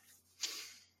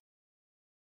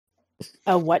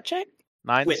 A what check?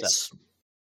 9 Wits. 7.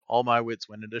 All my wits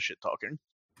went into shit talking.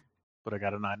 But I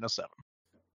got a 9 and a 7.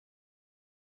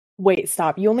 Wait,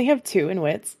 stop. You only have 2 in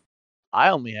wits. I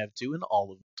only have 2 in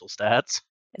all of mental stats.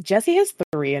 Jessie has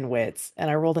 3 in wits, and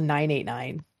I rolled a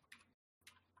 989.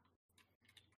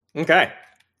 Okay.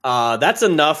 That's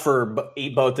enough for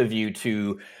both of you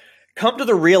to come to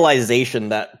the realization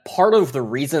that part of the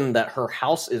reason that her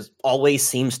house always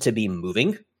seems to be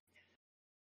moving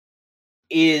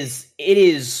is it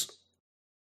is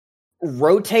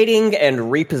rotating and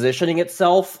repositioning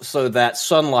itself so that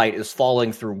sunlight is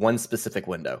falling through one specific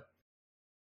window.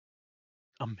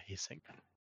 Amazing.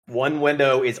 One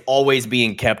window is always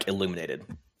being kept illuminated.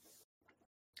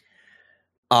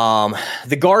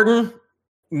 The garden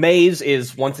maze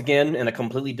is once again in a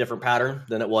completely different pattern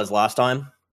than it was last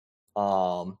time.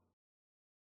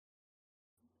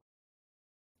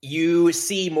 You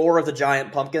see more of the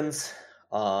giant pumpkins.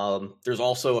 There's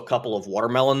also a couple of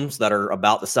watermelons that are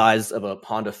about the size of a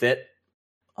Honda Fit.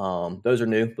 Those are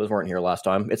new. Those weren't here last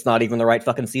time. It's not even the right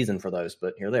fucking season for those,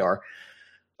 but here they are.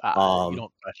 You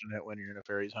don't question it when you're in a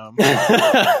fairy's home.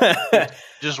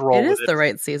 Just roll It with is the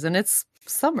right season. It's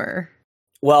summer.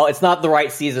 Well, it's not the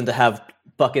right season to have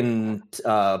fucking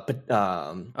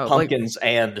pumpkins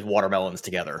and watermelons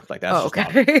together. Like that's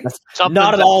that's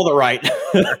not at all the right.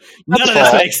 None of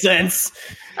this makes sense.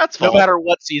 That's no matter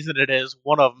what season it is,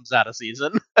 one of them's out of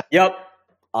season. Yep.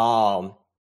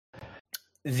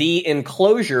 The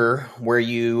enclosure where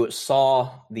you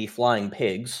saw the flying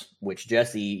pigs, which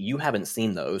Jessie, you haven't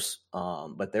seen those,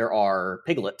 but there are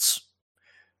piglets.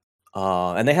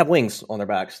 And they have wings on their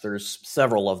backs. There's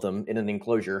several of them in an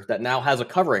enclosure that now has a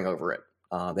covering over it.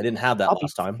 They didn't have that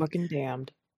last time. Fucking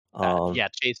damned. Yeah,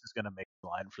 Chase is going to make a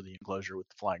line for the enclosure with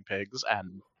the flying pigs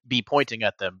and be pointing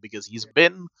at them because he's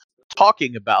been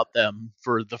talking about them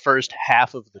for the first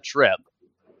half of the trip.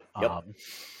 Yep.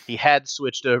 He had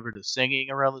switched over to singing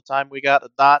around the time we got the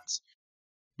dots,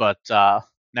 but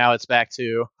now it's back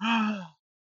to,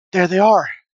 there they are.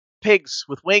 Pigs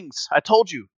with wings. I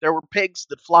told you, there were pigs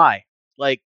that fly.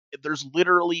 Like, there's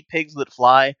literally pigs that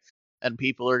fly, and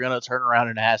people are going to turn around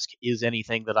and ask, is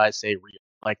anything that I say real?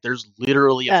 Like, there's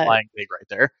literally a flying pig right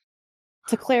there.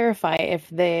 To clarify, if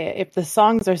the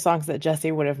songs are songs that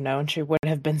Jessie would have known, she would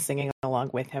have been singing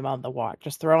along with him on the walk.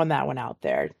 Just throwing that one out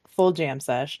there. Full jam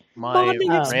sesh. My Bonding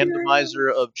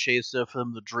randomizer of Chase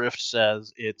FM the Drift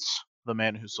says it's The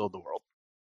Man Who Sold the World.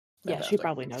 Yeah, she Fantastic.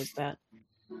 probably knows that.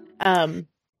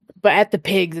 But at the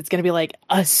pigs, it's gonna be like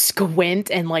a squint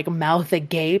and like mouth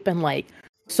agape and like,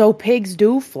 so pigs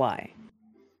do fly.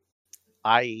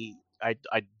 I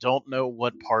don't know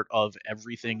what part of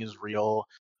everything is real.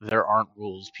 There aren't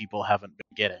rules people haven't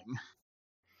been getting.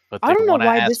 But I don't know wanna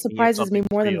why ask this me if surprises me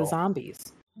something's more than the real.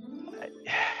 zombies.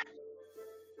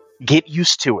 Get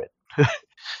used to it.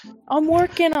 I'm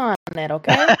working on it,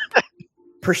 okay?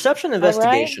 Perception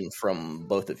investigation from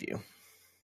both of you.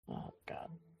 Oh god.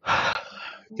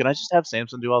 Can I just have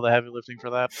Samson do all the heavy lifting for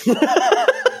that?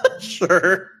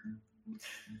 Sure.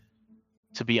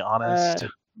 To be honest.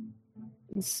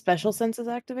 Special senses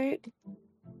activate?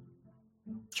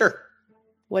 Sure.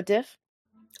 What diff?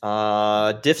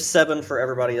 Diff 7 for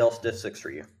everybody else, diff 6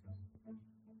 for you.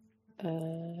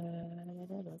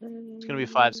 It's going to be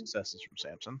 5 successes from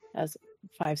Samson. That's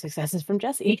 5 successes from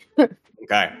Jessie.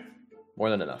 Okay. More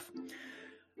than enough.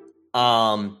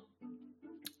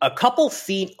 A couple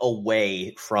feet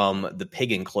away from the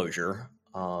pig enclosure,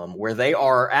 where they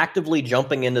are actively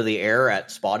jumping into the air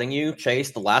at spotting you,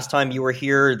 Chase, the last time you were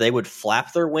here, they would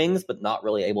flap their wings, but not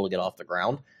really able to get off the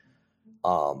ground.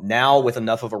 Now, with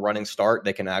enough of a running start,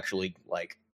 they can actually,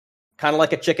 like, kind of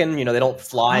like a chicken, they don't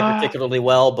fly particularly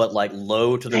well, but, like,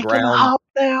 low to the They ground. can hop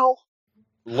now.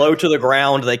 Low to the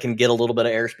ground, they can get a little bit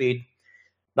of airspeed.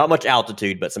 Not much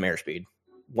altitude, but some airspeed.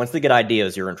 Once they get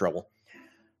ideas, you're in trouble.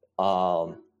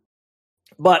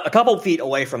 But a couple feet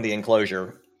away from the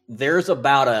enclosure, there's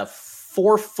about a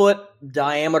 4-foot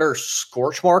diameter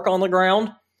scorch mark on the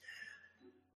ground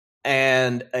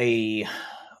and about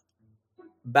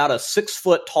a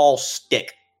 6-foot tall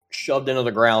stick shoved into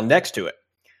the ground next to it.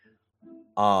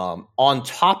 On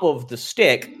top of the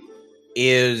stick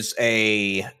is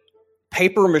a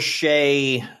paper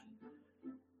mache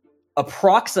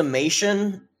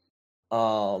approximation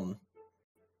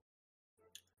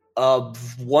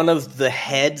of one of the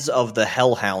heads of the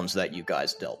hellhounds that you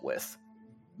guys dealt with.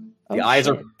 The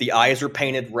eyes are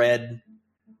painted red.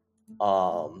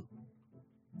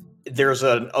 There's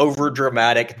an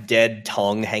overdramatic dead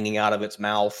tongue hanging out of its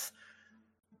mouth.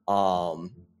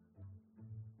 And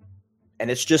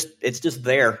it's just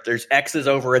there. There's X's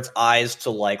over its eyes to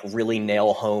like really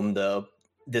nail home the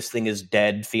this thing is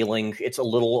dead feeling. It's a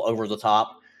little over the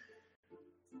top.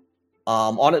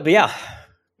 On it, but yeah.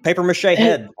 Paper mache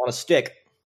head on a stick.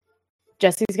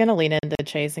 Jessie's gonna lean into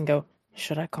Chase and go,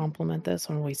 should I compliment this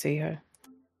when we see her?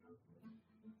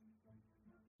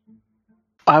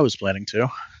 I was planning to.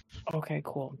 Okay,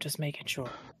 cool. Just making sure.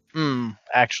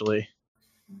 Actually,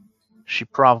 she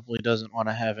probably doesn't want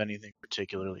to have anything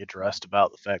particularly addressed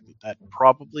about the fact that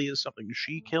probably is something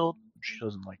she killed. She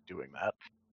doesn't like doing that.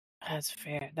 That's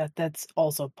fair. That's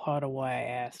also part of why I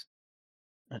asked.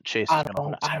 And Chase I is don't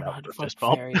going know to how to for fuck fist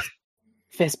bump. fairies.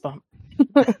 Fist bump.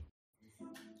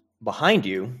 Behind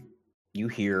you, you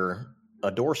hear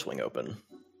a door swing open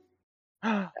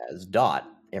as Dot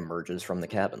emerges from the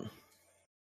cabin.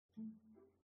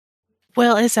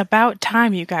 Well, it's about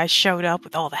time you guys showed up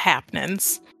with all the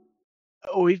happenings.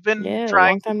 We've been Yeah,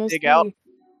 trying long time to no dig see. out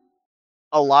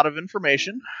a lot of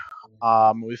information.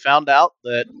 We found out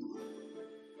that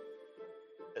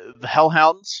the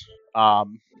hellhounds,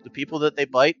 the people that they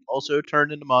bite also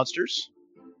turn into monsters.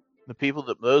 The people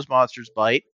that those monsters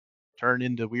bite turn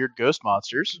into weird ghost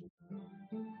monsters.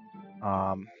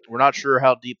 We're not sure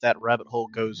how deep that rabbit hole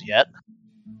goes yet,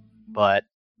 but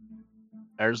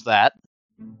there's that.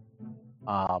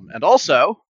 And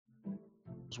also, I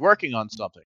was working on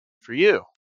something for you.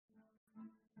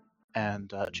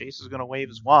 And Chase is going to wave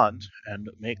his wand and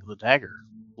make the dagger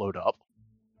float up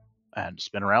and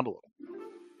spin around a little.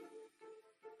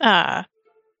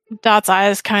 Dot's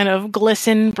eyes kind of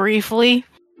glisten briefly,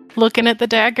 looking at the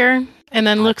dagger, and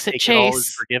then looks at Take it all is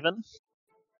Chase. forgiven.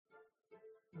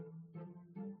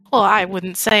 Well, I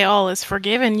wouldn't say all is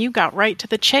forgiven. You got right to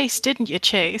the chase, didn't you,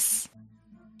 Chase?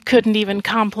 Couldn't even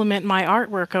compliment my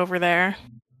artwork over there.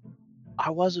 I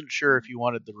wasn't sure if you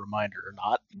wanted the reminder or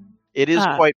not. It is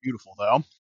quite beautiful, though.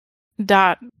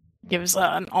 Dot gives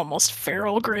an almost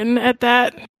feral grin at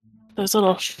that. Those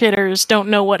little shitters don't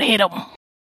know what hit them.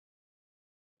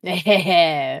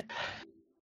 I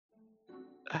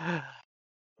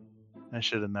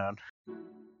should have known.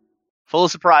 Full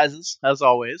of surprises, as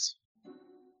always.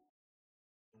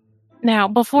 Now,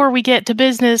 before we get to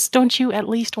business, don't you at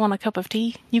least want a cup of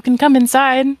tea? You can come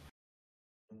inside.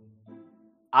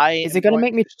 Is it going to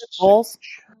make me trip balls?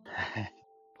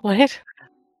 What?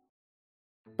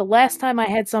 The last time I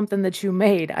had something that you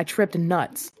made, I tripped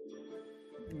nuts.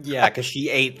 Yeah, because she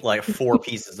ate like 4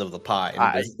 pieces of the pie.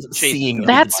 And seeing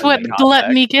That's what context.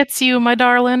 gluttony gets you, my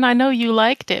darling. I know you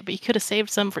liked it, but you could have saved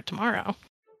some for tomorrow.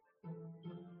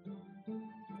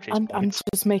 I'm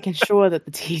just making sure that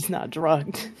the tea's not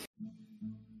drugged.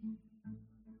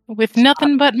 With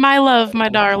nothing but my love, my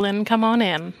darling. Come on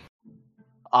in.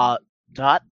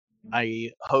 Dot,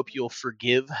 I hope you'll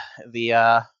forgive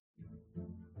the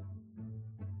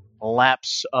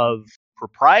lapse of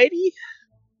propriety.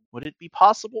 Would it be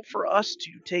possible for us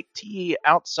to take tea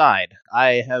outside?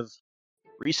 I have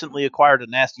recently acquired a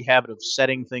nasty habit of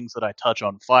setting things that I touch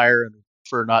on fire, and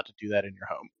prefer not to do that in your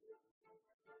home.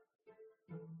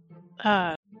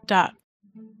 Dot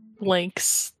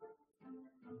blinks.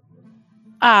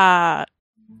 And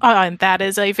that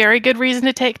is a very good reason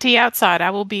to take tea outside.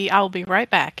 I'll be right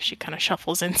back. She kind of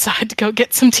shuffles inside to go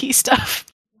get some tea stuff.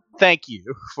 Thank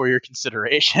you for your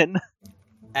consideration.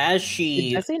 As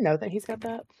she... Does he know that he's got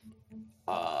that?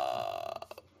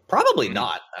 Probably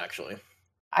not, actually.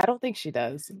 I don't think she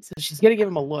does. So she's going to give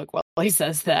him a look while he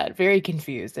says that. Very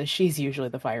confused, as she's usually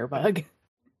the firebug.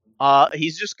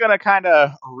 He's just going to kind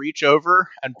of reach over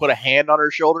and put a hand on her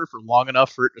shoulder for long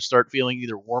enough for it to start feeling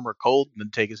either warm or cold, and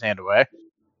then take his hand away.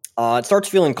 It starts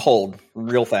feeling cold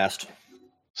real fast.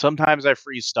 Sometimes I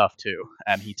freeze stuff, too,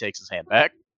 and he takes his hand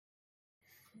back.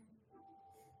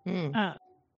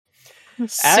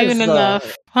 Soon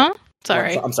enough. Huh?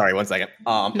 Sorry. I'm sorry, 1 second.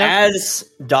 Nope. As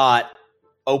Dot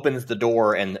opens the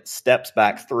door and steps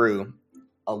back through,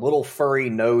 a little furry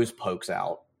nose pokes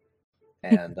out,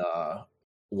 and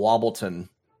Wobbleton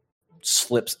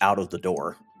slips out of the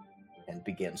door and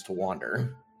begins to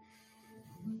wander.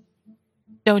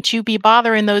 Don't you be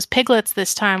bothering those piglets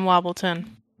this time,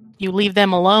 Wobbleton. You leave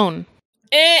them alone.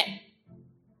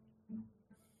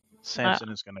 Samson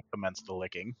is going to commence the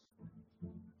licking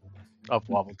of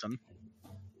Wobbleton.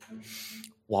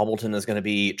 Wobbleton is going to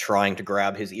be trying to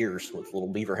grab his ears with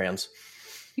little beaver hands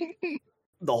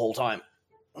the whole time.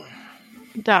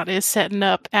 Dot is setting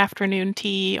up afternoon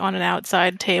tea on an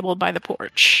outside table by the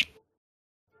porch.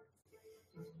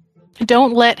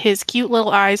 Don't let his cute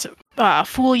little eyes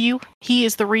fool you. He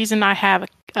is the reason I have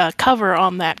a cover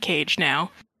on that cage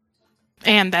now.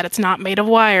 And that it's not made of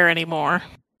wire anymore.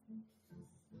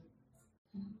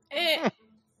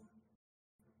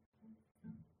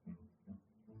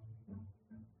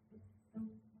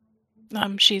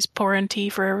 She's pouring tea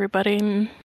for everybody and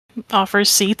offers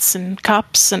seats and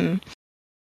cups, and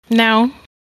now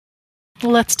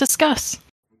let's discuss.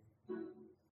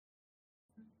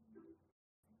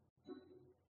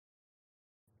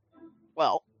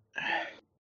 Well,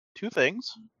 2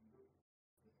 things.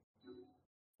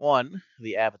 One,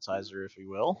 the appetizer, if you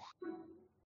will.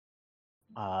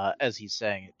 As he's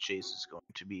saying it, Chase is going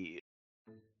to be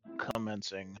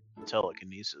commencing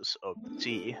telekinesis of the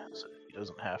tea, so he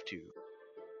doesn't have to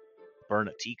burn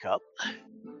a teacup,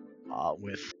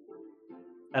 with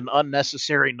an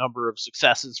unnecessary number of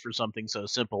successes for something so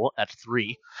simple at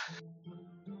 3.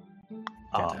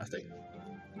 Fantastic.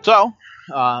 So,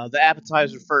 the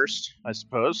appetizer first, I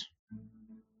suppose.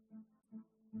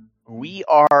 We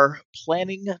are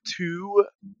planning to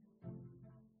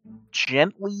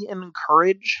gently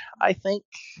encourage, I think,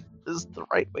 is the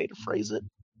right way to phrase it.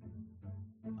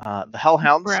 The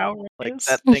Hellhounds, like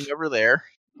that thing over there,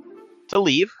 to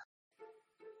leave.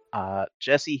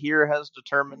 Jessie here has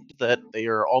determined that they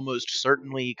are almost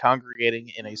certainly congregating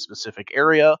in a specific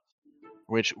area,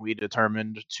 which we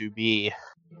determined to be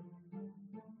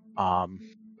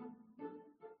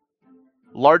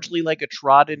largely like a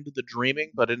trot into the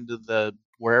dreaming, but into the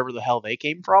wherever the hell they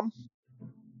came from,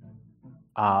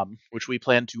 which we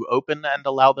plan to open and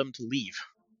allow them to leave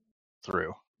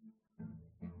through.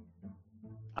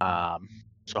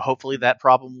 So hopefully that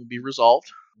problem will be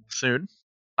resolved soon.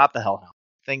 Not the Hellhound.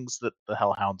 Things that the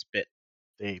Hellhounds bit.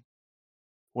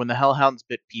 When the Hellhounds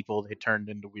bit people, they turned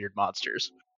into weird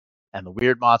monsters. And the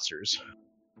weird monsters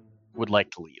would like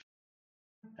to leave.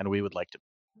 And we would like to.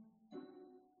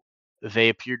 They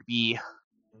appear to be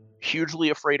hugely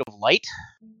afraid of light.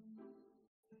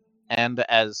 And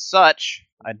as such,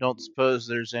 I don't suppose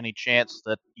there's any chance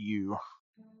that you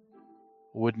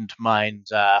wouldn't mind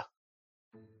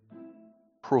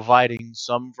providing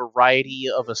some variety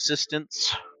of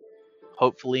assistance,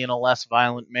 hopefully in a less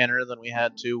violent manner than we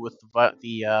had to with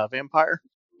the vampire.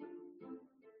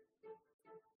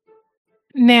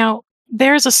 Now,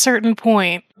 there's a certain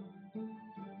point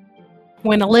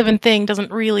when a living thing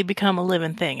doesn't really become a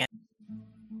living thing.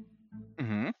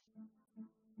 Mm-hmm.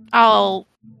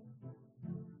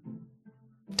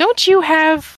 Don't you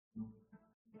have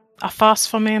a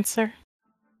phosphomancer?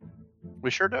 We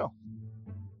sure do.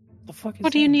 The fuck is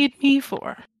What do you that? need me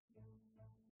for?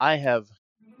 I have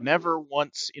never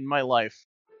once in my life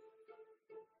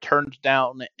turned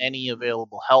down any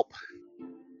available help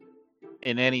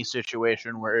in any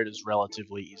situation where it is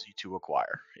relatively easy to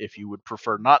acquire. If you would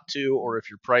prefer not to, or if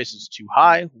your price is too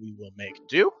high, we will make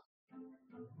do.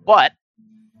 But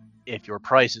if your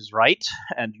price is right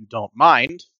and you don't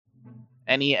mind,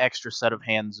 any extra set of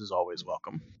hands is always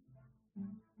welcome.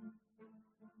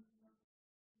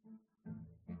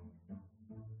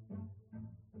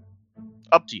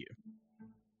 Up to you.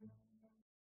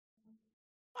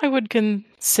 I would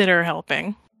consider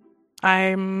helping.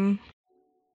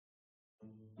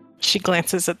 She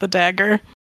glances at the dagger.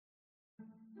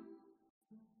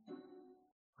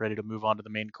 Ready to move on to the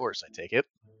main course, I take it.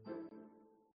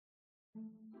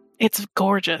 It's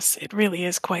gorgeous. It really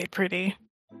is quite pretty.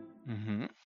 Mm-hmm.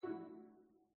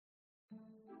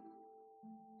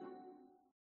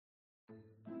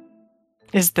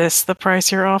 Is this the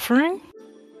price you're offering?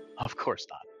 Of course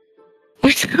not.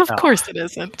 Of No. course it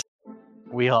isn't.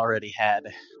 We already had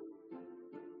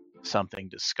something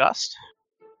discussed.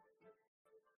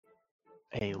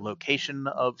 A location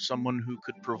of someone who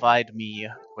could provide me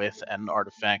with an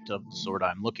artifact of the sort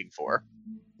I'm looking for.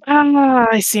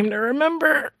 I seem to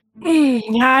remember.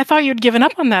 Yeah, I thought you'd given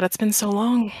up on that. It's been so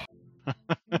long.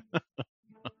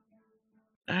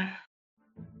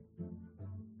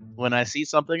 When I see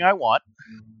something I want,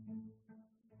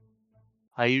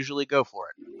 I usually go for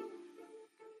it.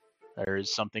 There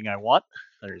is something I want,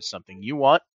 there is something you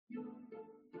want,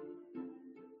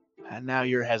 and now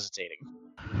you're hesitating.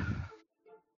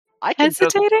 I can just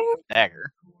Hesitating?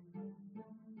 dagger.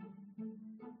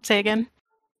 Say again.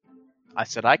 I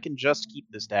said I can just keep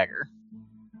this dagger.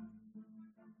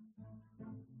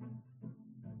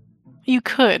 You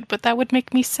could, but that would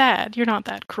make me sad. You're not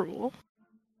that cruel.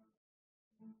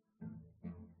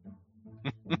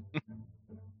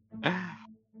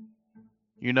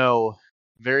 You know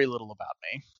very little about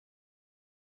me.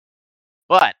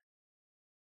 But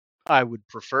I would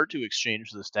prefer to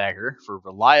exchange this dagger for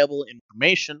reliable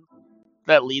information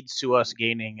that leads to us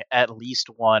gaining at least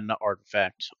one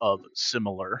artifact of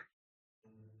similar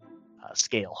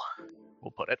scale,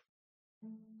 we'll put it.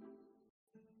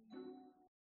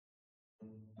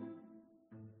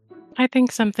 I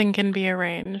think something can be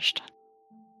arranged.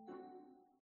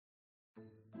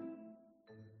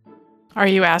 Are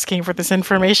you asking for this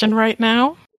information right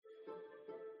now?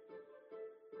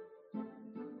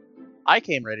 I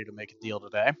came ready to make a deal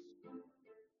today.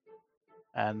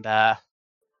 And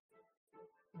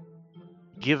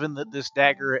given that this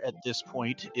dagger at this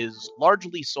point is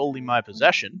largely solely my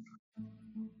possession,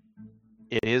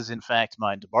 it is in fact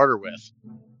mine to barter with.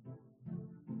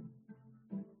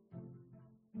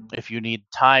 If you need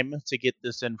time to get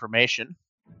this information,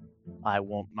 I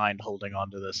won't mind holding on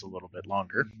to this a little bit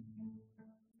longer.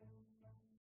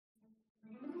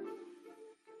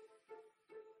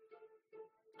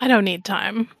 I don't need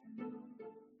time.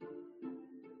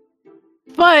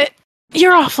 But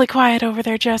you're awfully quiet over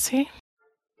there, Jessie.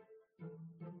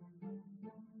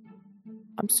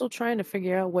 I'm still trying to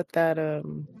figure out what that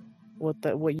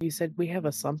what you said. We have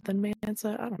a something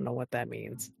mansa. I don't know what that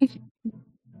means.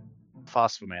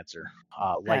 Phosphomancer.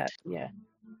 Light. Yeah.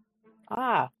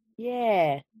 Ah,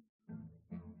 yeah.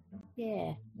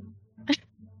 Yeah.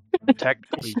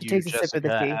 Technically you, Takes a sip of the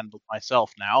Jessica, tea. and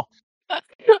myself now.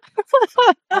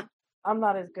 I'm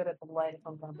not as good at the light, if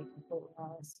I'm gonna be completely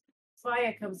honest.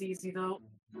 Fire comes easy though.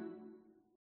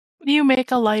 You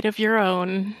make a light of your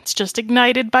own. It's just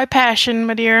ignited by passion,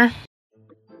 my dear.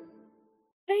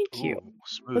 Thank you. Ooh,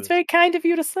 smooth. That's very kind of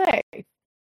you to say.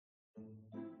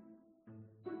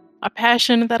 A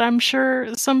passion that I'm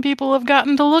sure some people have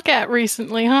gotten to look at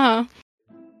recently, huh?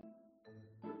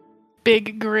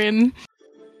 Big grin.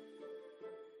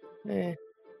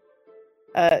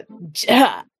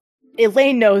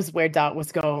 Elaine knows where Dot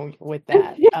was going with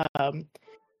that.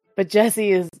 But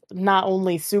Jessie is not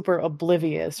only super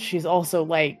oblivious, she's also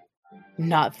like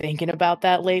not thinking about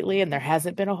that lately, and there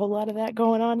hasn't been a whole lot of that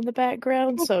going on in the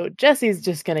background. So Jessie's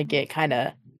just gonna get kind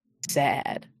of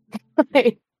sad.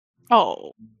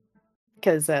 Oh.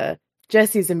 Because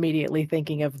Jessie's immediately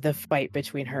thinking of the fight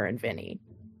between her and Vinny.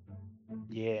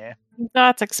 Yeah.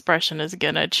 Dot's expression is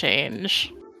gonna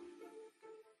change.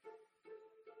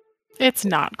 It's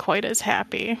not quite as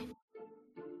happy.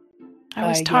 I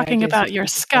was talking about your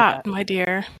Scott, my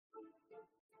dear.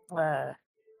 Yeah,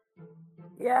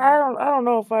 I don't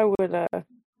know if I would.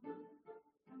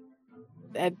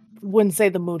 I wouldn't say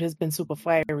the mood has been super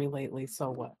fiery lately. So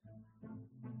what?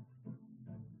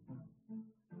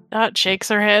 Dot shakes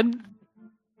her head,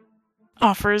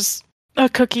 offers a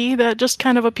cookie that just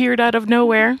kind of appeared out of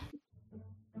nowhere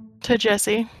to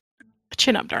Jessie.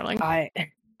 Chin up, darling. I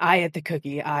ate the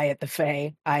cookie. I ate the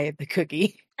Fae. I ate the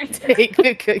cookie. Take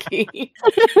the cookie.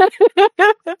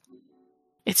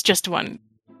 It's just one.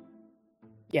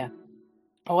 Yeah.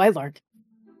 Oh, I learned.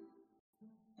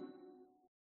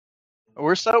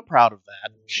 We're so proud of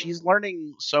that. She's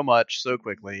learning so much so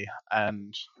quickly,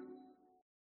 and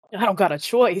I don't got a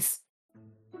choice.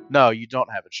 no, you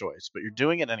don't have a choice, but you're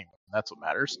doing it anyway. That's what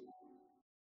matters.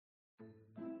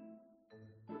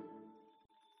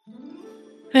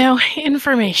 Now,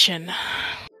 information.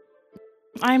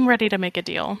 I'm ready to make a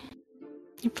deal.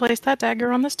 You place that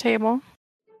dagger on this table,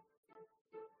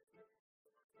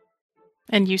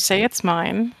 and you say it's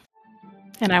mine,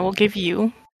 and I will give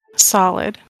you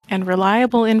solid and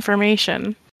reliable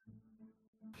information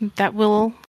that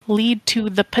will lead to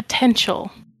the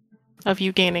potential of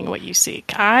you gaining what you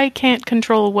seek. I can't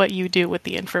control what you do with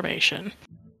the information.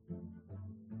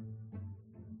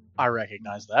 I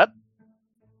recognize that.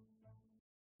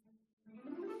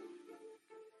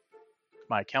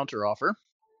 My counteroffer.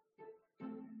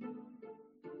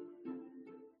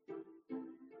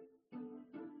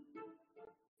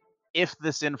 If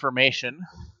this information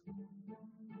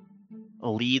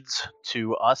leads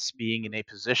to us being in a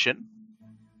position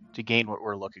to gain what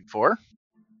we're looking for,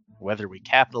 whether we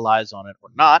capitalize on it or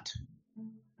not,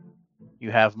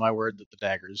 you have my word that the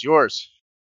dagger is yours.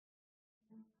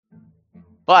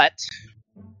 But,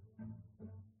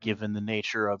 given the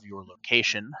nature of your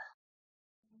location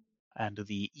and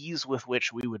the ease with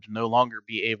which we would no longer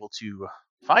be able to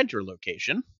find your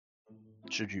location,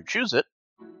 should you choose it,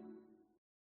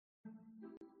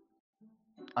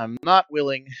 I'm not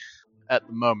willing at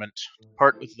the moment to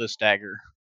part with this dagger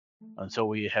until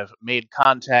we have made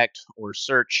contact or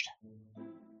searched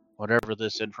whatever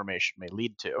this information may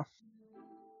lead to.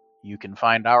 You can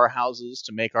find our houses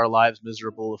to make our lives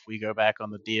miserable if we go back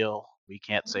on the deal. We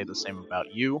can't say the same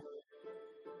about you,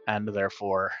 and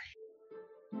therefore,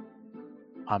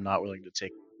 I'm not willing to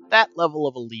take that level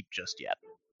of a leap just yet.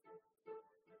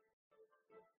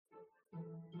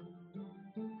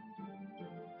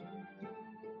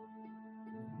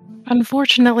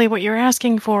 Unfortunately, what you're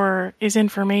asking for is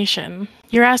information.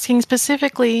 You're asking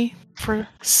specifically for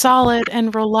solid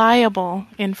and reliable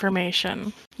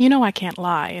information. You know I can't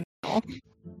lie.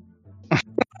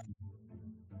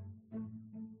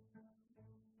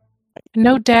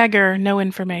 No dagger, no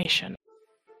information.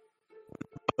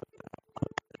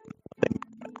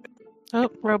 Oh,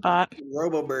 robot.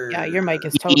 Robobird. Yeah, your mic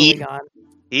is totally gone.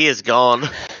 He is gone.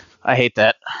 I hate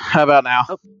that. How about now?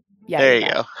 Oh, yeah, There you're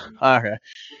you back. go. Okay.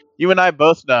 You and I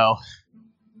both know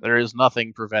there is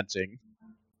nothing preventing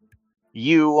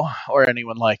you or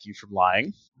anyone like you from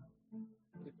lying.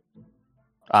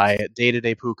 I dated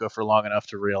a puka for long enough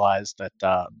to realize that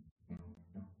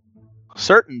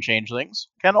certain changelings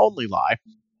can only lie.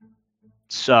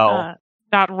 So,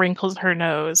 Dot wrinkles her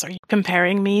nose. Are you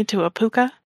comparing me to a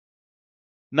puka?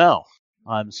 no.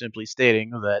 I'm simply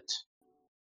stating that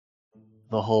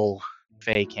the whole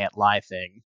Fae can't lie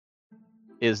thing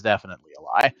is definitely a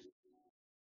lie.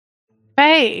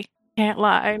 Faye can't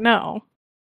lie, no.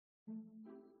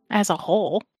 As a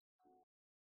whole.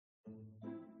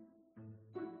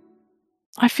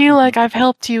 I feel like I've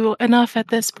helped you enough at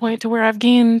this point to where I've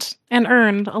gained and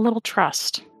earned a little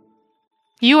trust.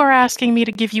 You are asking me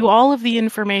to give you all of the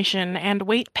information and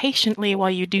wait patiently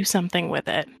while you do something with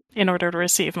it in order to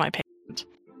receive my payment.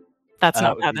 That's That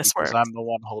not would how be this because works. I'm the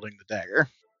one holding the dagger.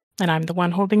 And I'm the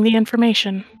one holding the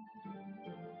information.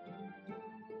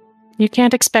 You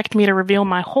can't expect me to reveal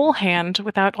my whole hand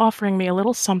without offering me a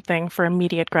little something for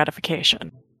immediate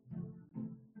gratification.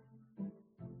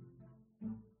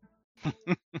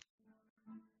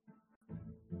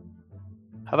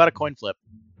 How about a coin flip?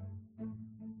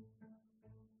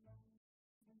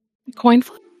 Coin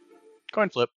flip? Coin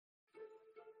flip.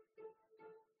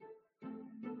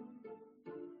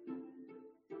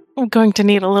 I'm going to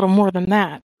need a little more than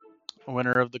that. The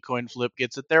winner of the coin flip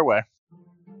gets it their way.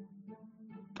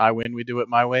 I win, we do it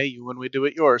my way. You win, we do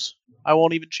it yours. I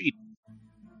won't even cheat.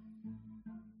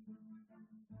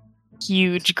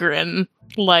 Huge grin.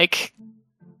 Like,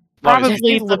 Long as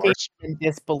probably it's the looking in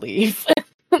disbelief.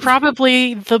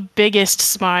 probably the biggest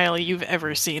smile you've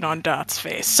ever seen on Dot's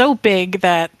face. So big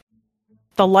that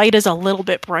the light is a little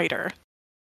bit brighter.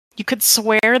 You could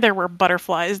swear there were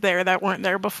butterflies there that weren't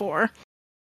there before.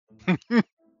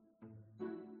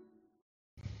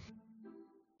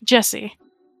 Jessie,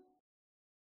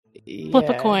 flip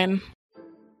a coin.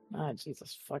 Oh,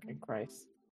 Jesus fucking Christ.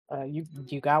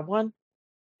 You got one?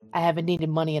 I haven't needed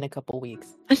money in a couple weeks.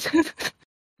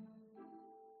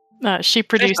 She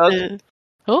produces.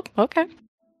 Oh, okay.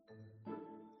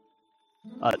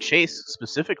 Chase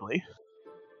specifically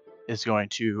is going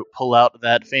to pull out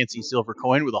that fancy silver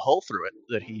coin with a hole through it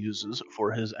that he uses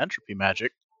for his entropy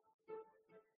magic.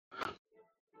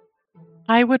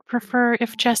 I would prefer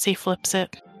if Jessie flips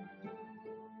it.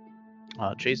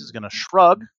 Chase is going to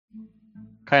shrug,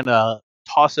 kind of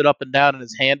toss it up and down in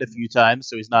his hand a few times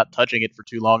so he's not touching it for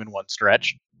too long in one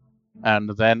stretch, and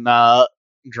then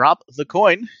drop the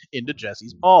coin into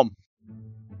Jessie's palm.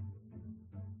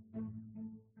 I'm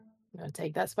gonna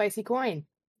take that spicy coin.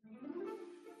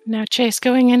 Now, Chase,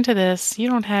 going into this, you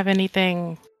don't have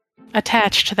anything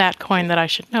attached to that coin that I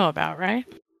should know about, right?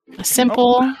 A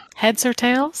simple heads or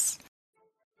tails?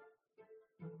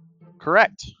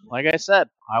 Correct. Like I said,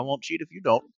 I won't cheat if you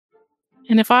don't.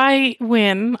 And if I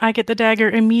win, I get the dagger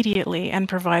immediately and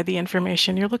provide the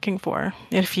information you're looking for.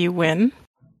 If you win,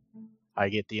 I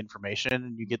get the information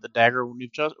and you get the dagger when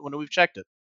we've checked it.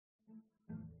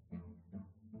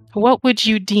 what would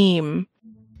you deem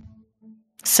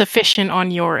sufficient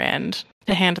on your end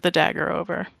to hand the dagger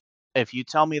over? If you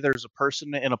tell me there's a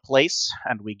person in a place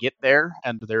and we get there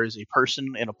and there is a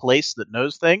person in a place that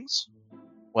knows things,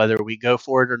 whether we go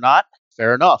for it or not,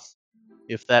 fair enough.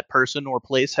 If that person or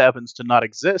place happens to not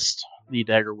exist, the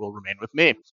dagger will remain with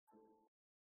me.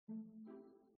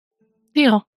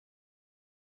 Deal.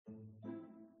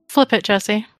 Flip it,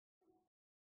 Jessie.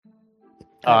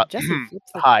 Jessie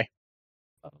flips it. Hi.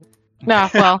 No,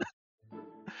 well,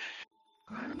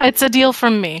 it's a deal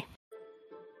from me.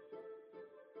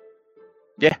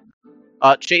 Yeah.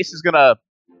 Chase is gonna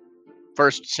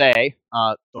first say,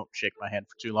 don't shake my hand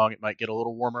for too long, it might get a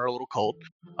little warmer or a little cold,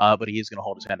 but he is gonna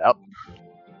hold his hand out.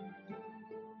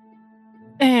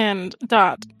 And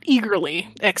Dot eagerly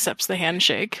accepts the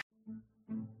handshake.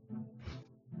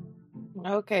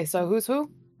 Okay, so who's who?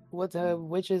 What's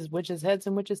which is heads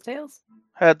and which is tails?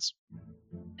 Heads.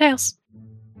 Tails.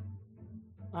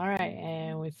 All right,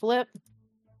 and we flip.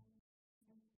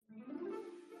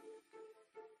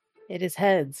 It is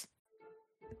heads.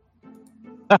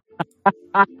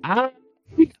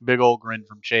 Big old grin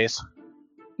from Chase.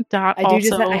 Dot I do also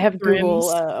just I have Google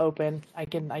grins. open. I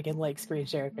can like screen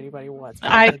share if anybody wants.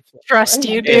 I trust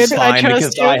you, dude. It's I fine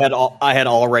trust because you. I had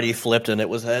already flipped and it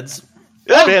was heads.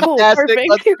 Oh, cool, Fantastic.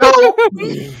 perfect.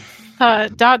 Let's go.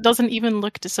 Dot doesn't even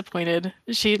look disappointed.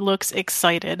 She looks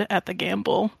excited at the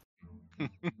gamble.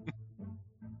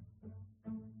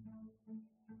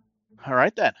 All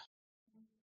right then.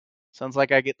 Sounds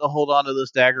like I get to hold on to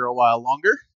this dagger a while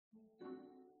longer.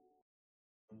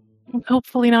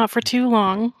 Hopefully not for too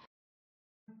long.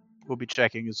 We'll be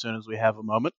checking as soon as we have a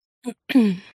moment.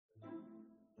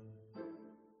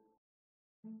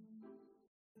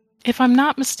 If I'm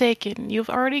not mistaken, you've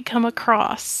already come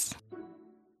across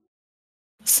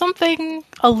something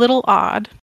a little odd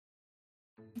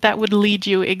that would lead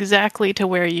you exactly to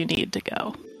where you need to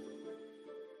go.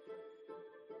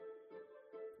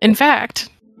 In fact,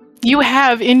 you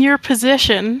have in your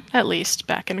possession, at least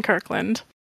back in Kirkland,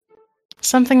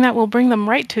 something that will bring them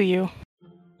right to you.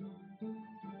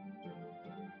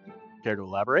 Care to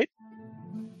elaborate?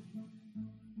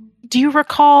 Do you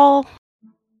recall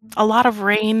a lot of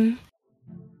rain?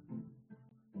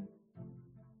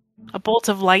 A bolt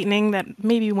of lightning that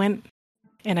maybe went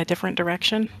in a different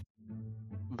direction?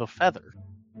 The feather.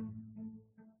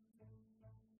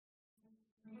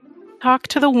 Talk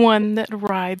to the one that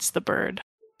rides the bird.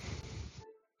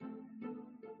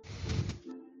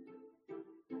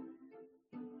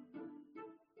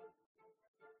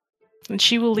 And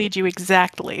she will lead you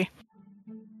exactly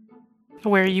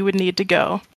where you would need to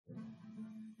go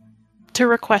to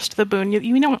request the boon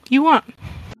you want.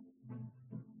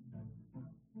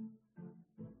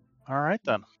 All right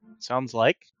then. Sounds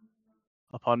like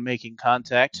upon making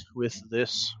contact with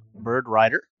this bird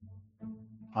rider,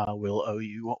 we'll owe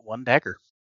you one dagger.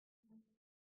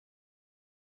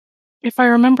 If I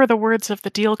remember the words of the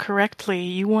deal correctly,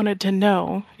 you wanted to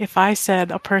know if I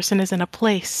said a person is in a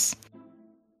place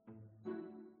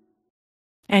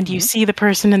and you see the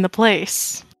person in the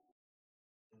place,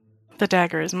 the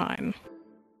dagger is mine.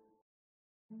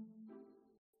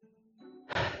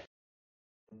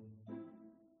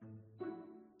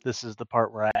 This is the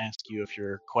part where I ask you if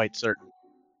you're quite certain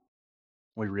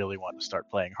we really want to start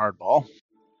playing hardball.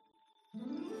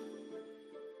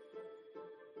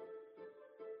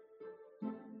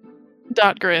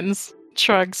 Dot grins,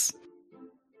 shrugs.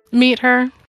 Meet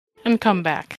her, and come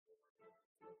back.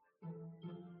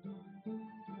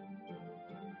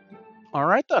 All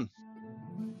right then.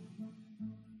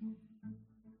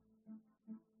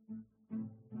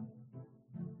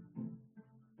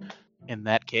 In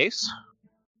that case,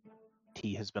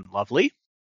 tea has been lovely.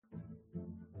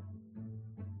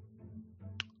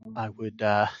 I would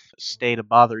stay to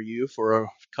bother you for a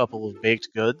couple of baked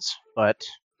goods, but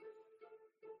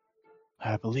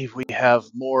I believe we have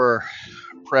more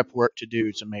prep work to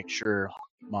do to make sure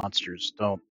monsters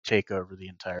don't take over the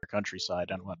entire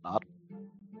countryside and whatnot.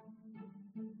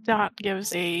 Dot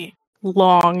gives a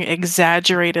long,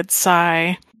 exaggerated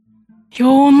sigh. You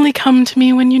only come to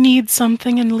me when you need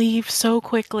something and leave so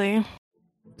quickly.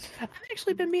 I've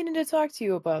actually been meaning to talk to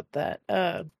you about that.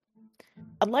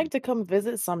 I'd like to come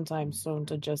visit sometime soon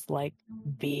to just, like,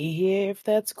 be here, if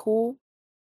that's cool.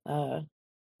 I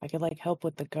could, like, help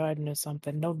with the garden or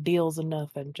something. No deals or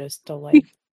nothing, just to, like,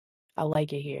 I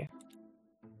like it here.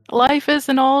 Life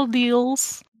isn't all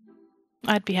deals.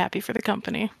 I'd be happy for the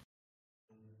company.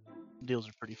 Deals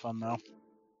are pretty fun, though.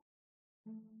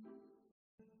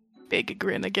 Big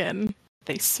grin again.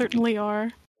 They certainly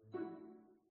are.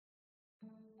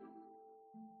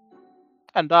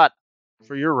 And Dot,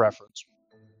 for your reference,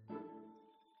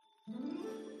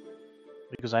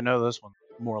 because I know this one's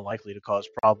more likely to cause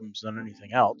problems than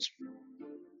anything else.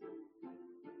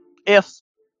 If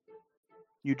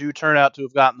you do turn out to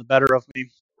have gotten the better of me,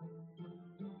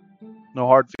 no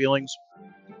hard feelings.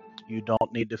 You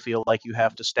don't need to feel like you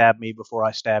have to stab me before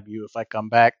I stab you if I come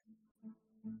back.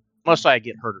 Unless I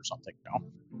get hurt or something,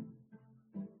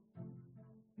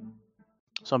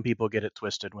 Some people get it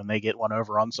twisted when they get one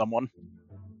over on someone.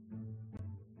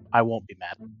 I won't be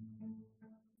mad.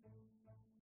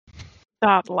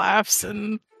 Dot laughs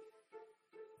and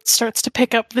starts to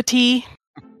pick up the tea.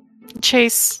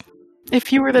 Chase,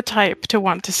 if you were the type to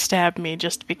want to stab me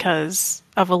just because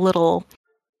of a little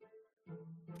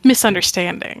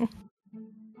misunderstanding,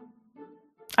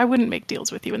 I wouldn't make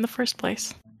deals with you in the first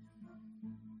place.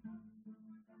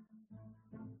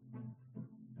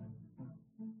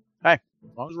 Hey,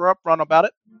 as long as we're upfront about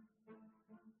it,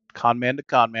 con man to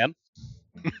con man.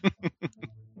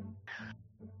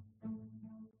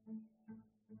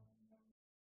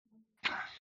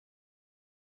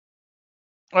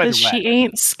 Because she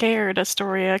ain't scared,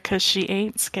 Astoria, because she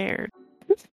ain't scared.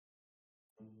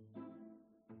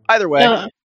 Either way,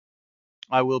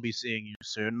 I will be seeing you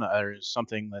soon. There is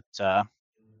something that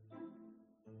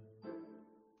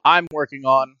I'm working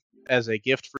on as a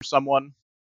gift for someone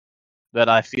that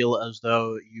I feel as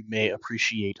though you may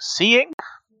appreciate seeing.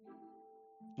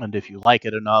 And if you like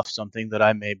it enough, something that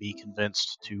I may be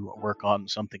convinced to work on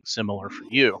something similar for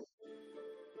you.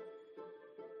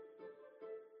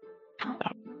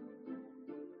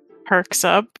 Perks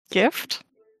up. Gift?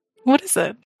 What is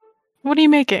it? What are you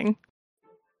making?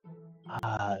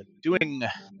 Doing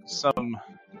some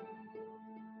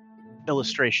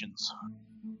illustrations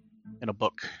in a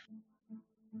book.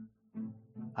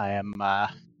 I am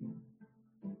a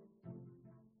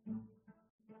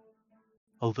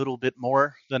little bit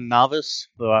more than novice,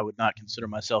 though I would not consider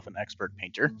myself an expert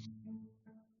painter.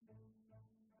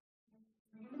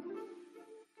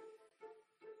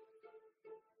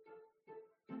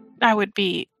 I would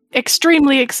be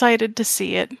extremely excited to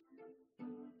see it.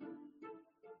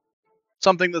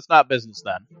 Something that's not business,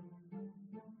 then.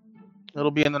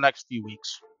 It'll be in the next few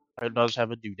weeks. It does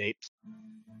have a due date.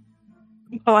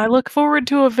 Well, I look forward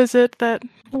to a visit that,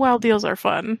 while deals are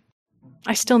fun,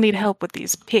 I still need help with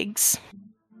these pigs.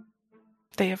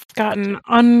 They have gotten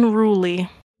unruly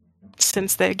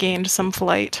since they gained some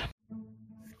flight.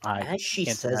 As she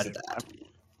says that,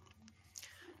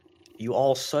 you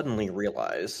all suddenly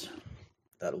realize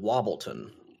that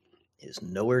Wobbleton is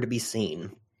nowhere to be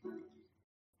seen.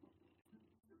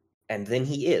 And then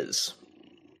he is,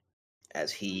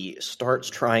 as he starts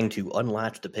trying to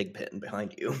unlatch the pig pen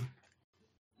behind you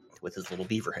with his little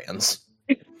beaver hands.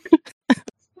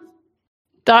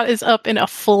 Dot is up in a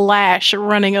flash,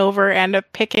 running over and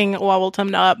picking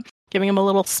Wobbleton up, giving him a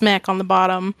little smack on the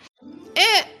bottom.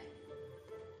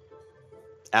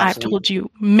 I've told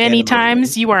you many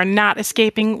times you are not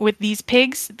escaping with these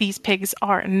pigs. These pigs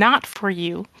are not for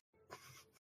you.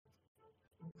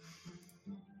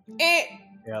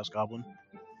 Chaos Goblin.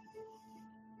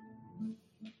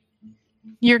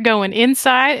 You're going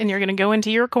inside, and you're going to go into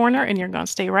your corner, and you're going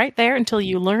to stay right there until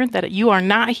you learn that you are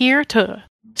not here to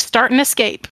start an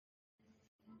escape.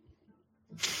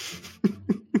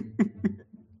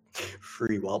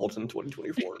 Free Wobbleton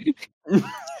 2024.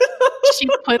 She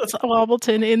puts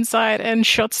Wobbleton inside and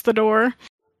shuts the door.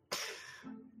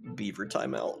 Beaver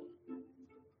timeout.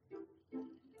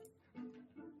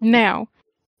 Now,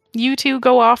 you two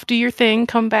go off, do your thing,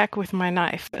 come back with my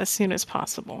knife as soon as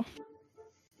possible.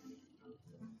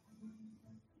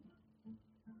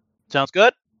 Sounds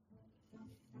good.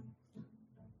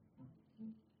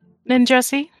 Then,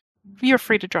 Jessie, You're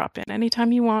free to drop in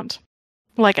anytime you want.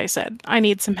 Like I said, I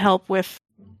need some help with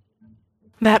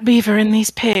that beaver and these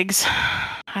pigs.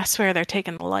 I swear they're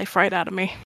taking the life right out of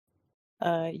me.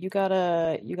 You got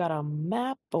a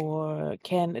map, or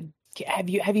have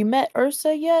you met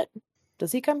Ursa yet?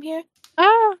 Does he come here?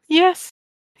 Ah, yes.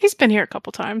 He's been here a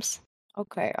couple times.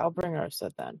 Okay, I'll bring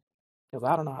Ursa then. Because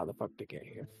I don't know how the fuck to get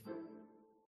here.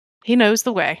 He knows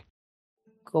the way.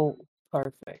 Cool.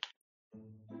 Perfect.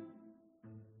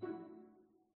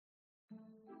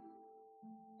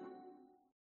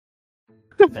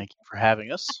 Thank you for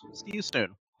having us. See you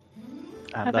soon.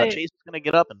 And Chase is going to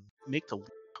get up and make the.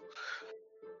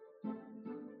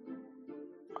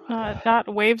 Dot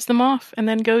waves them off and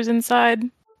then goes inside.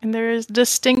 And there is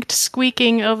distinct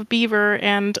squeaking of beaver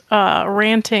and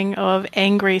ranting of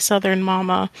angry southern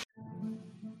mama.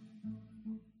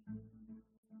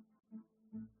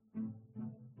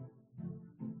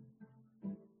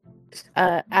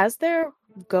 As they're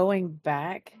going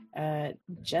back,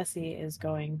 Jessie is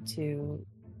going to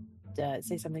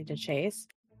say something to Chase.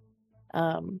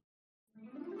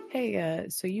 Hey,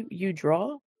 so you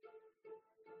draw?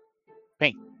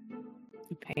 Paint.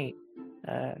 You paint.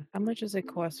 How much does it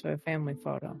cost for a family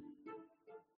photo?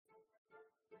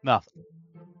 Nothing.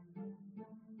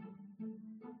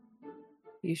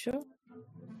 You sure?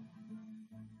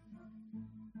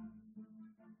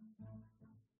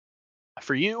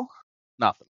 For you,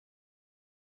 nothing.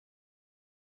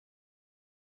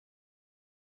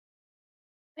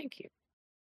 Thank you.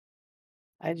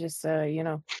 I just,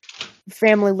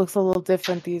 family looks a little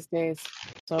different these days.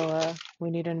 So,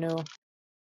 we need a new.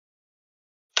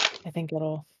 I think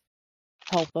it'll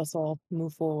help us all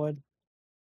move forward.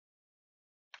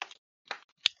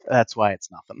 That's why it's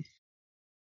nothing.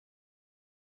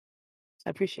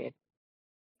 I appreciate it.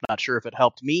 Not sure if it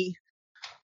helped me,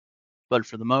 but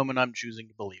for the moment, I'm choosing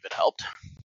to believe it helped.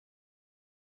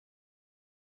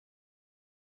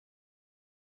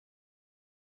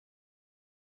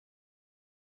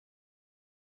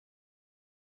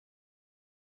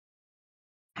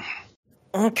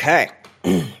 Okay.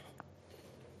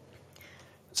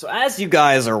 So as you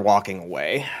guys are walking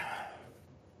away,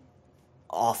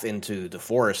 off into the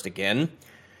forest again,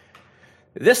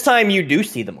 this time you do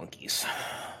see the monkeys.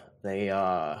 They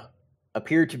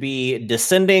appear to be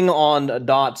descending on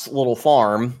Dot's little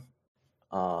farm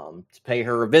to pay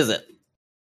her a visit.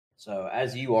 So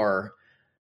as you are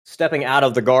stepping out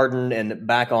of the garden and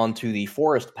back onto the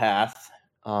forest path,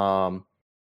 a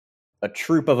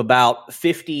troop of about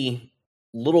 50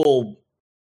 little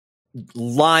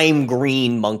lime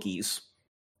green monkeys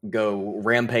go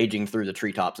rampaging through the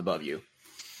treetops above you.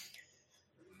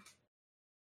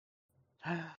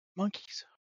 Monkeys.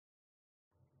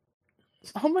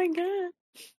 Oh my god.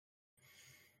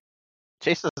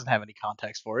 Chase doesn't have any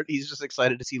context for it. He's just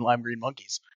excited to see lime green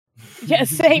monkeys. Yeah,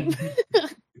 same.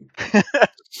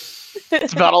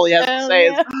 That's about all he has to say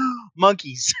is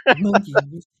monkeys.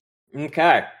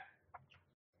 Okay.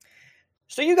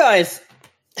 So you guys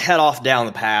head off down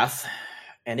the path,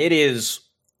 and it is,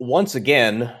 once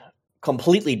again,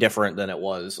 completely different than it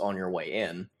was on your way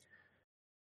in.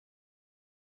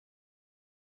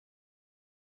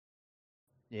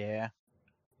 Yeah.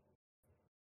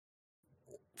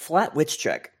 Flat wits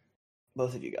check.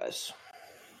 Both of you guys.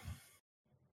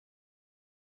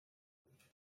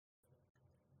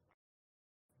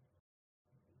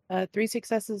 Three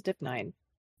successes, diff 9.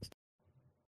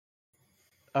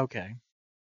 Okay.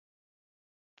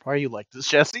 Why are you like this,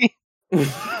 Jesse?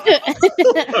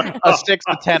 A 6,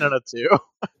 a 10, and a 2.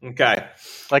 Okay.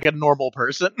 Like a normal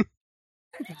person.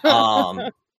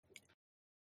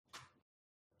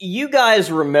 You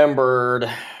guys remembered,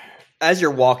 as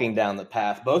you're walking down the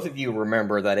path, both of you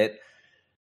remember that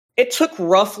it took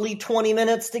roughly 20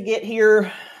 minutes to get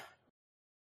here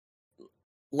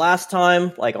last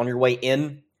time, like on your way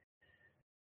in.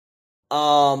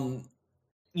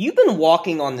 You've been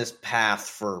walking on this path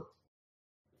for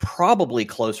probably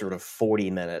closer to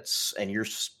 40 minutes, and you're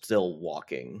still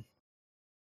walking.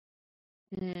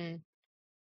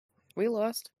 We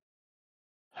lost.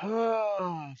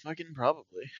 Fucking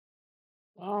probably.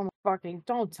 Oh, fucking,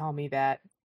 don't tell me that.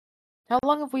 How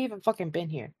long have we even fucking been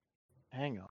here?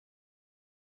 Hang on.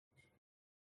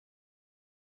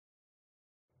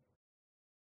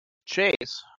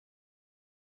 Chase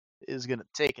is going to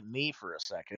take a knee for a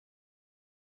second,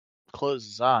 close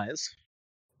his eyes,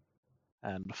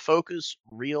 and focus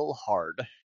real hard.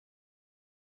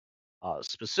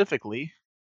 Specifically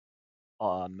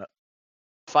on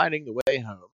finding the way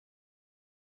home.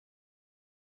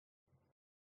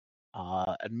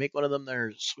 And make one of them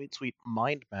their sweet, sweet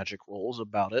mind magic rolls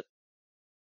about it.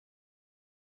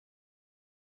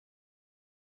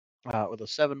 with a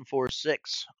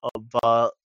 746 of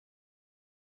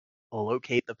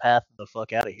locate the path the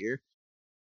fuck out of here.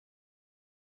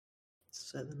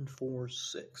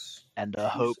 746. And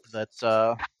hope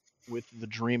that with the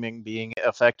dreaming being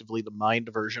effectively the mind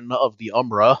version of the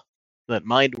Umbra, that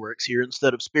mind works here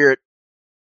instead of spirit.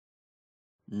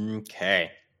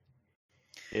 Okay.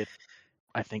 It,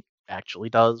 I think, actually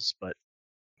does, but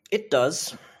It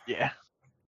does, yeah.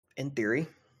 in theory.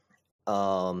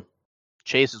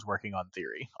 Chase is working on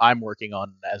theory. I'm working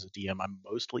on, as a DM, I'm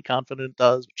mostly confident it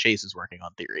does, but Chase is working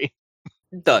on theory.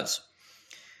 It does.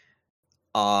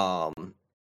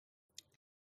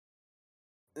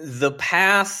 The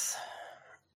path,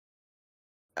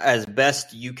 as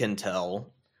best you can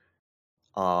tell,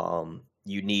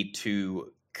 you need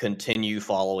to continue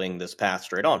following this path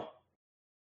straight on.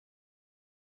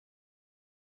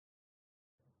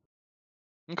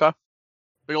 Okay.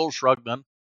 Big old shrug then.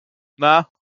 Nah,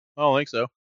 I don't think so.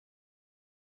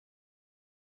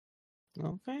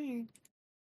 Okay.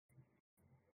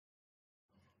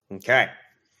 Okay.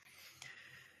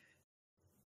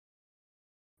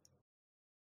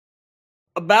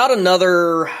 About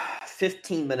another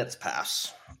 15 minutes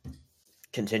pass,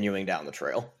 continuing down the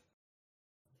trail.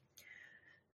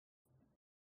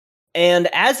 And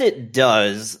as it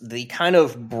does, the kind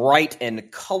of bright and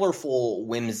colorful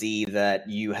whimsy that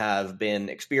you have been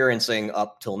experiencing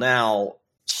up till now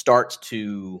starts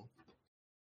to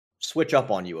switch up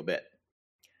on you a bit.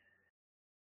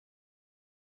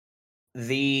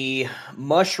 The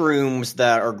mushrooms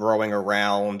that are growing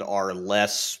around are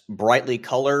less brightly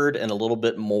colored and a little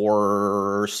bit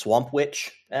more swamp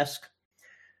witch-esque.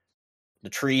 The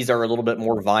trees are a little bit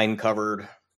more vine covered.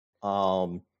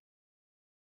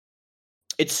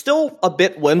 It's still a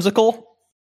bit whimsical.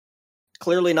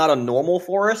 Clearly not a normal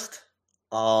forest.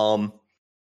 But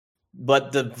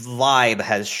the vibe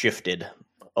has shifted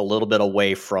a little bit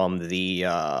away from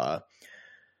the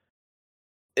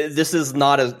this is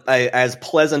not as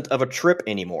pleasant of a trip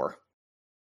anymore.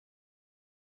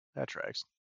 That tracks.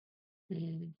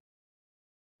 Mm.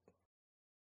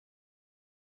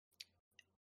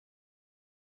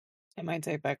 I might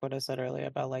take back what I said earlier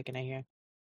about liking it here.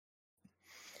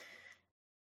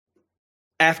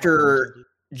 After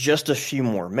just a few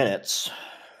more minutes,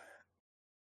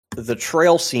 the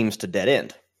trail seems to dead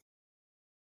end.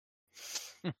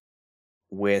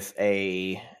 With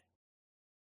a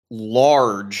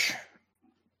large,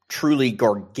 truly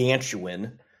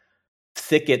gargantuan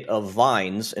thicket of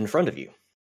vines in front of you.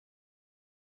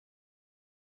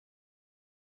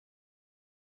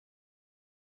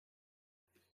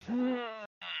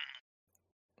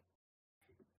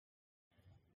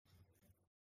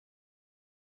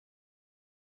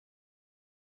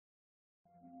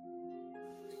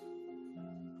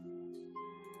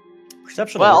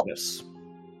 Perception awareness.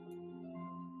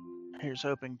 Here's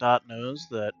hoping Dot knows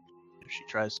that if she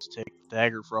tries to take the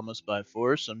dagger from us by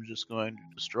force, I'm just going to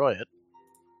destroy it.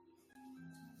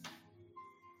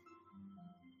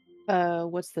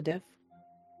 What's the diff?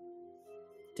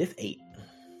 Diff 8.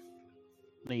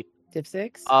 Neat. Diff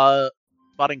 6?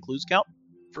 Spotting clues count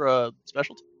for a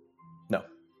specialty? No.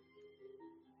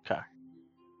 Okay.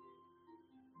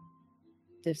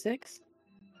 Diff 6?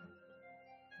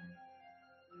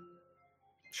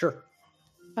 Sure.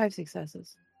 5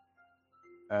 successes.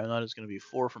 And that is going to be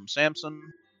 4 from Samson.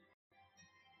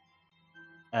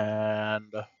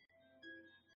 And...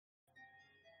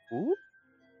 Ooh.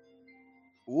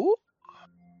 Ooh.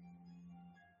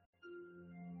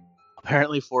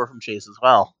 Apparently 4 from Chase as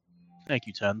well. Thank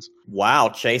you, Tens. Wow,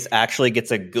 Chase actually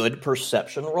gets a good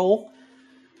perception roll?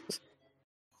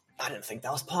 I didn't think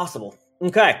that was possible.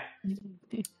 Okay.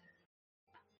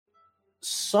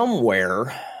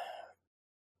 Somewhere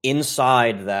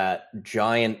inside that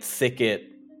giant thicket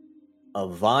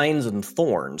of vines and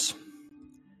thorns,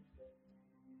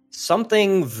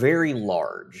 something very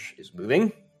large is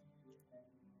moving.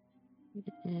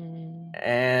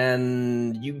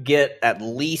 And you get at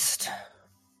least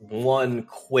one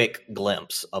quick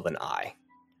glimpse of an eye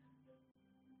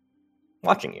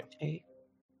watching you.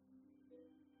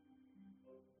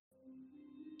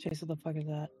 Chase, what the fuck is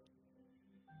that?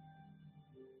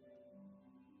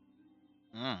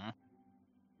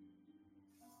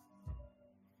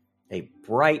 A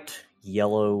bright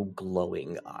yellow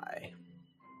glowing eye.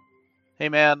 Hey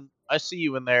man, I see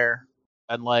you in there,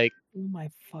 and like, Oh my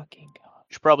fucking god.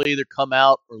 you should probably either come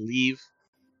out or leave,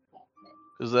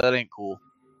 because that ain't cool.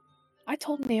 I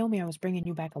told Naomi I was bringing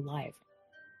you back alive.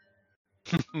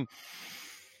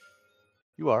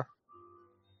 You are.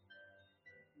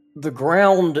 The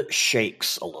ground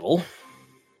shakes a little.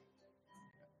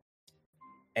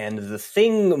 And the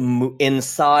thing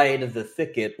inside the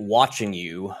thicket watching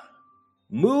you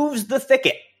moves the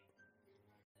thicket.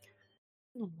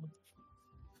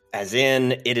 As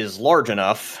in, it is large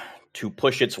enough to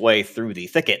push its way through the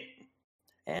thicket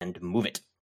and move it.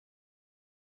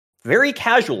 Very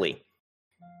casually.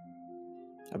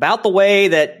 About the way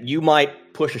that you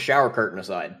might push a shower curtain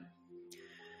aside.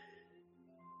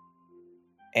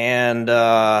 And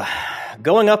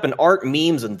going up in art,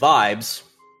 memes, and vibes,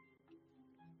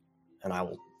 and I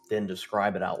will then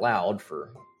describe it out loud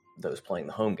for those playing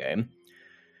the home game,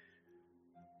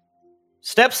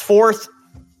 steps forth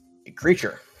a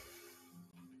creature.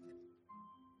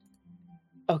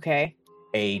 Okay.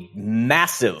 A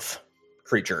massive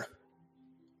creature.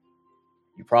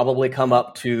 You probably come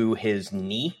up to his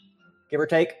knee, give or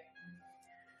take.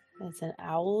 That's an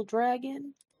owl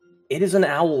dragon? It is an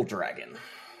owl dragon.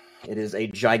 It is a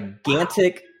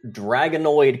gigantic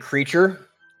dragonoid creature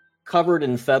covered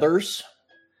in feathers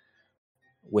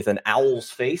with an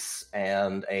owl's face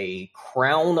and a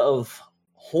crown of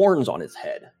horns on his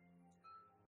head.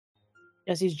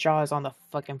 Jesse's jaw is on the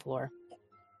fucking floor.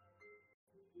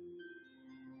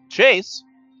 Chase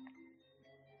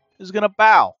is going to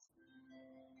bow.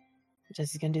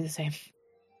 Jesse's gonna do the same.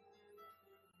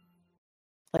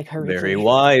 Like her. Very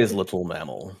wise, little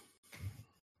mammal.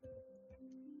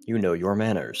 You know your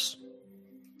manners.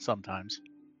 Sometimes.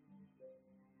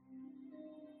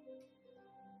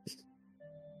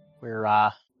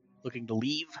 We're looking to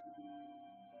leave.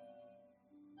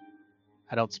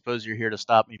 I don't suppose you're here to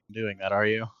stop me from doing that, are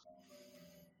you?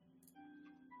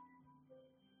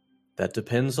 That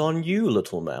depends on you,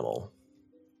 little mammal.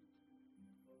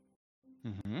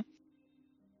 Mm-hmm.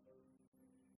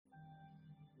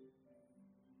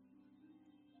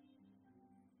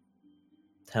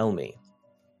 Tell me,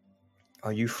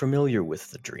 are you familiar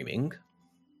with the dreaming?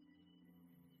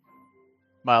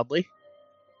 Mildly.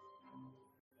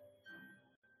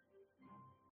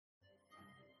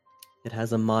 It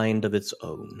has a mind of its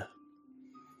own.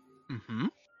 Mm-hmm.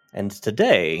 And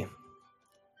today,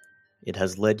 it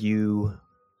has led you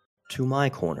to my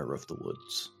corner of the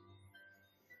woods.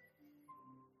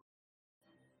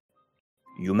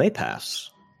 You may pass.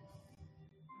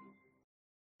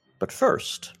 But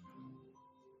first,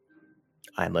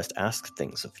 I must ask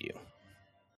things of you.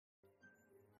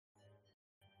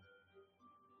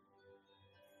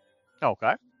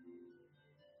 Okay.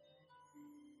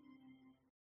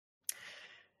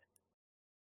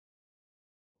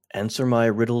 Answer my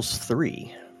riddles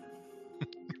 3,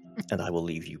 and I will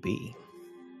leave you be.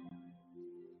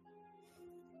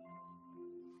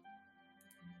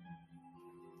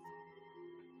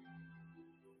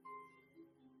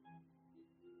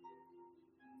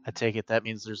 I take it that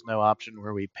means there's no option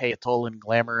where we pay a toll in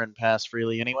glamour and pass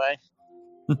freely anyway?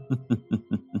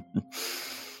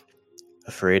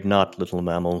 Afraid not, little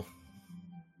mammal.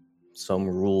 Some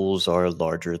rules are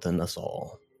larger than us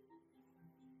all.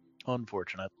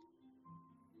 Unfortunate.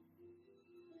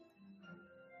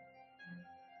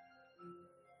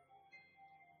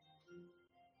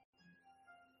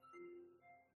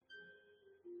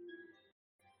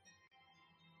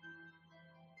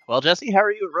 Well, Jesse, how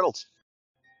are you at riddles?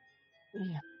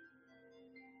 Yeah.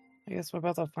 I guess we're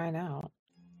about to find out.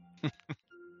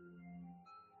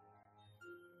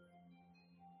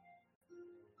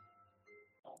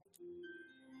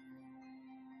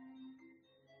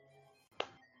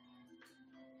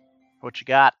 What you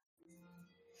got?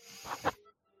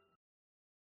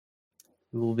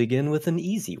 We will begin with an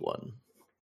easy one.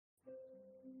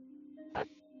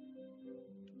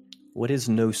 What is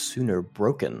no sooner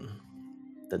broken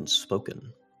than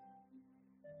spoken?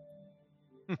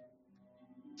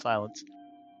 Silence.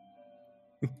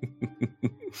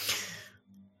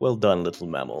 Well done, little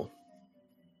mammal.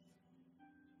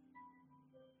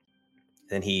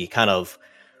 Then he kind of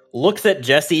looks at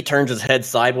Jessie, turns his head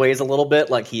sideways a little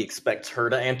bit, like he expects her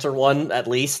to answer one, at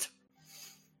least.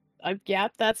 Yeah,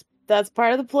 that's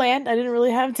part of the plan. I didn't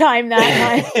really have time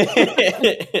that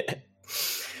time.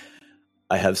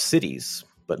 I have cities,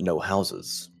 but no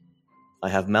houses. I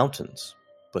have mountains,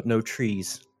 but no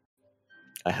trees.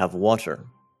 I have water,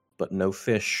 but no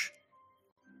fish.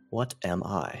 What am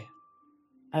I?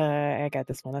 I got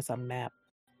this one. That's a map.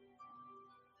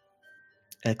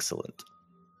 Excellent.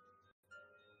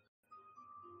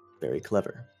 Very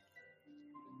clever.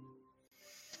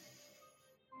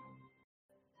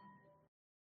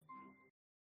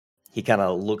 He kind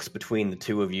of looks between the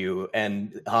two of you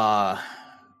and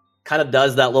kind of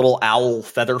does that little owl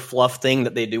feather fluff thing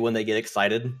that they do when they get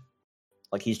excited.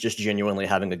 Like he's just genuinely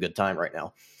having a good time right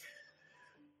now.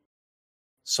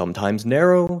 Sometimes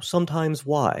narrow, sometimes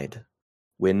wide.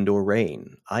 Wind or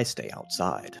rain, I stay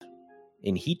outside.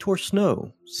 In heat or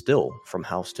snow, still from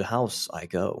house to house I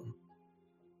go.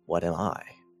 What am I?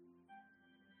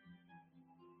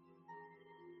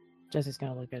 Jesse's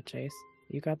gonna look at Chase.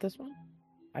 You got this one?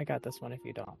 I got this one if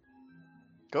you don't.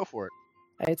 Go for it.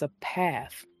 It's a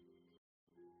path.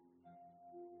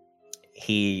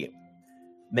 He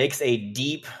makes a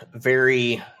deep,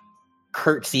 very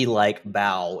curtsy-like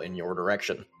bow in your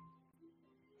direction.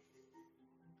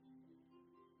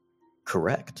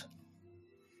 Correct.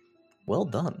 Well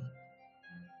done.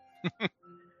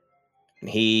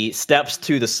 He steps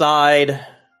to the side,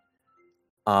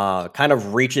 kind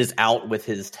of reaches out with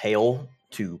his tail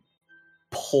to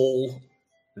pull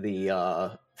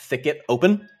the thicket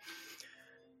open,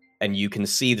 and you can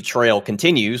see the trail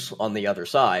continues on the other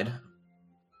side,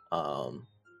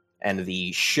 and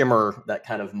the shimmer that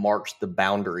kind of marks the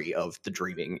boundary of the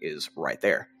dreaming is right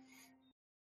there.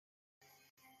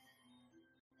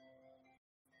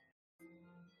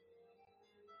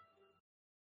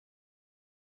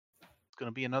 It's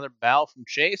going to be another bow from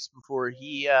Chase before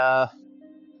he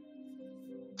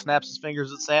snaps his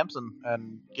fingers at Samson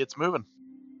and gets moving.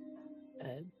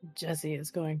 Jessie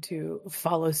is going to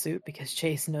follow suit because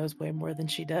Chase knows way more than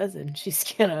she does, and she's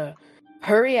gonna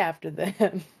hurry after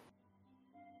them.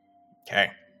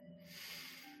 Okay.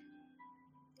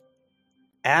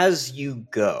 As you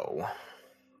go,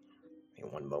 give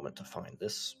me one moment to find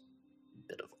this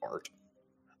bit of art.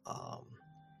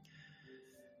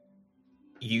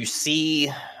 You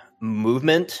see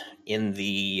movement in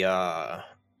the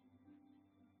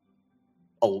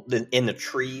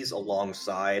trees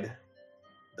alongside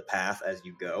the path as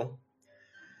you go.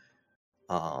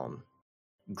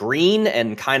 Green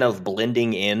and kind of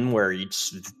blending in where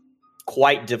it's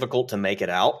quite difficult to make it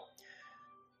out.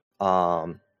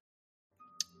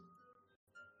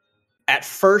 At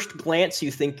first glance,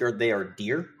 you think they are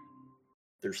deer.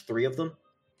 There's 3 of them.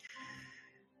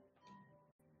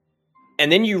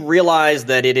 And then you realize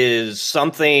that it is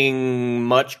something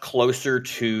much closer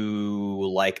to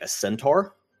like a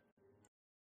centaur.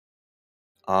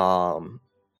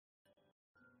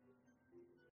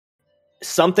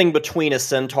 Something between a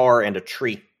centaur and a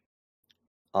tree.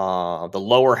 The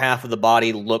lower half of the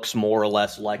body looks more or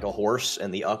less like a horse,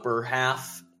 and the upper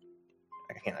half,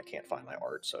 I can't find my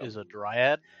art. So is a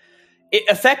dryad.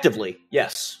 Effectively,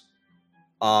 yes.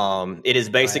 It is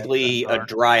basically a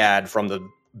dryad from the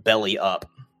belly up.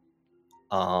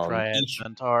 Dryad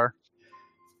centaur.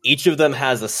 Each of them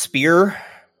has a spear,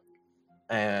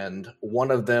 and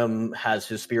one of them has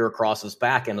his spear across his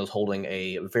back and is holding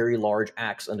a very large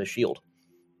axe and a shield.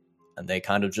 And they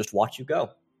kind of just watch you go.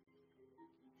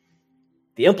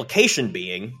 The implication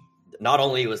being, not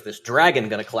only was this dragon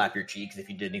going to clap your cheeks if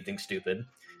you did anything stupid,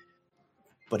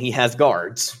 but he has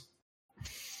guards.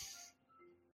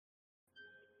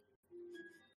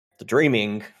 The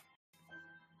dreaming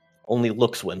only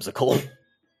looks whimsical.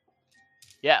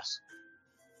 Yes.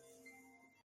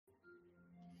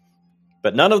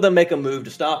 But none of them make a move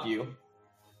to stop you.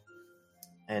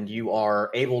 And you are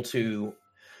able to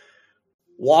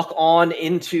walk on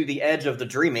into the edge of the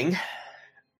dreaming.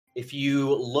 If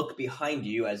you look behind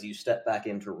you as you step back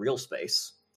into real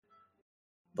space,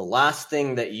 the last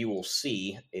thing that you will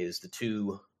see is the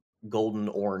 2 golden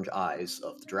orange eyes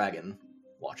of the dragon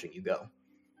watching you go.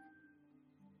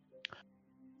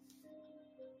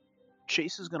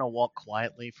 Chase is going to walk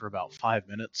quietly for about 5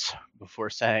 minutes before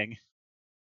saying,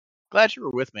 "Glad you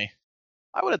were with me.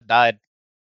 I would have died."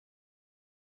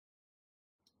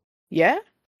 Yeah?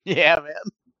 Yeah, man.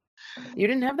 You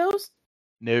didn't have those?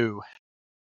 No.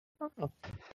 Oh.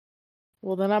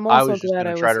 Well, then I'm I also was just glad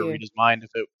going I to try was to here. read his mind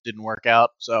if it didn't work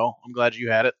out, so I'm glad you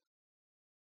had it.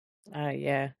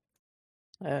 Yeah.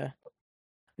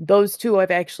 Those 2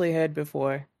 I've actually heard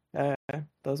before.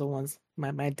 Those are ones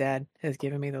my dad has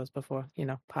given me those before. You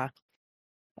know, pa.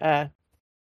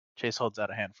 Chase holds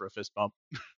out a hand for a fist bump.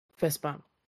 Fist bump.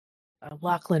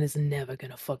 Lachlan is never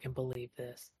gonna fucking believe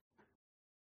this.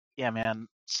 Yeah, man.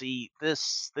 See,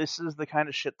 this is the kind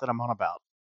of shit that I'm on about.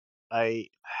 That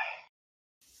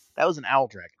was an owl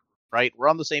dragon, right? We're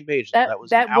on the same page. That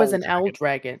was an owl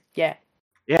dragon. Yeah.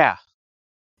 Yeah.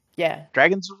 Yeah.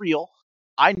 Dragons are real.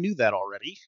 I knew that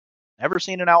already. Never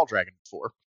seen an owl dragon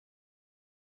before.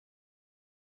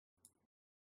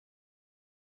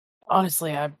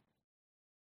 Honestly, I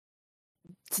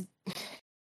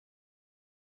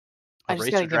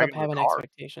just gotta give up having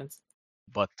expectations.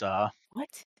 But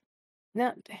what?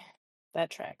 No, that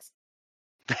tracks.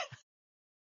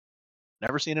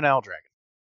 Never seen an owl dragon.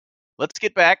 Let's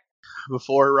get back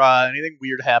before anything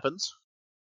weird happens.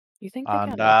 You think they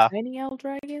got tiny owl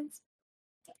dragons?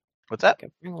 What's that? I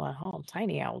could bring one home.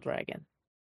 Tiny owl dragon.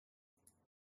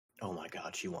 Oh my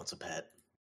god, she wants a pet.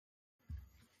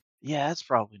 Yeah, it's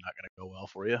probably not going to go well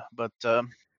for you. But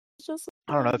It's just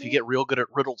I don't know, if you get real good at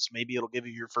riddles, maybe it'll give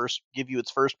you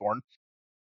its firstborn.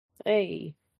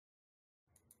 Hey.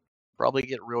 Probably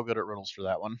get real good at riddles for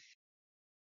that one.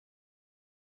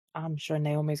 I'm sure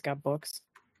Naomi's got books.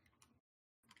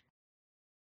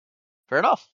 Fair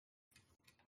enough.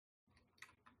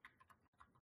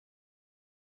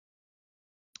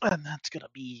 And that's going to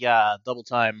be double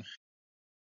time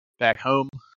back home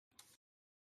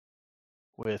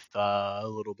with a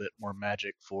little bit more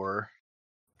magic for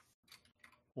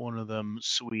one of them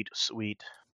sweet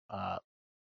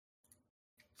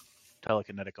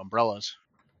telekinetic umbrellas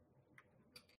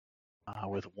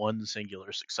with one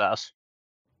singular success.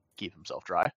 Keep himself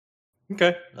dry.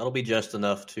 Okay, that'll be just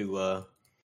enough to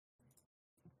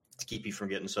keep you from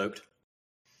getting soaked.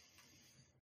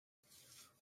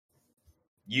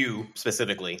 You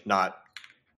specifically, not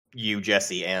you,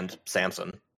 Jesse, and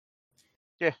Samson.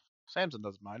 Yeah, Samson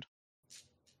doesn't mind.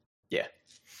 Yeah.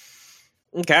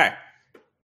 Okay.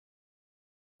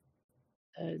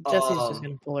 Jesse's just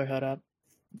going to pull her hood up.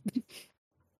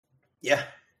 Yeah.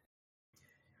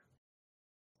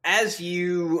 As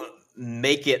you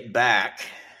make it back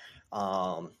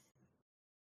to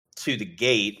the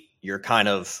gate, you're kind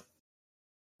of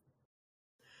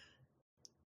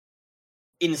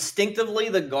instinctively,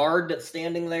 the guard that's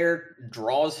standing there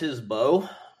draws his bow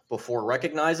before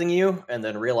recognizing you and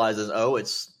then realizes, oh,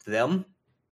 it's them,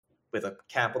 with a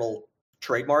capital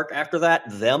trademark after that,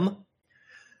 them,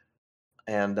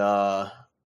 and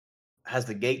has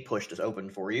the gate pushed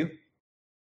open for you.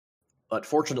 But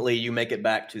fortunately, you make it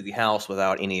back to the house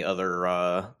without any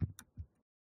other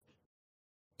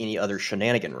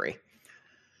shenaniganry.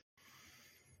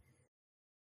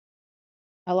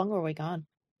 How long were we gone?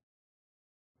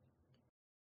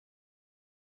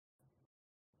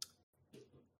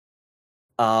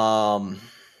 Quite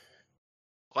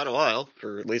a while,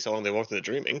 or at least how long they walked through the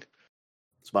dreaming.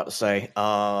 I was about to say, 2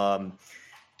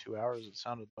 hours, it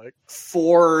sounded like.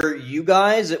 For you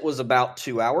guys, it was about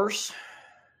 2 hours.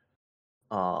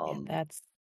 That's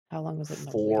how long was it?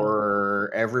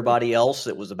 For everybody else,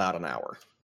 it was about an hour.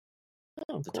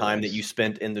 Oh, the time that you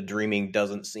spent in the dreaming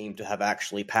doesn't seem to have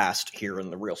actually passed here in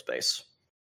the real space.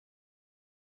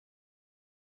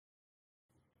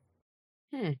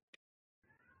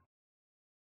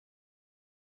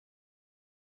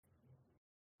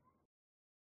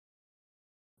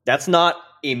 That's not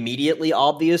immediately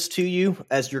obvious to you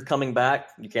as you're coming back.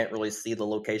 You can't really see the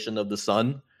location of the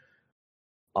sun.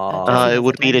 It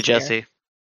would be to Jesse.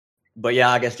 But yeah,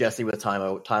 I guess Jesse with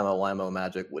Time-O Limo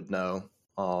magic would know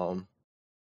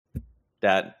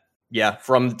that, yeah,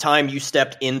 from the time you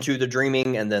stepped into the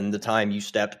dreaming and then the time you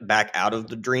stepped back out of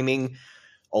the dreaming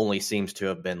only seems to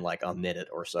have been like a minute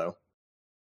or so.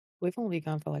 We've only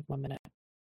gone for like 1 minute.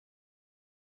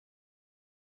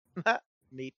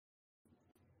 Neat.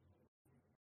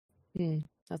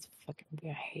 That's fucking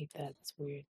weird. I hate that. That's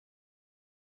weird.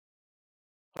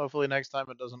 Hopefully next time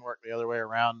it doesn't work the other way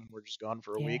around. We're just gone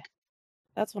for a week.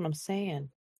 That's what I'm saying.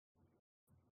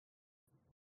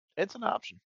 It's an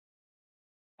option.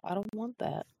 I don't want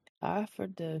that. I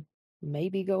offered to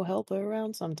maybe go help her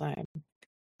around sometime.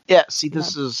 Yeah, see,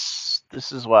 this is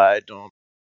why I don't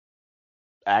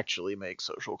actually make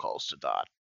social calls to Dot.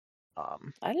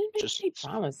 I didn't make any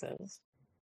promises.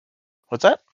 What's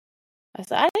that? I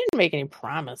said I didn't make any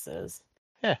promises.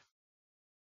 Yeah.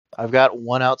 I've got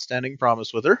one outstanding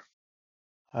promise with her.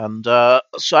 And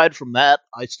aside from that,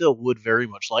 I still would very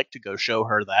much like to go show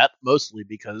her that, mostly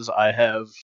because I have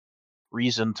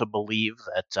reason to believe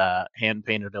that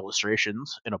hand-painted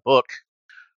illustrations in a book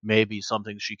may be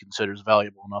something she considers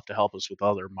valuable enough to help us with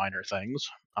other minor things.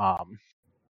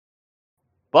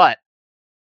 But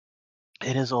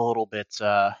it is a little bit,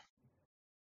 I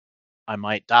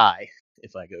might die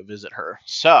if I go visit her.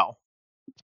 So,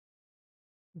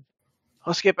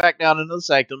 let's get back down into the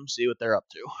sanctum, see what they're up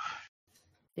to.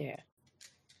 Yeah.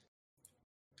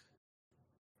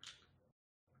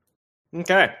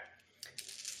 Okay.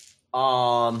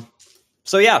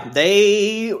 So yeah,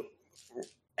 they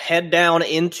head down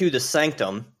into the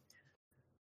sanctum,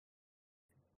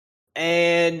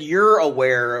 and you're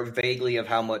aware vaguely of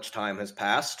how much time has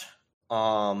passed.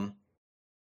 And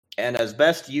as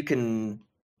best you can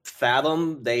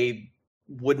fathom, they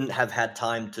wouldn't have had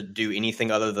time to do anything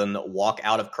other than walk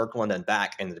out of Kirkland and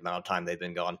back in the amount of time they've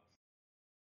been gone.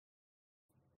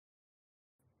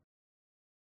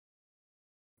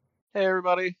 Hey,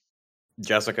 everybody.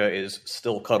 Jessica is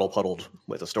still cuddle-puddled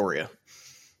with Astoria.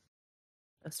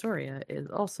 Astoria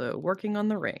is also working on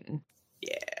the ring.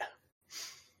 Yeah.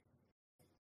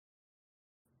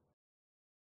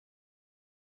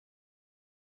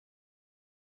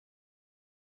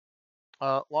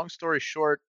 Long story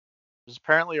short, there's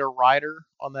apparently a rider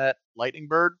on that lightning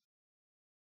bird.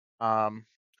 And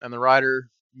the rider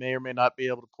may or may not be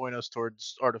able to point us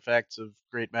towards artifacts of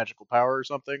great magical power or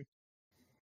something.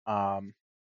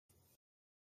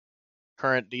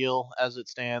 Current deal as it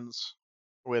stands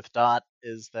with Dot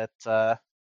is that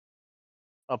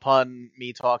upon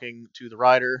me talking to the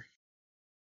rider,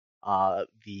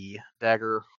 the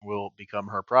dagger will become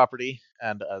her property,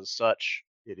 and as such,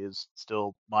 it is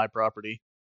still my property.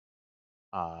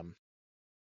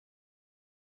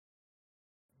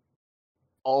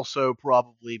 Also,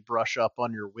 probably brush up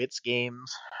on your wits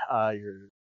games, your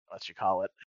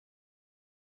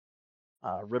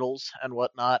riddles and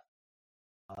whatnot.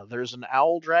 There's an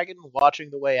owl dragon watching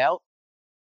the way out,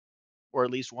 or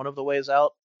at least one of the ways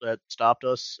out, that stopped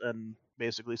us and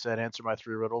basically said, "Answer my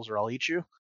 3 riddles, or I'll eat you."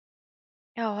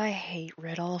 Oh, I hate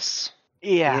riddles.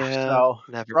 Yeah, so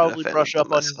never been a probably fan brush of up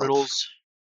on your myself. riddles.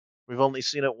 We've only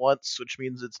seen it once, which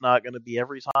means it's not going to be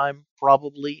every time,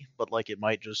 probably, but like it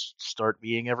might just start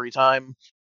being every time.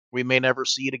 We may never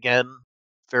see it again.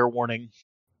 Fair warning.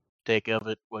 Take of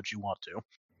it what you want to.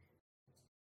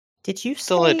 Did you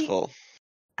say Delightful.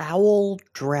 owl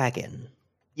dragon?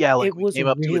 Yeah, like It we was came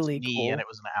up to its really knee cool. and it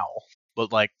was an owl,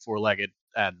 but like 4-legged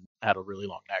and had a really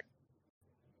long neck.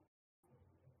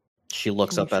 She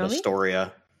looks Can you up at show me?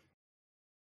 Astoria.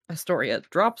 Astoria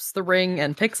drops the ring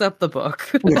and picks up the book.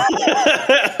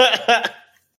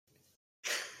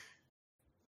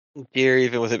 Dear,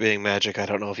 even with it being magic, I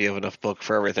don't know if you have enough book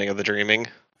for everything of the dreaming.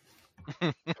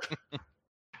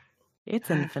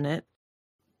 It's infinite.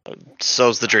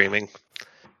 So's the dreaming.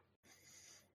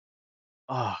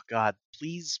 Oh, God.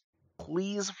 Please,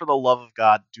 for the love of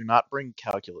God, do not bring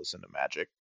calculus into magic.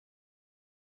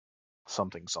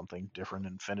 Something, different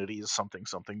infinities, something,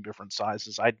 different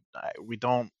sizes. We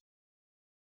don't.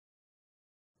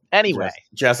 Anyway.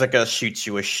 Jessica shoots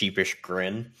you a sheepish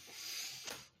grin.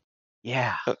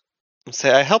 Yeah.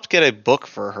 Say, I helped get a book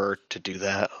for her to do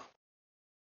that.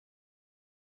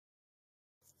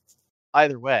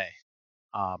 Either way,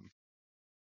 I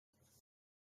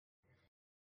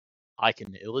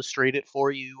can illustrate it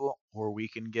for you, or we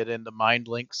can get into mind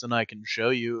links and I can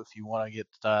show you if you want to get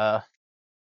a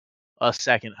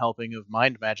second helping of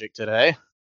mind magic today.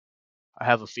 I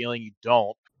have a feeling you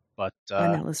don't, but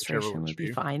An whichever illustration works would for be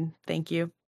you. fine. Thank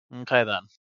you. Okay, then.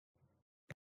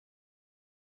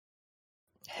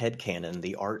 Headcanon,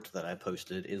 the art that I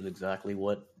posted is exactly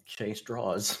what Chase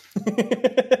draws.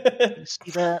 You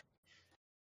see that?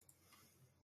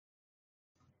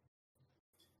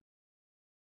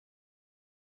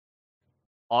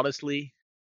 Honestly,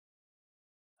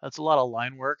 that's a lot of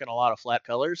line work and a lot of flat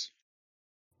colors.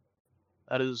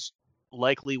 That is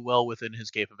likely well within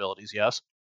his capabilities, yes.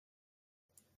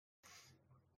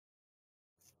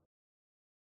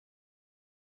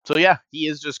 So yeah, he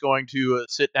is just going to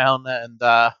sit down and,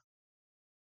 I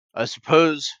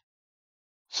suppose,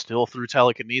 still through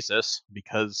telekinesis,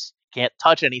 because he can't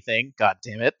touch anything, god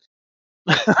damn it.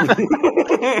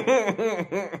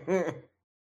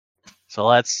 So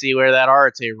let's see where that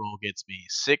Arate roll gets me.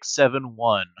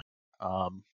 671.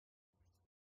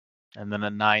 And then a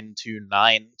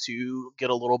 929 to get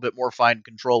a little bit more fine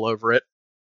control over it.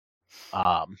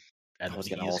 And I was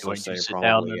then going to he's also going say to sit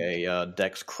down probably and, a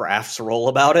Dex Crafts roll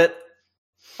about it.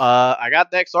 I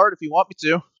got Dex Art if you want me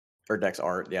to. Or Dex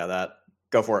Art, yeah, that.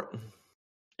 Go for it.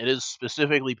 It is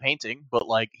specifically painting, but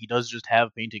like he does just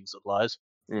have painting supplies.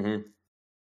 Mm-hmm.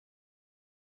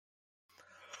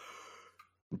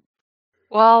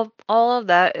 While all of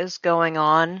that is going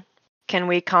on, can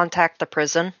we contact the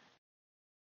prison?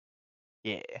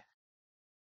 Yeah.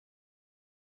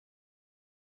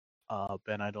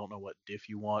 Ben, I don't know what diff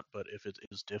you want, but if it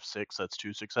is diff 6, that's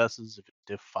 2 successes. If it's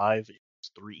diff 5,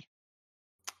 it's 3.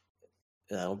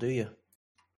 That'll do you.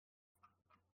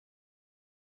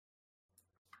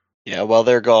 Yeah, while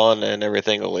they're gone and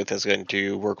everything, Olatha's going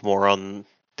to work more on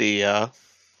the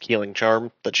healing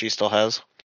charm that she still has.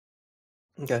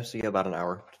 Okay, so you have about an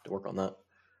hour to work on that.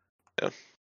 Yeah.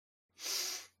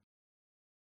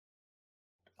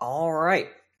 All right.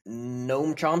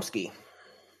 Noam Chomsky.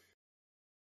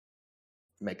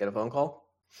 Making a phone call?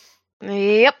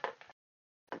 Yep.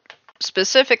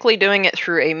 Specifically doing it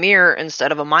through a mirror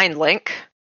instead of a mind link,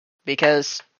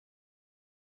 because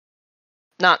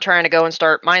not trying to go and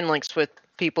start mind links with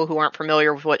people who aren't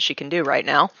familiar with what she can do right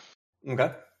now.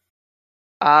 Okay.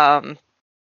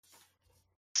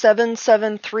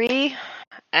 773,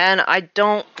 and I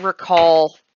don't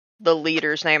recall the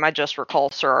leader's name. I just recall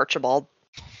Sir Archibald.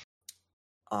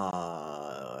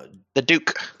 The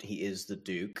Duke. He is the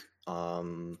Duke.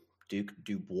 Duke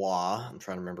Dubois. I'm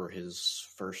trying to remember his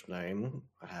first name.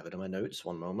 I have it in my notes.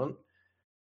 One moment.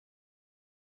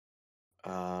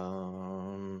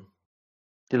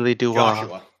 Dilly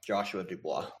Joshua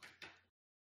Dubois.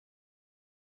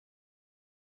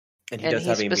 And he And does he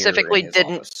have a mirror specifically in his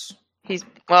didn't-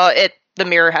 office. The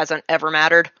mirror hasn't ever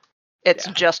mattered. It's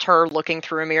Yeah. just her looking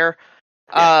through a mirror.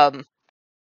 Yeah.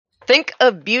 Think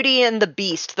of Beauty and the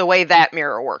Beast, the way that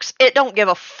mirror works. It don't give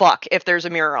a fuck if there's a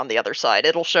mirror on the other side.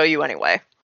 It'll show you anyway.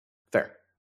 Fair.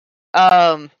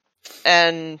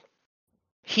 And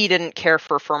he didn't care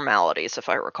for formalities, if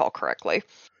I recall correctly.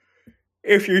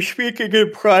 If you're speaking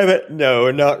in private, no,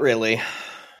 not really.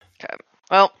 Okay.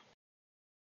 Well,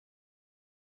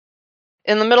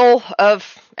 in the middle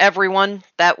of everyone,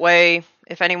 that way,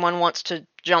 if anyone wants to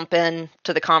jump in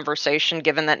to the conversation,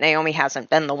 given that Naomi hasn't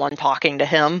been the one talking to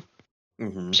him,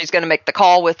 she's going to make the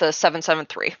call with a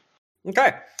 773.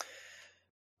 Okay.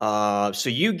 So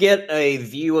you get a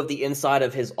view of the inside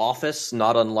of his office,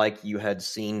 not unlike you had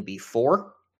seen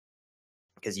before,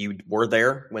 because you were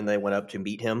there when they went up to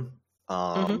meet him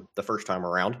the first time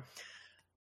around.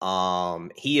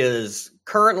 He is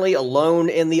currently alone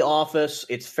in the office.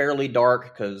 It's fairly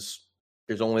dark because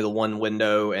there's only the one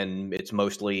window, and it's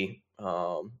mostly,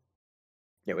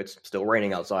 it's still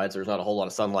raining outside, so there's not a whole lot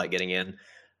of sunlight getting in.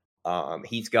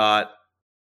 He's got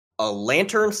a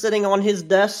lantern sitting on his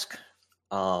desk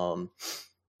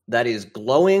that is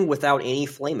glowing without any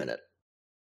flame in it.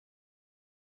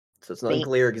 So it's not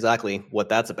clear exactly what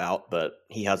that's about, but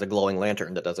he has a glowing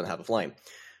lantern that doesn't have a flame.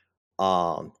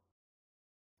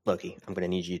 Loki, I'm going to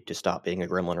need you to stop being a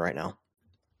gremlin right now.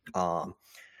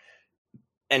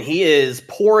 And he is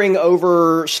poring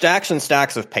over stacks and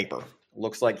stacks of paper.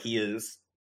 Looks like he is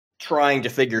trying to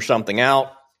figure something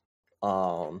out.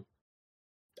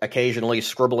 Occasionally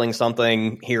scribbling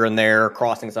something here and there,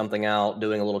 crossing something out,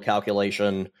 doing a little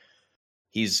calculation.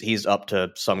 He's up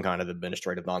to some kind of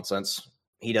administrative nonsense.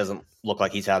 He doesn't look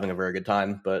like he's having a very good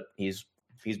time, but he's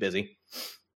busy.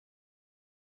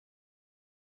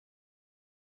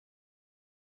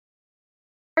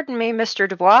 Pardon me, Mr.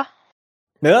 Dubois.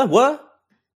 Yeah, what?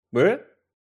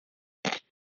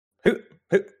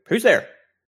 Who's there?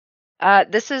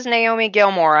 This is Naomi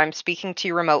Gilmore. I'm speaking to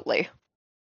you remotely.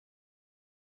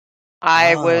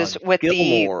 I was with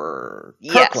Gilmore.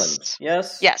 Kirkland.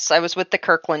 Yes? Yes, I was with the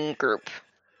Kirkland group.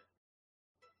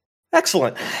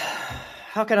 Excellent.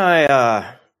 How can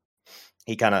I,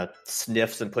 He kind of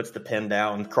sniffs and puts the pen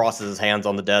down, crosses his hands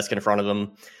on the desk in front of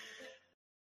him.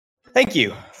 Thank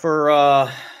you for,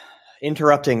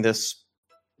 interrupting this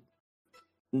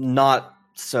not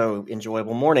so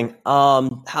enjoyable morning.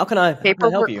 How can I help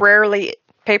you?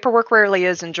 Paperwork rarely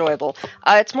is enjoyable.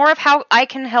 It's more of how I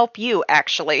can help you,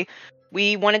 actually.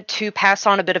 We wanted to pass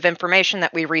on a bit of information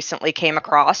that we recently came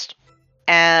across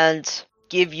and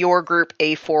give your group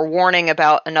a forewarning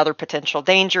about another potential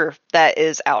danger that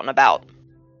is out and about.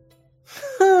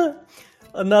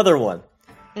 Another one.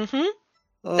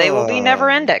 Mm-hmm. They will be never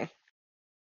ending.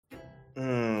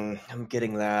 I'm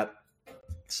getting that.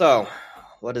 So,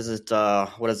 what is it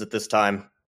this time?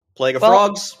 Plague of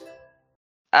frogs?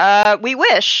 We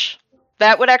wish.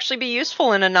 That would actually be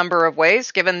useful in a number of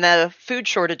ways, given the food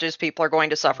shortages people are going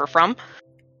to suffer from.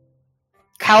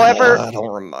 However...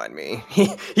 don't remind me.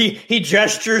 He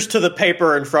gestures to the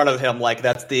paper in front of him like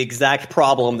that's the exact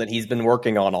problem that he's been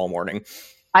working on all morning.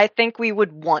 I think we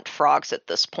would want frogs at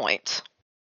this point.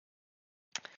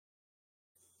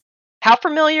 How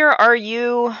familiar are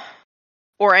you,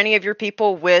 or any of your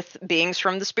people, with beings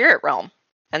from the spirit realm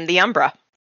and the Umbra?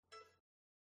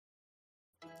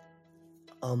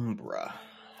 Umbra.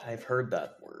 I've heard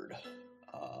that word.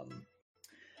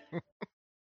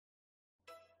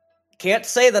 Can't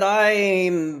say that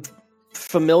I'm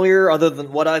familiar other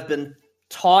than what I've been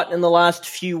taught in the last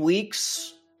few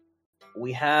weeks.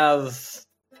 We have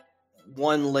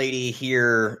one lady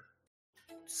here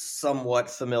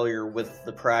somewhat familiar with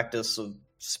the practice of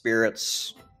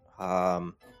spirits.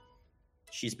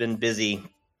 She's been busy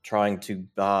trying to,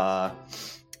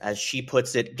 as she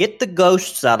puts it, get the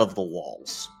ghosts out of the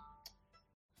walls.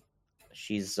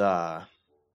 She's a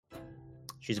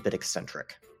bit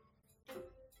eccentric.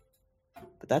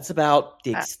 But that's about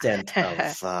the extent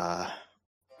of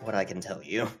what I can tell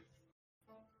you.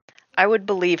 I would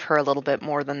believe her a little bit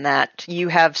more than that. You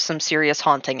have some serious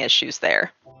haunting issues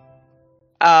there.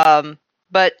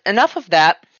 But enough of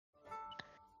that.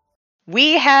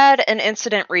 We had an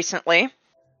incident recently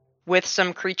with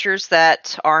some creatures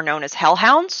that are known as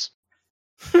hellhounds.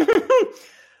 I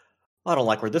don't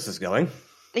like where this is going.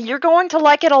 You're going to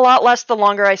like it a lot less the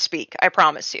longer I speak, I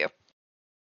promise you.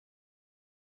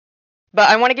 But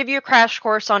I want to give you a crash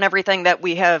course on everything that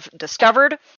we have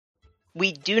discovered.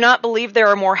 We do not believe there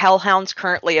are more hellhounds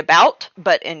currently about,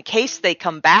 but in case they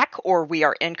come back or we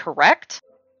are incorrect,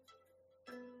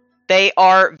 they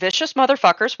are vicious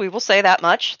motherfuckers, we will say that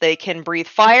much. They can breathe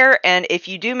fire, and if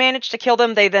you do manage to kill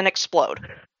them, they then explode.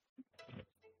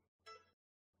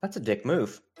 That's a dick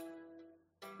move.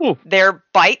 Their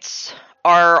bites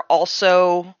are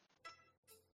also,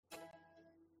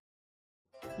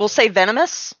 we'll say,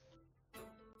 venomous.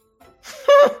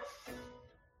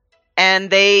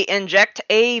 And they inject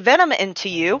a venom into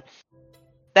you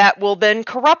that will then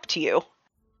corrupt you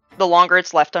the longer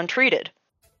it's left untreated.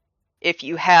 If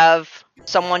you have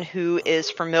someone who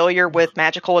is familiar with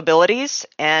magical abilities,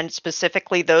 and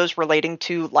specifically those relating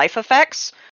to life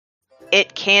effects,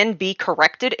 it can be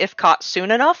corrected if caught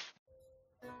soon enough.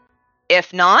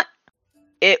 If not,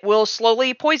 it will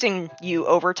slowly poison you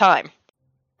over time.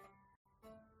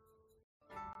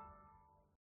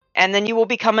 And then you will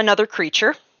become another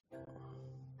creature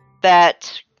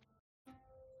that,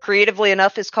 creatively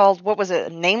enough, is called, what was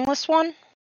it, a nameless one?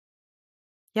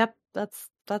 Yep, that's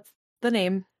the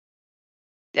name.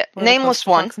 Yeah, nameless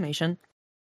one. Approximation.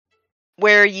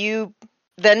 Where you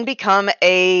then become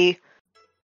a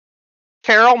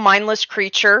feral, mindless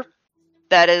creature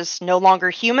that is no longer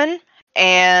human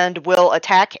and will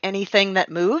attack anything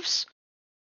that moves.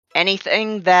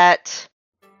 Anything that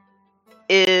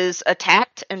is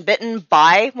attacked and bitten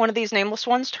by one of these nameless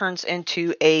ones turns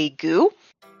into a goo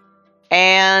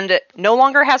and no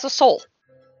longer has a soul.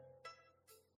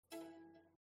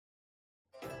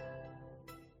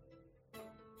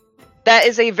 That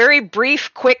is a very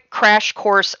brief, quick crash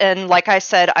course, and like I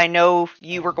said, I know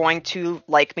you were going to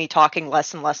like me talking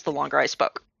less and less the longer I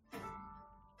spoke.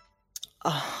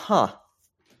 Uh-huh.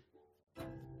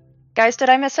 Guys, did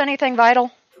I miss anything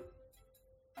vital?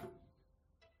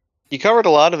 You covered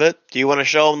a lot of it. Do you want to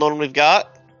show them the one we've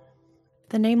got?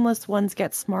 The nameless ones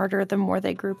get smarter the more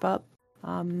they group up.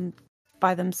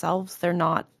 By themselves, they're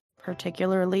not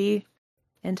particularly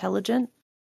intelligent.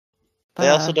 They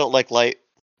also don't like light.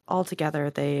 Altogether,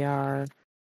 they are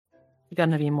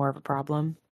going to be more of a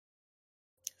problem.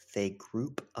 They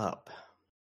group up.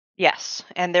 Yes,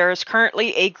 and there is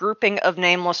currently a grouping of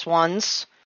nameless ones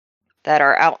that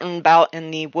are out and about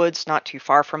in the woods not too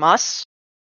far from us.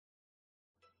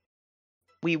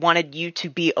 We wanted you to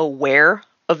be aware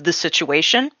of the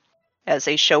situation as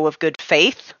a show of good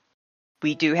faith.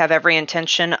 We do have every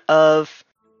intention of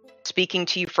speaking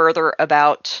to you further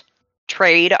about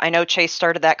trade. I know Chase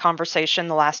started that conversation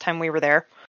the last time we were there,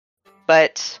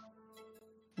 but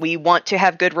we want to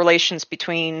have good relations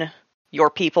between your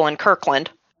people and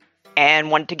Kirkland, and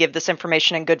wanted to give this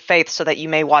information in good faith so that you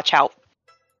may watch out.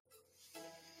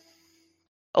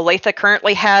 Olathe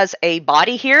currently has a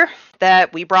body here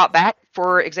that we brought back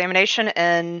for examination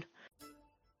and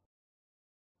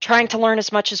trying to learn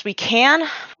as much as we can.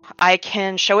 I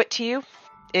can show it to you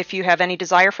if you have any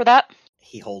desire for that.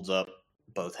 He holds up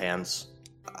both hands.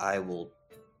 I will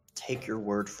take your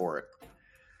word for it.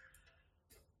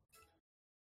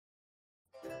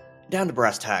 Down to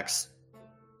brass tacks.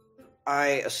 I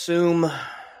assume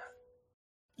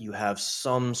you have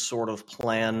some sort of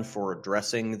plan for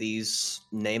addressing these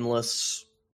nameless,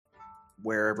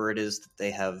 wherever it is that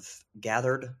they have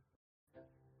gathered?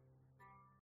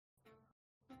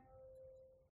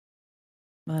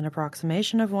 An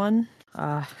approximation of one.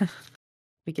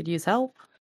 We could use help.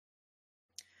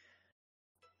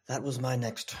 That was my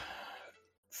next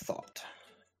thought.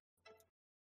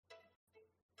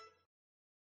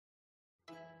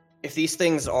 If these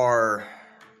things are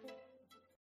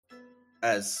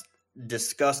as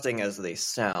disgusting as they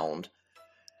sound,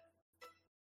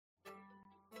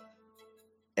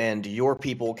 and your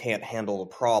people can't handle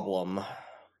the problem,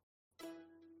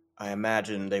 I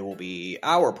imagine they will be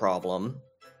our problem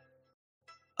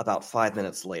about 5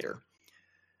 minutes later.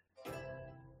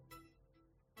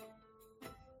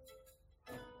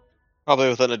 Probably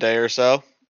within a day or so.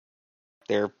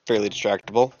 They're fairly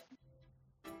distractible.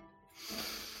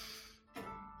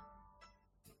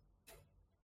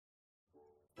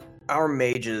 Our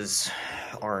mages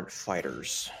aren't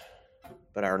fighters,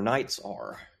 but our knights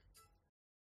are.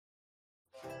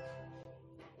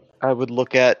 I would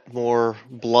look at more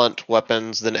blunt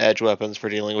weapons than edge weapons for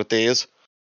dealing with these.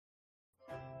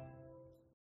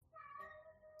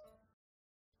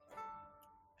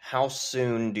 How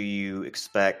soon do you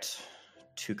expect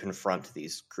to confront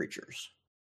these creatures?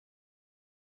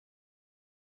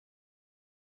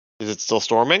 Is it still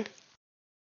storming?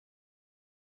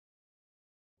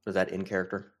 Is that in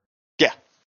character? Yeah.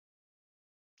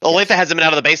 Olathe hasn't been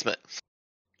out of the basement.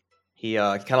 He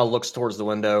kind of looks towards the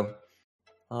window.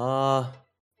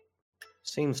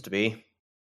 Seems to be.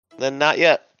 Then not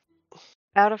yet.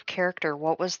 Out of character,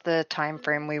 what was the time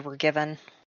frame we were given?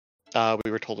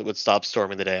 We were told it would stop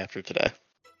storming the day after today.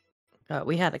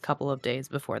 We had a couple of days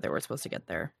before they were supposed to get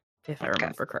there, if I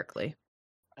remember correctly.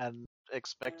 And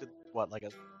expected, what, like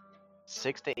a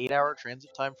 6 to 8 hour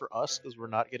transit time for us because we're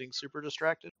not getting super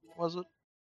distracted, was it?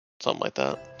 Something like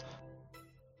that.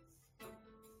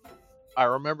 I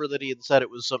remember that he had said it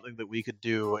was something that we could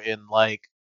do in like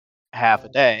half a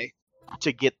day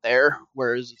to get there,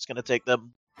 whereas it's going to take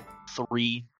them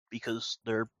 3 because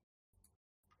they're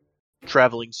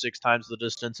traveling 6 times the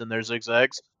distance in their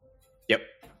zigzags. Yep.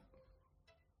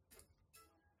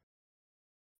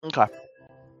 Okay.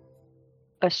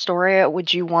 Astoria,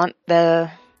 would you want the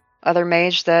other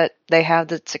mage that they have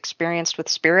that's experienced with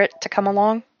spirit to come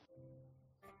along?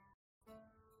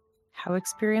 How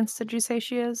experienced did you say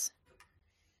she is?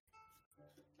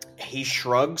 He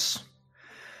shrugs.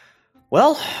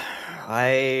 Well,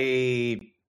 I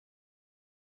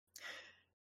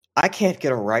can't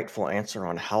get a rightful answer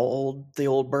on how old the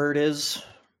old bird is,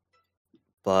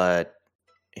 but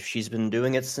if she's been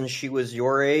doing it since she was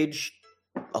your age,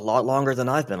 a lot longer than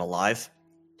I've been alive.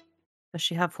 Does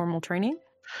she have formal training?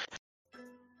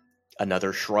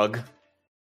 Another shrug.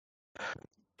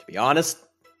 To be honest,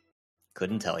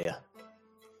 couldn't tell you.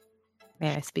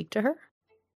 May I speak to her?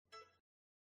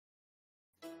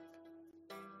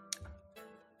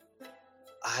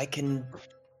 I can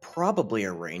probably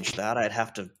arrange that. I'd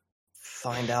have to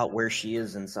find out where she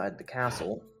is inside the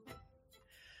castle.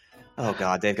 Oh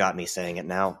god, they've got me saying it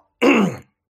now.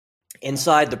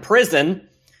 Inside the prison.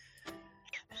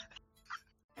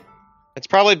 It's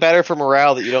probably better for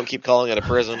morale that you don't keep calling it a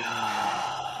prison.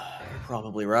 You're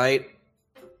probably right.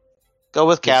 Go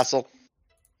with castle.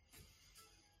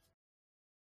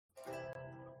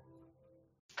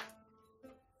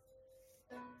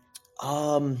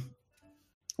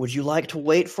 Would you like to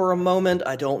wait for a moment?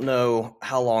 I don't know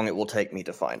how long it will take me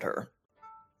to find her.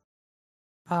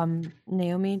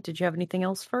 Naomi, did you have anything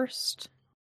else first?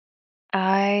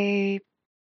 Did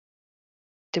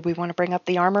we want to bring up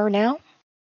the armor now?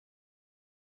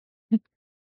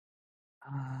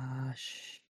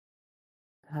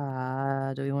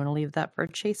 Do we want to leave that for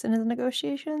Chase in his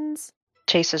negotiations?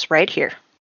 Chase is right here.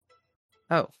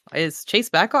 Oh, is Chase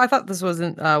back? Oh, I thought this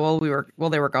wasn't while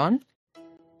they were gone.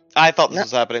 I thought this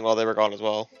was happening while they were gone as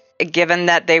well. Given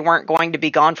that they weren't going to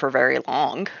be gone for very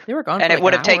long. They were gone and for it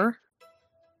would an have hour.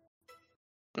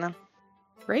 No.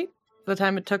 Right? The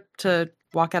time it took to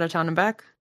walk out of town and back?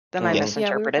 Then I Yeah, we were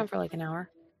misinterpreted. gone for like an hour.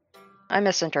 I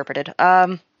misinterpreted.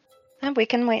 And we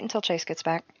can wait until Chase gets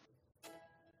back.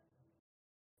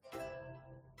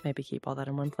 Maybe keep all that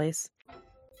in one place.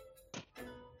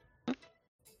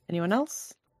 Anyone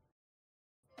else?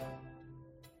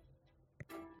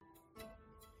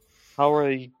 How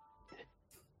are you?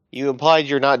 You implied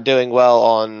you're not doing well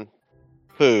on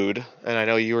food, and I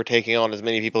know you were taking on as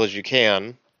many people as you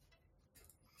can.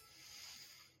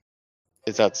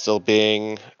 Is that still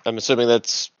being... I'm assuming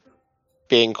that's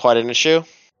being quite an issue?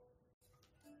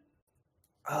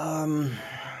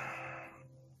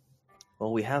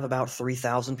 Well, we have about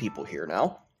 3,000 people here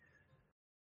now.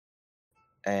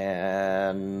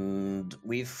 And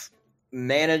we've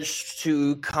managed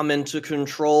to come into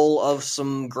control of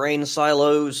some grain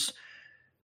silos.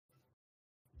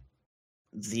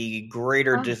 The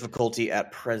greater difficulty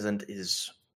at present is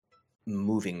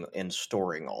moving and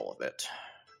storing all of it.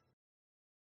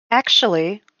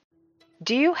 Actually,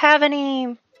 do you have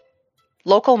any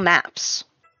local maps?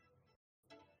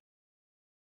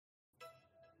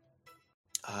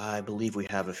 I believe we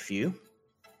have a few.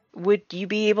 Would you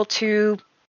be able to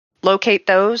locate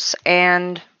those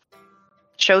and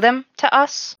show them to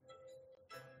us?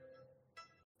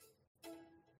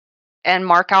 And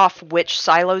mark off which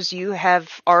silos you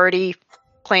have already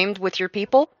claimed with your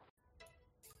people?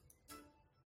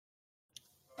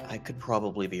 I could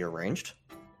probably be arranged.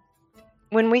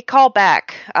 When we call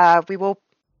back, we will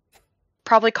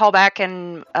probably call back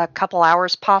in a couple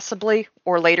hours possibly,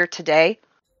 or later today,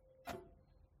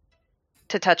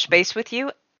 to touch base with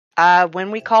you.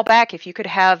 When we call back, if you could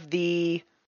have the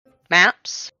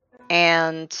maps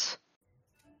and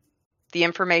the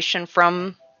information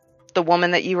from the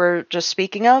woman that you were just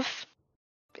speaking of,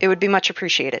 it would be much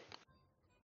appreciated.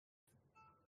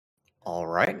 All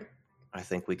right. I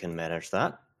think we can manage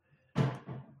that.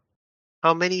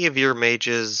 How many of your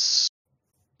mages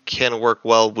can work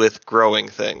well with growing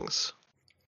things?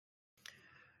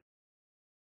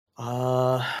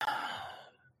 The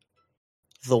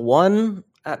one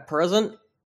at present,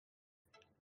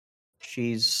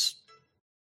 she's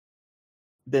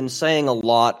been saying a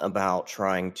lot about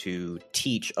trying to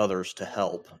teach others to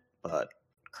help, but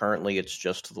currently it's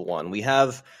just the one.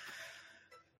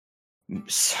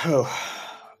 So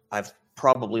I've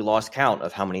probably lost count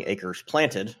of how many acres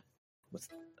planted. With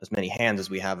as many hands as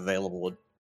we have available, it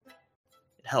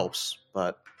helps,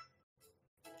 but...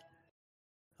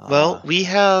 Well, we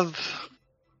have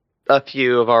a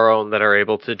few of our own that are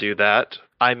able to do that.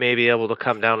 I may be able to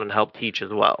come down and help teach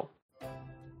as well.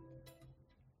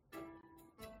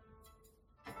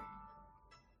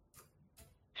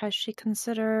 Has she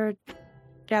considered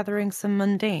gathering some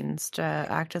mundanes to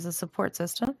act as a support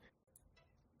system?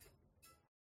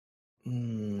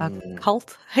 A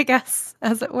cult, I guess,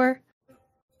 as it were.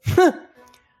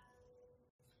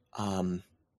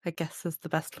 I guess is the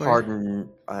best word. Pardon,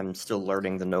 I'm still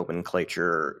learning the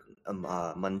nomenclature.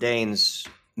 Mundanes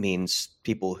means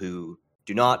people who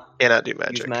do not cannot do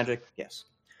magic. Use magic. Yes.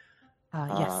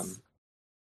 Yes.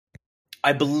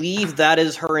 I believe that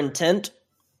is her intent.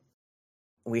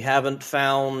 We haven't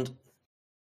found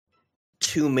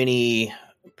too many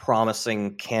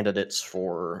promising candidates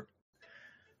for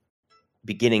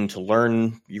beginning to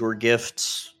learn your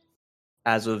gifts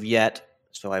as of yet,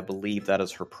 so I believe that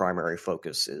is her primary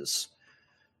focus. Is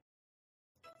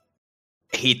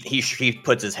he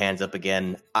puts his hands up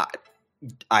again.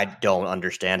 I don't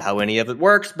understand how any of it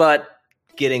works, but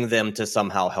getting them to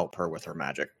somehow help her with her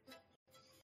magic.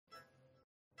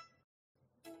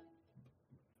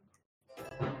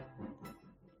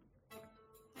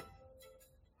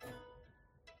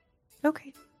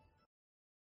 Okay.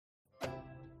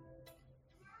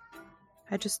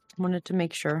 I just wanted to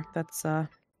make sure. That's a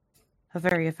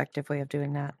very effective way of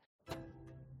doing that.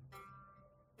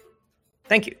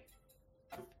 Thank you.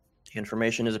 The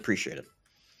information is appreciated.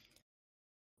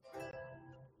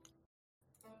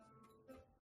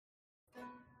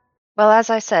 Well, as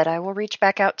I said, I will reach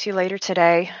back out to you later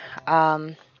today,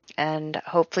 and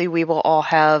hopefully we will all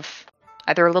have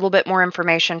either a little bit more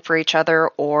information for each other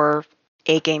or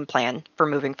a game plan for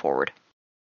moving forward.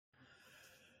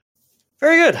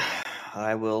 Very good.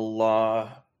 I will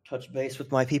touch base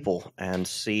with my people and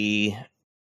see,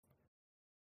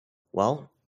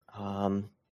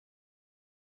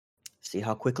 see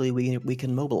how quickly we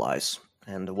can mobilize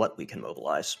and what we can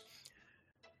mobilize.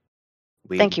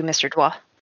 Thank you, Mr. Dwa.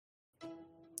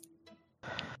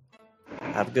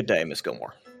 Have a good day, Miss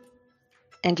Gilmore.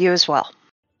 And you as well.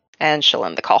 And she'll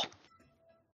end the call.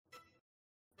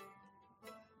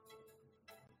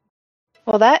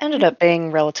 Well, that ended up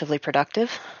being relatively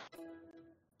productive.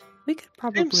 We could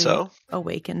probably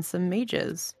awaken some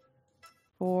mages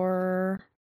for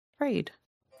trade.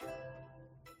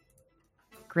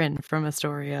 Grin from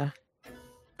Astoria.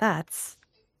 That's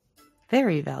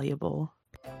very valuable.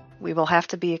 We will have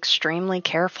to be extremely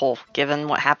careful given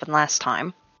what happened last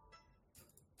time.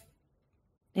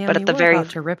 Yeah, but at the very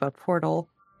about to rip a portal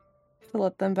to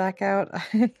let them back out.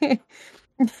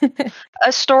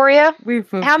 Astoria,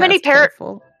 we've moved how many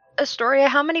careful. Astoria,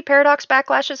 how many paradox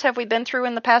backlashes have we been through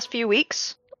in the past few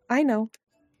weeks? I know.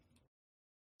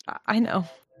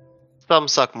 Some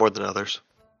suck more than others.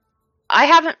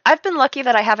 I've been lucky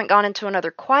that I haven't gone into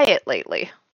another quiet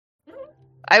lately.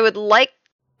 I would like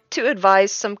to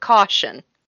advise some caution.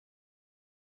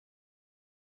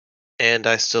 And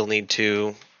I still need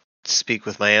to speak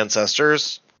with my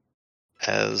ancestors,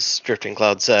 as Drifting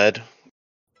Cloud said.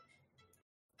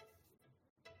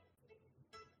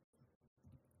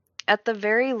 At the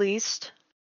very least,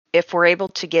 if we're able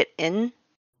to get in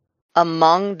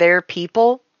among their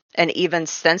people and even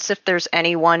sense if there's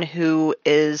anyone who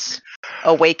is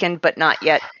awakened but not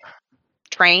yet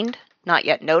trained, not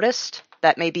yet noticed,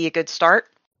 that may be a good start.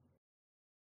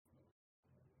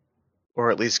 Or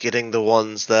at least getting the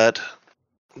ones that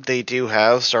they do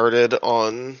have started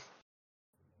on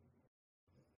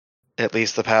at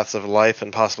least the paths of life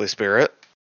and possibly spirit.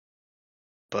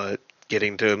 But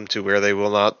getting them to where they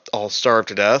will not all starve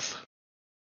to death.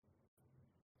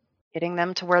 Getting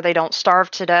them to where they don't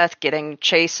starve to death, getting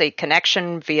Chase a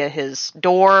connection via his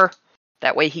door.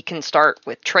 That way he can start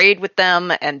with trade with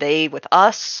them and they with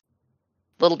us.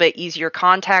 A little bit easier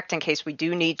contact in case we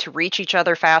do need to reach each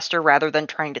other faster rather than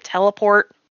trying to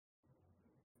teleport.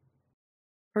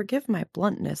 Forgive my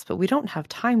bluntness, but we don't have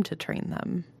time to train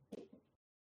them.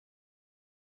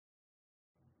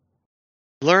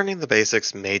 Learning the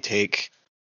basics may take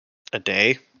a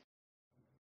day,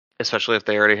 especially if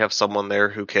they already have someone there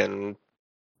who can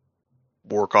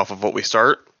work off of what we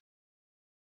start,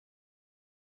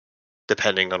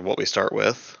 depending on what we start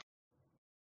with.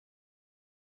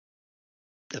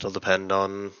 It'll depend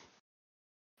on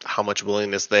how much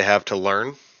willingness they have to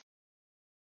learn.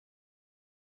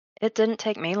 It didn't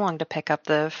take me long to pick up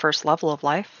the first level of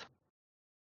life.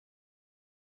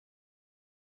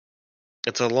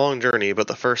 It's a long journey, but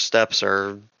the first steps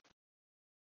are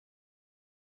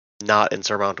not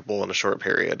insurmountable in a short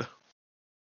period.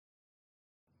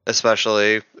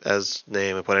 Especially, as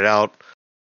Naomi pointed out,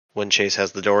 when Chase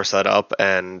has the door set up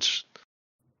and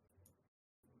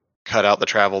cut out the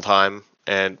travel time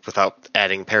and without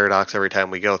adding paradox every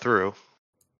time we go through.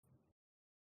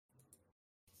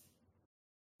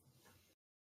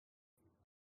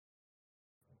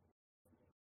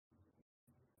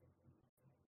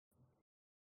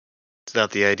 It's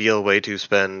not the ideal way to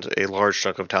spend a large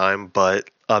chunk of time, but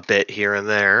a bit here and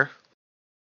there.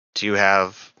 Do you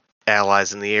have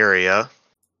allies in the area?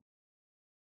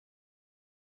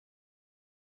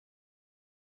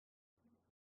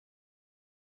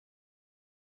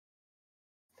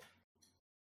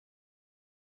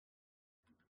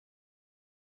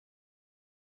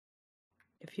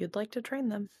 If you'd like to train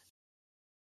them.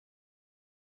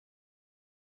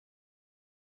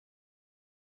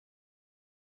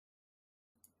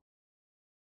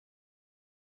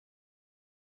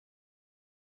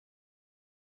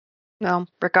 Well,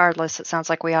 regardless, it sounds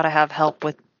like we ought to have help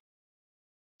with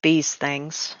these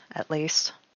things, at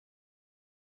least.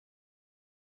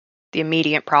 The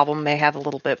immediate problem may have a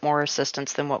little bit more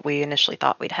assistance than what we initially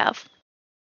thought we'd have.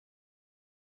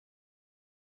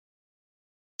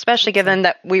 Especially given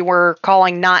that we were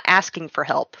calling not asking for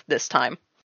help this time.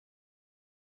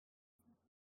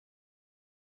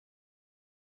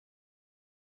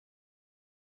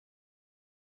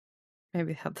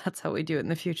 Maybe that's how we do it in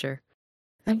the future.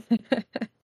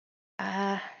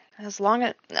 As long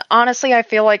as... Honestly, I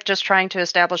feel like just trying to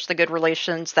establish the good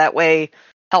relations, that way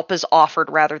help is offered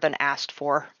rather than asked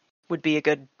for, would be a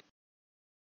good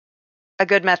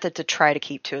method to try to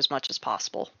keep to as much as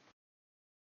possible.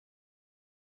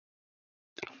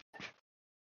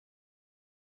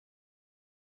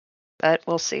 But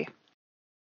we'll see.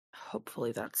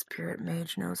 Hopefully that spirit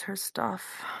mage knows her stuff.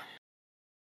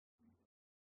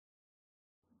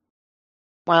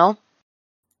 Well,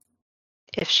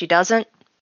 if she doesn't,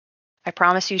 I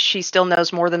promise you she still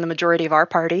knows more than the majority of our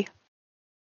party.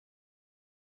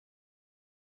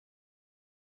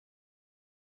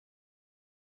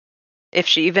 If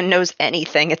she even knows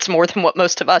anything, it's more than what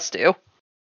most of us do.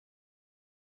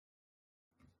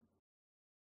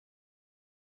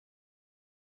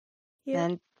 Yeah.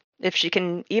 And if she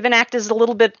can even act as a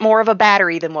little bit more of a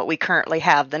battery than what we currently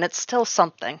have, then it's still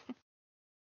something.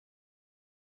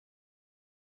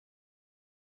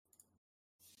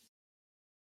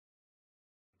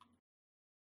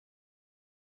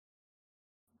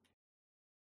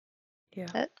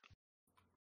 Yeah.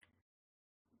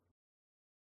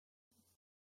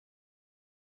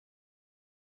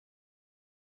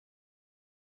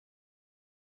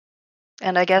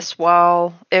 And I guess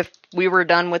if we were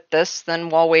done with this, then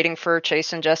while waiting for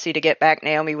Chase and Jessie to get back,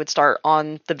 Naomi would start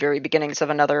on the very beginnings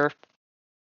of another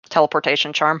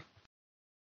teleportation charm.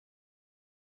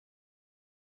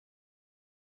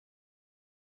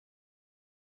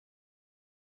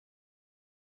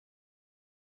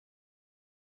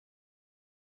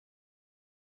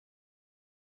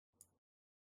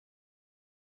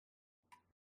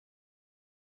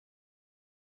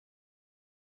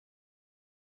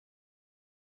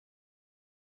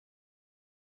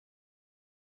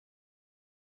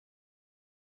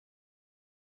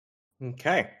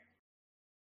 Okay.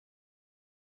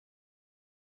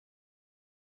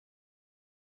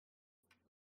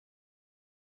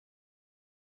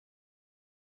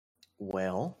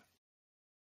 Well,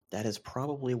 that is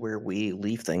probably where we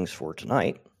leave things for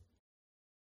tonight.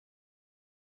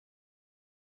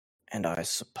 And I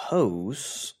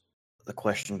suppose the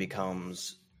question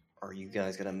becomes, are you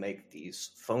guys going to make these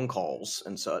phone calls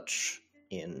and such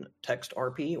in text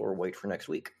RP or wait for next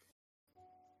week?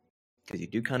 Because you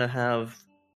do kind of have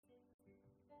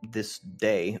this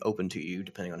day open to you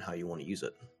depending on how you want to use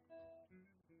it.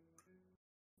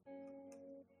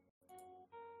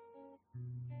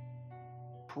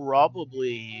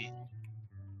 Probably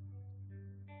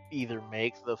either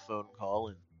make the phone call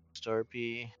in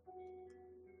RP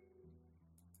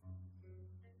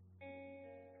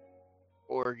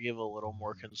or give a little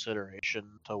more consideration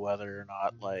to whether or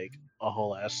not like a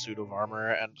whole ass suit of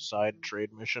armor and side trade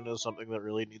mission is something that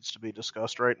really needs to be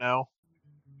discussed right now.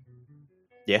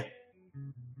 Yeah.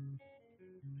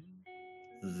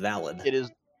 Valid. It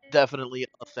is definitely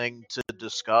a thing to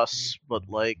discuss, but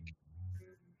like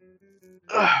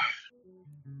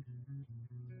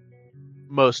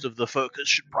most of the focus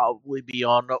should probably be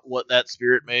on what that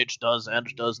spirit mage does and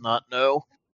does not know.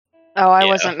 Oh, I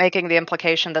wasn't making the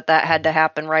implication that had to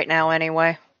happen right now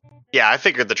anyway. Yeah, I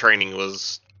figured the training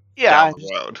was Yeah, down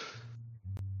the road.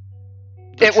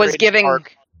 It was training giving- part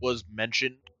was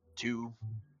mentioned to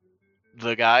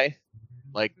the guy,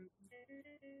 like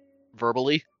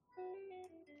verbally.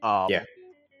 Yeah.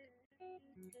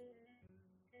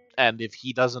 And if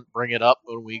he doesn't bring it up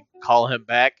when we call him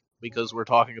back because we're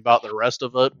talking about the rest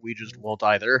of it, we just won't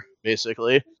either,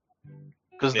 basically.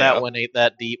 Because Yeah. that one ain't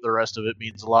that deep. The rest of it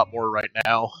means a lot more right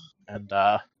now. And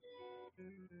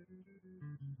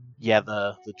yeah,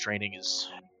 the training is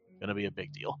gonna be a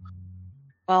big deal.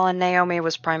 Well, and Naomi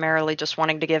was primarily just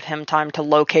wanting to give him time to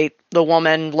locate the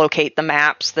woman, locate the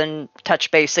maps, then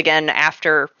touch base again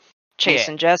after Chase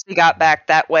Yeah. and Jessie got back.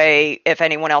 That way, if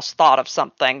anyone else thought of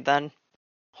something, then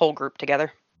whole group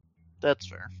together. That's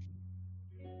fair.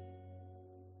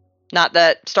 Not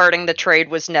that starting the trade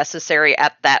was necessary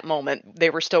at that moment.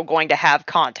 They were still going to have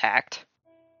contact.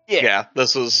 Yeah,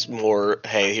 this was more,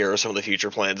 hey, here are some of the future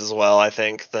plans as well, I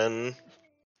think, than...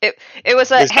 It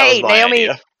was At a, least that was hey, my Naomi,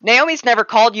 idea. Naomi's never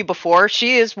called you before.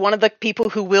 She is one of the people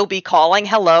who will be calling.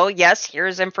 Hello, yes,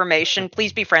 here's information.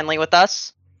 Please be friendly with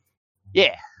us.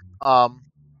 Yeah. I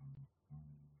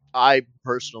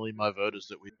personally, my vote is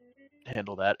that we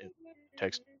handle that in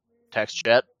text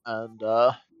chat and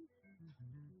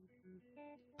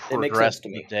It makes progress sense to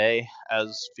the me. day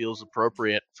as feels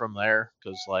appropriate from there.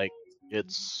 Because like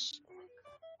it's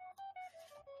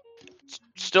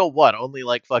still what, only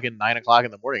like fucking 9 o'clock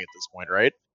in the morning at this point,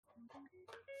 right?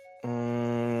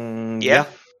 Yeah,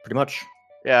 pretty much.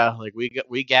 Yeah, like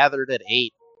we gathered at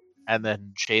 8, and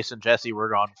then Chase and Jessie were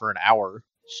gone for an hour.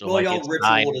 So Well, like y'all it's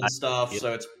ritualed 9 and stuff, yeah.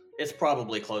 so it's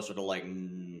probably closer to like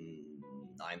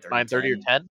 9:30. 9:30 or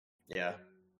 10. Yeah.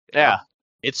 Yeah,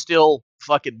 it's still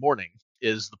fucking morning.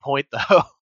 Is the point though?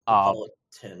 I'll call it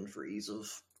 10 for ease of.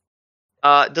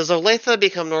 Does Olathe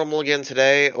become normal again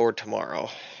today or tomorrow?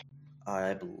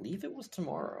 I believe it was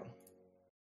tomorrow.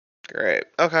 Great.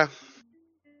 Okay.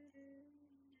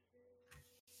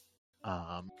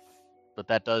 But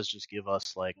that does just give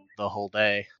us like the whole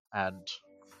day and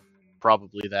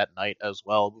probably that night as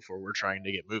well before we're trying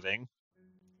to get moving.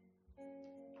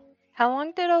 How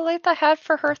long did Olathe have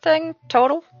for her thing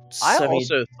total? I 70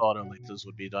 also thought Olathes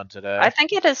would be done today. I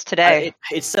think it is today.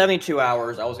 It's 72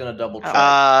 hours. I was gonna double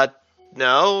check.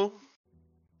 No.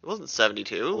 It wasn't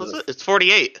 72, was Was it? It's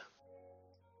 48.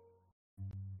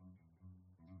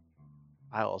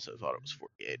 I also thought it was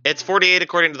 48. It's 48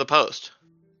 according to the post.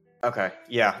 Okay,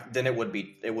 yeah. Then it would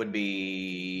be Like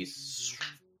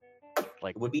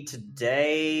it would be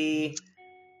today.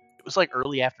 it was like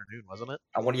early afternoon, wasn't it?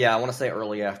 I want to say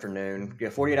early afternoon. Yeah,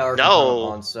 48 hours from No.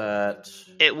 onset.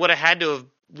 It would have had to have,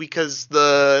 because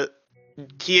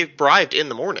he arrived in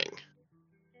the morning.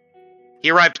 He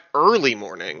arrived early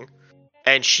morning,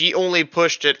 and she only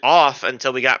pushed it off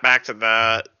until we got back to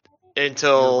the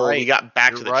we got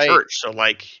back to the church. So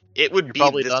like it would You're be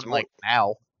probably this done morning. like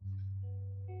now.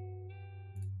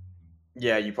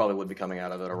 Yeah, you probably would be coming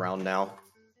out of it around now.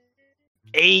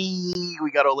 Hey, we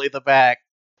got Olathe back.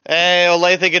 Hey,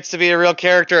 Olathe gets to be a real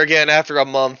character again after a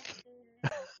month.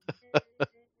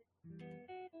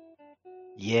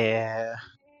 Yeah.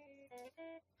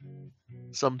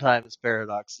 Sometimes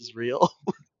paradox is real.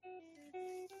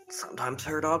 Sometimes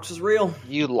paradox is real.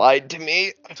 You lied to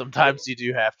me. Sometimes you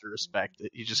do have to respect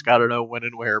it. You just gotta know when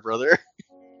and where, brother.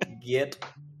 Get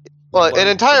Well, what an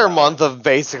I'm entire about. month of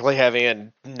basically having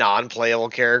a non-playable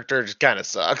character just kind of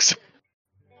sucks.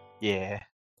 Yeah.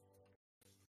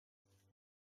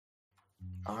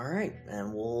 All right,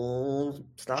 and we'll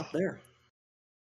stop there.